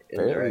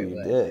 Apparently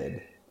you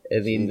did. I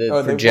mean,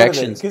 the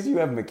projections... Because you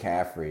have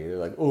McCaffrey. They're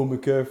like,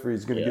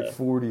 McCaffrey's going to get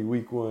 40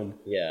 week 1.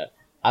 Yeah.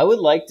 I would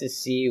like to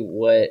see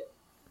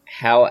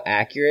how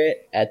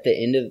accurate at the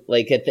end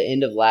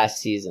of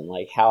last season,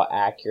 like how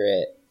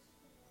accurate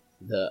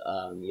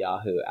the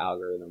Yahoo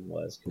algorithm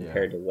was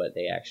compared to what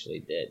they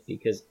actually did.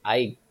 Because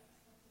I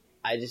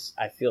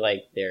feel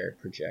like their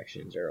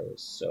projections are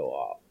always so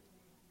off.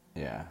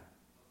 Yeah.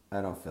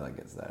 I don't feel like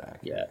it's that accurate.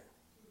 Yeah.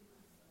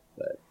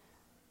 But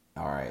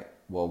all right.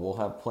 Well, we'll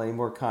have plenty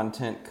more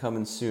content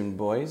coming soon,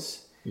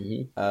 boys.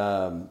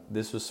 Mm-hmm.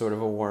 This was sort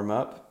of a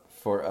warm-up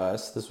for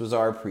us. This was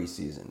our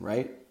preseason,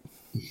 right?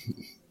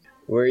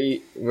 Where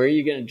are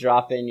you gonna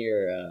drop in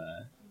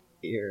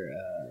your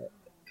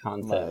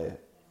content?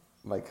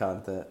 My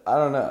content. I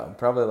don't know.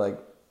 Probably like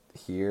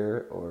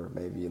here or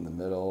maybe in the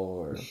middle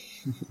or.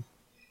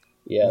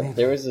 Yeah, maybe.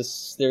 There was a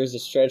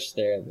stretch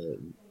there that.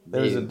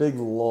 There was a big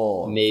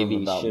lull maybe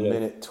from about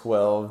minute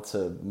 12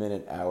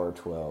 to hour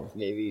 12.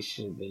 Maybe you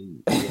should have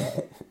been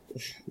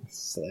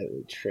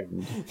slightly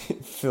trimmed.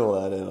 Fill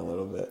that in a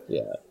little bit.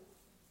 Yeah.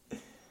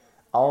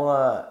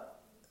 I'll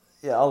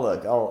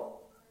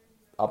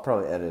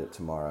probably edit it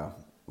tomorrow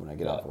when I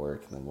get off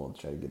work, and then we'll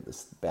try to get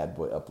this bad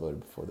boy uploaded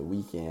before the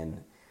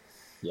weekend.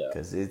 Yeah.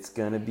 Because it's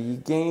going to be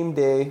game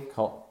day.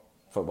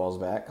 Football's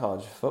back.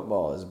 College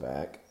football is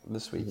back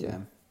this weekend.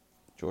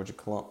 Mm-hmm. Georgia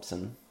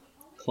Clemson.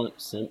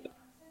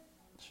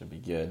 Should be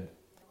good.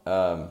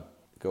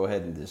 Go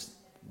ahead and just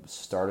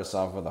start us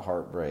off with a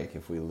heartbreak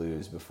if we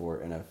lose before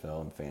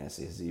NFL and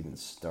fantasy has even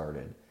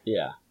started.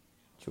 Yeah.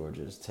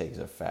 Georgia just takes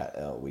a fat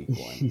L week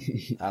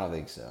 1. I don't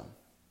think so.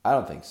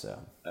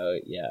 Oh,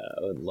 yeah.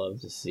 I would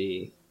love to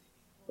see.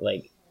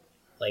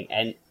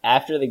 And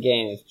after the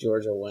game, if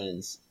Georgia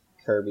wins,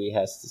 Kirby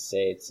has to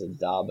say to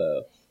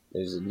Dabo,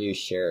 there's a new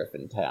sheriff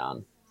in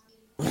town.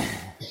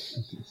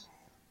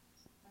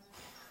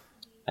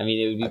 I mean,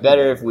 it would be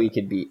better if we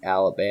could beat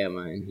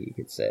Alabama and he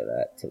could say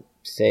that to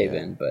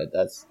Saban, but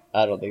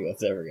I don't think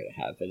that's ever going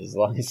to happen as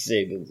long as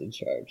Saban's in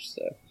charge.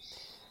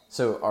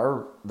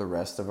 So the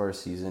rest of our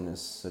season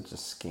is such a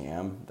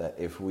scam that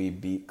if we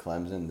beat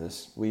Clemson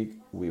this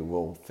week, we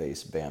will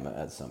face Bama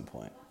at some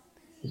point.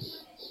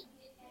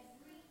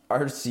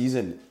 Our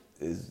season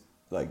is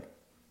like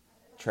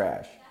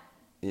trash.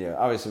 You know,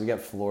 obviously we got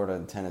Florida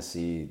and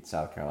Tennessee,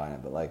 South Carolina,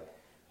 but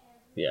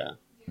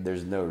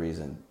there's no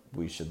reason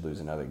we should lose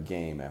another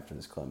game after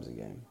this Clemson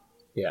game.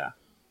 Yeah.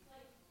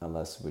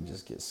 Unless we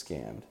just get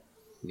scammed.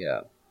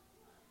 Yeah.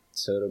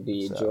 So it'll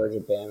be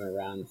Georgia-Bama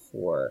round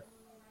 4.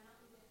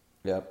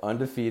 Yep,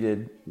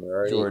 undefeated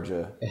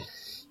Georgia.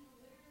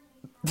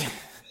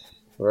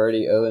 We're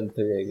already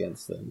 0-3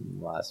 against them in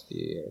the last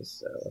few years,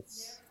 so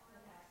let's...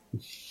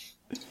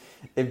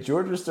 If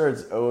Georgia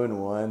starts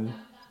 0-1,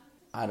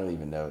 I don't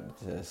even know what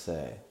to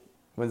say.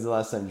 When's the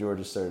last time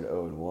Georgia started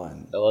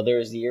 0-1? Well, there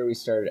was the year we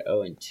started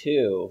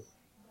 0-2,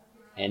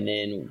 and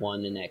then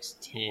won the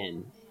next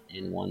 10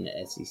 and won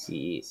the SEC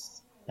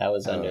East. That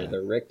was under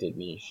the Richt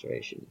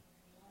administration.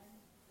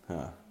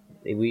 Huh.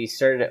 We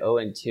started at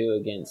 0-2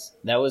 against...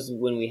 That was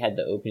when we had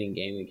the opening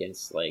game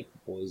against, like,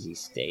 Boise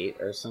State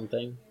or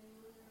something.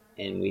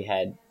 And we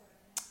had...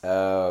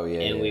 Oh, yeah.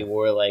 And we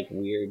wore, like,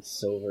 weird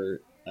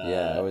silver...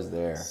 I was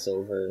there.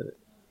 Silver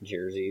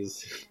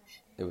jerseys.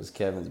 It was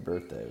Kevin's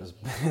birthday. It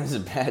was a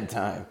bad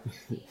time.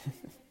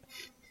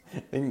 I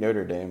think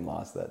Notre Dame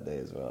lost that day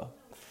as well.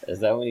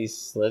 Is that when he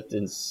slipped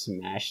and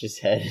smashed his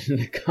head in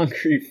the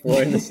concrete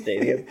floor in the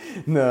stadium?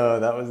 No,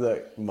 that was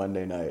that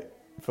Monday night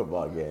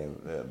football game,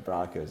 the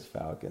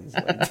Broncos-Falcons,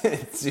 like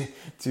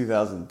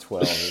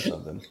 2012 or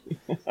something.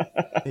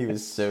 He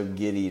was so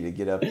giddy to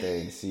get up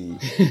there and see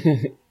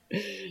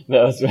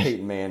that was right.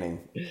 Peyton Manning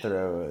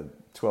throw a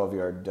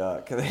 12-yard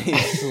duck. And then he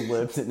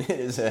slipped and hit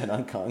his head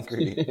on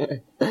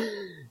concrete.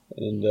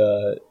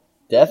 And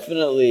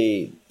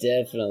definitely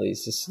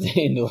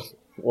sustained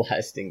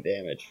lasting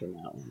damage from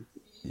that one.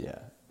 Yeah,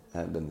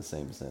 hadn't been the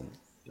same since.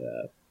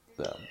 Yeah.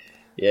 So.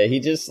 Yeah, he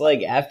just,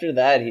 like, after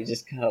that, he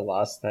just kind of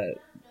lost that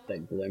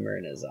glimmer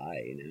in his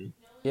eye, you know?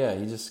 Yeah,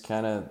 he just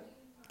kind of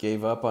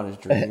gave up on his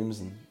dreams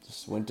and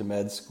just went to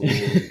med school,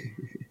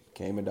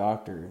 became a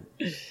doctor.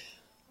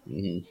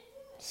 Mm-hmm.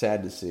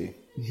 Sad to see.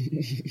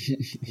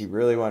 He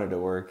really wanted to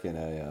work in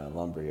a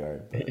lumber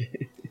yard. But...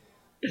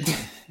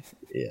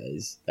 Yeah,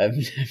 I've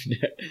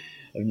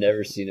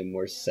never seen him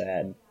more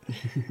sad.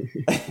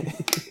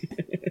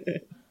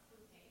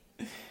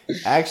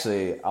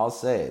 Actually, I'll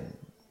say it.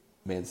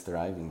 Man's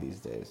thriving these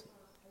days.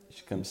 You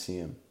should come see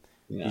him.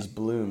 Yeah. He's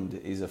bloomed.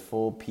 He's a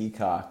full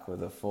peacock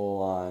with a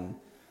full-on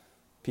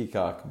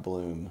peacock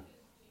bloom.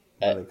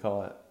 What do they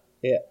call it?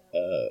 Yeah,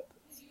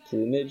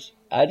 plumage.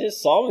 I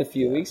just saw him a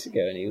few weeks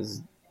ago, and he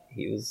was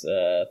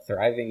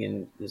thriving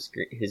in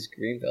his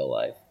Greenville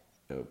life.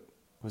 Oh.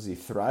 Was he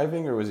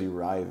thriving or was he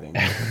writhing?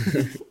 A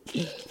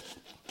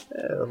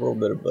little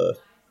bit of both.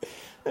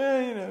 You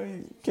know,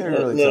 you can't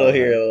really tell. A little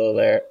here, a little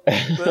there.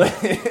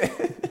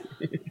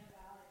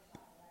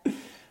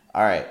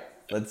 All right,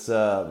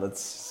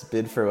 let's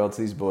bid farewell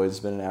to these boys. It's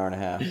been an hour and a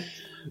half.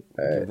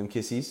 Give them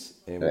kisses,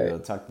 and we'll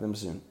talk to them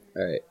soon.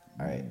 All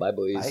right. Bye,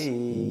 boys. Bye.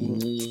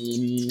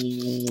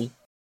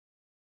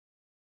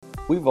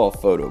 We've all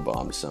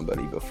photobombed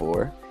somebody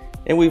before,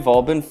 and we've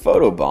all been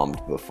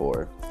photobombed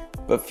before.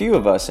 But few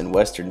of us in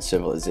Western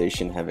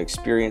civilization have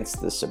experienced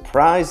the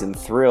surprise and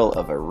thrill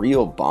of a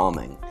real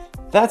bombing.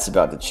 That's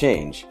about to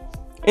change.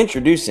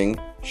 Introducing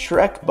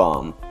Shrek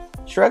Bomb.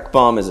 Shrek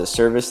Bomb is a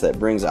service that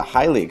brings a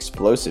highly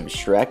explosive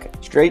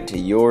Shrek straight to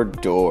your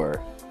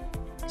door.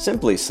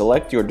 Simply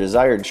select your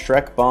desired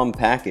Shrek Bomb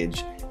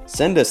package,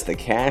 Send us the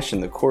cash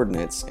and the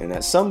coordinates, and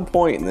at some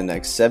point in the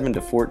next 7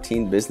 to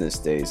 14 business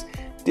days,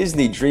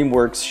 Disney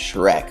DreamWorks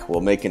Shrek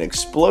will make an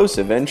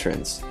explosive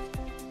entrance.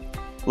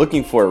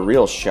 Looking for a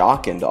real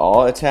shock and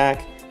awe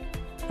attack?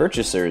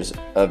 Purchasers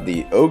of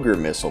the Ogre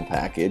Missile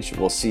package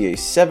will see a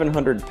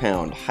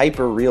 700-pound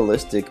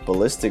hyper-realistic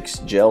ballistics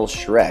gel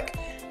Shrek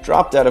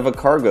dropped out of a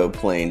cargo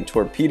plane,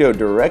 torpedoed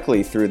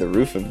directly through the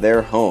roof of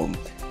their home,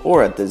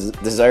 or at the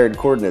desired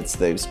coordinates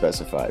they've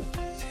specified.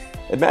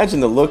 Imagine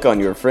the look on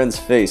your friend's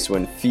face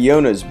when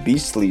Fiona's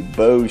beastly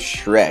Bo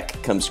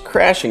Shrek comes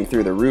crashing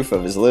through the roof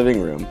of his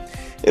living room.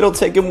 It'll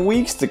take him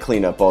weeks to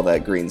clean up all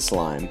that green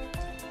slime.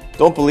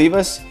 Don't believe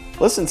us?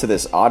 Listen to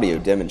this audio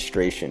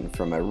demonstration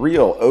from a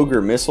real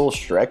Ogre Missile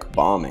Shrek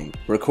bombing,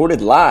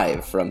 recorded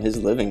live from his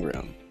living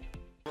room.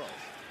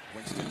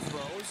 Winston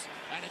throws,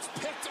 and it's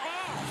picked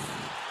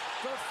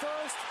off. The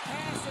first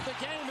pass of the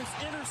game is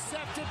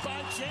intercepted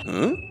by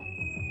James.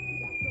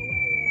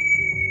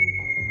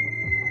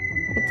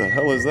 What the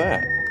hell is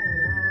that?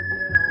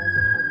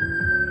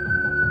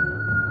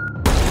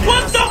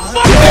 What the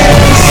fuck?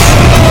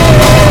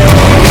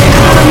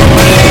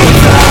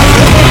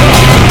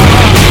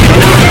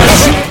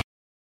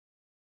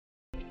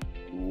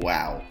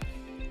 Wow.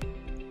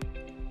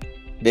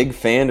 Big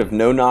fan of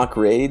no-knock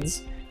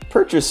raids?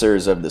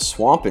 Purchasers of the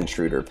Swamp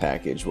Intruder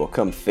package will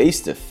come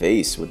face to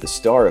face with the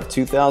star of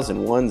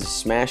 2001's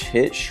smash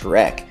hit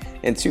Shrek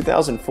and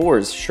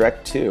 2004's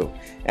Shrek 2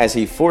 as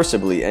he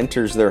forcibly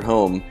enters their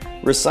home,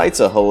 recites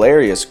a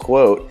hilarious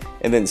quote,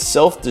 and then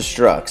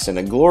self-destructs in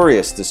a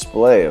glorious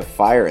display of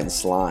fire and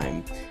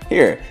slime.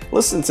 Here,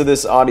 listen to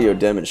this audio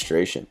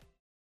demonstration.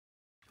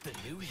 The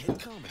new hit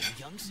comedy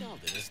Young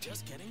Sheldon is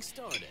just getting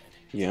started.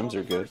 Yams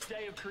are good.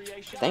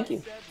 Thank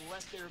you.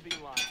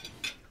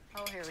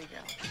 Oh, here we go.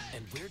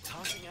 And we're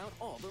tossing out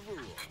all the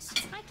rules.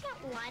 I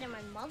can't lie to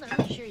my mother.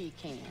 Sure you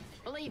can.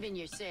 Believe in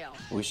yourself.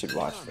 We should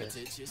watch this.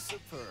 Heritage is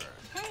superb.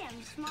 Hey,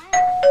 I'm smiling. In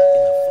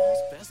the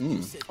fall's best new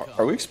sitcom.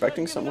 Are we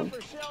expecting someone?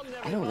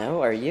 I don't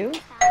know, are you?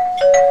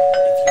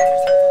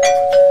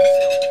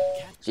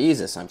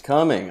 Jesus, I'm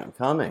coming.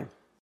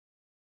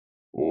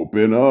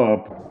 Open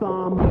up.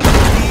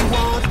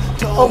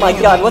 Oh my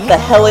god, what the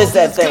hell is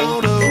that thing?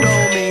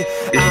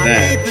 Is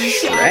that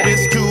Shrek?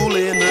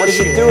 What is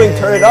it doing?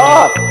 Turn it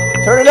off!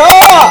 Turn it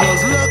off!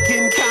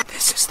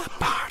 This is the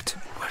part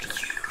where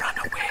you run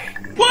away.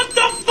 What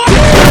the fuck?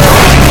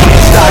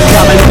 Start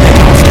coming.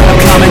 I'm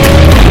coming.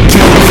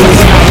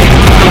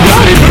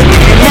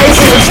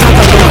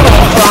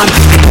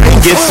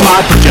 Get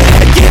smart, but your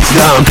head gets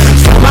dumb.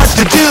 So much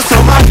to do,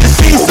 so much to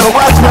see. So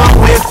what's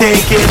wrong with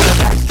taking the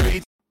back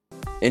street?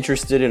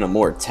 Interested in a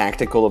more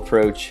tactical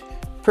approach?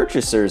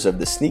 Purchasers of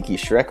the Sneaky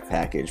Shrek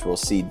package will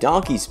see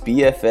Donkey's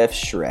BFF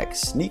Shrek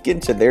sneak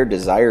into their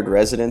desired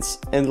residence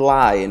and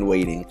lie in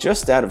waiting,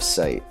 just out of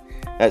sight.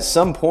 At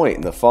some point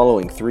in the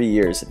following 3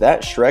 years,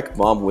 that Shrek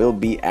bomb will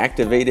be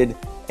activated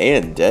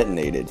and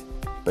detonated,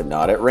 but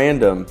not at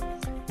random.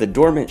 The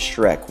dormant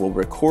Shrek will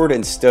record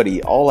and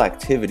study all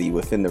activity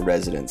within the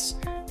residence,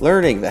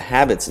 learning the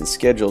habits and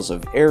schedules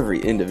of every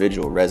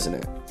individual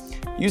resident.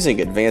 Using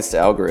advanced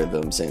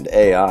algorithms and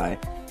AI,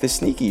 the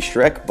Sneaky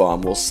Shrek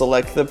bomb will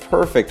select the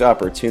perfect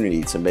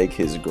opportunity to make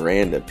his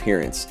grand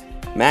appearance,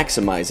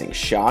 maximizing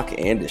shock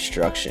and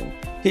destruction.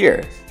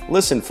 Here,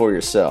 listen for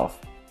yourself.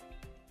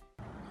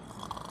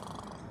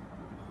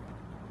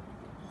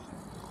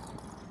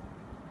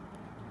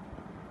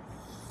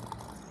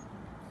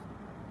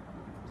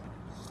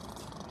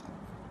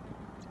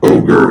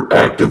 Ogre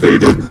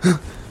activated.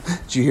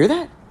 Did you hear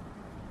that?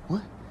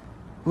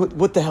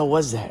 What the hell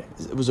was that?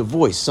 It was a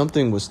voice.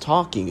 Something was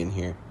talking in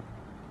here.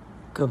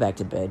 Go back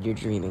to bed, you're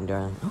dreaming,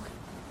 darling. Okay.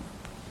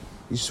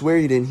 You swear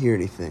you didn't hear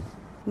anything?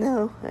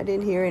 No, I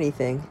didn't hear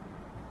anything.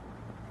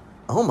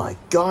 Oh my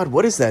god,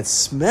 what is that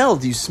smell?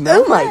 Do you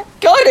smell Oh my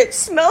god, it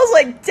smells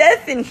like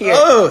death in here!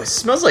 Oh, it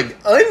smells like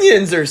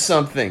onions or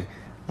something.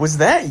 Was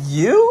that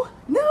you?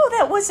 No,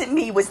 that wasn't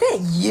me. Was that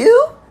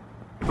you?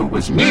 If it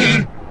was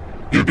me,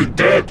 you'd be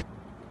dead.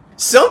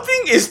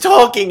 Something is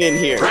talking in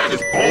here. Grab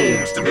his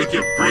bones to make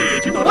you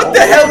breathe. You know What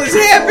the hell is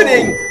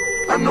happening?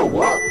 I know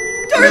what.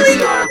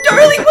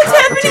 Darling, what's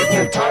happening? Take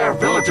the entire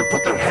village and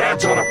put their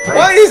heads on a plate.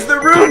 Why is the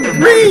room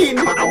green?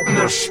 Cut open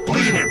their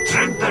spleen and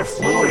drink their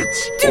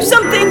fluids. Do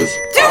something! Ogres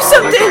Do are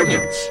something! Like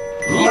onions.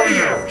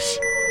 Layers.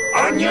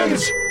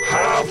 Onions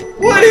have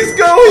What is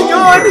going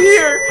on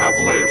here? Have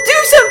layers.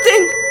 Do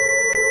something!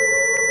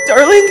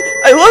 Darling,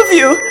 I love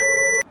you.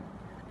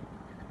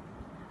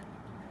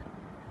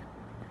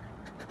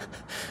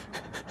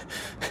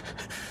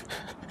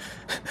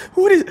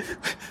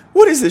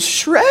 What is this,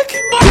 Shrek?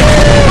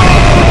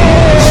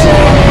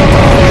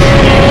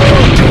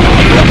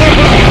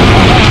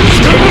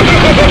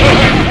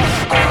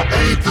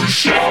 The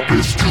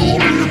sharpest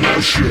tool in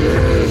the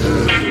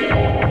shed.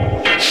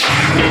 She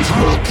was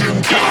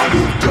looking kind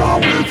of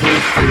dumb with her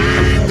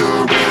finger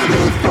and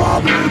her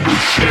thumb in the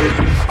shape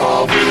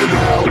of an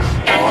L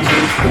on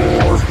her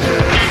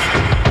forehead.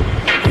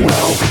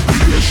 Well, we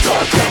didn't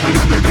start coming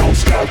and they don't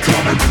stop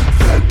coming.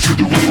 Fed to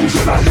the rules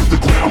and I hit the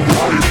ground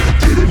running.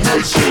 Didn't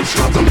make sense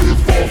not to live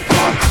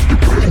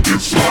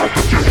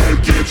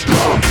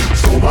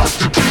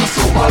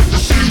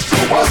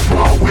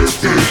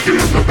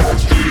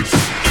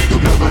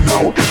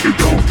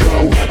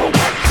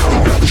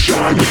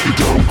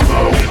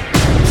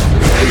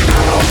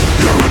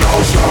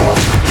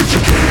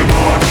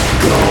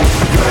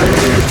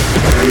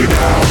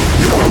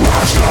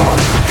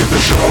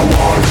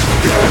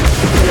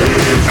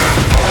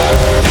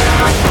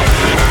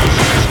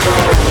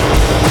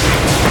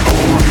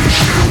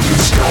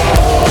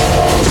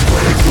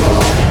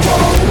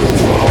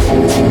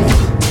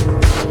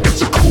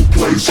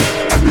ice,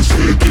 and his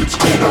head gets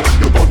colder.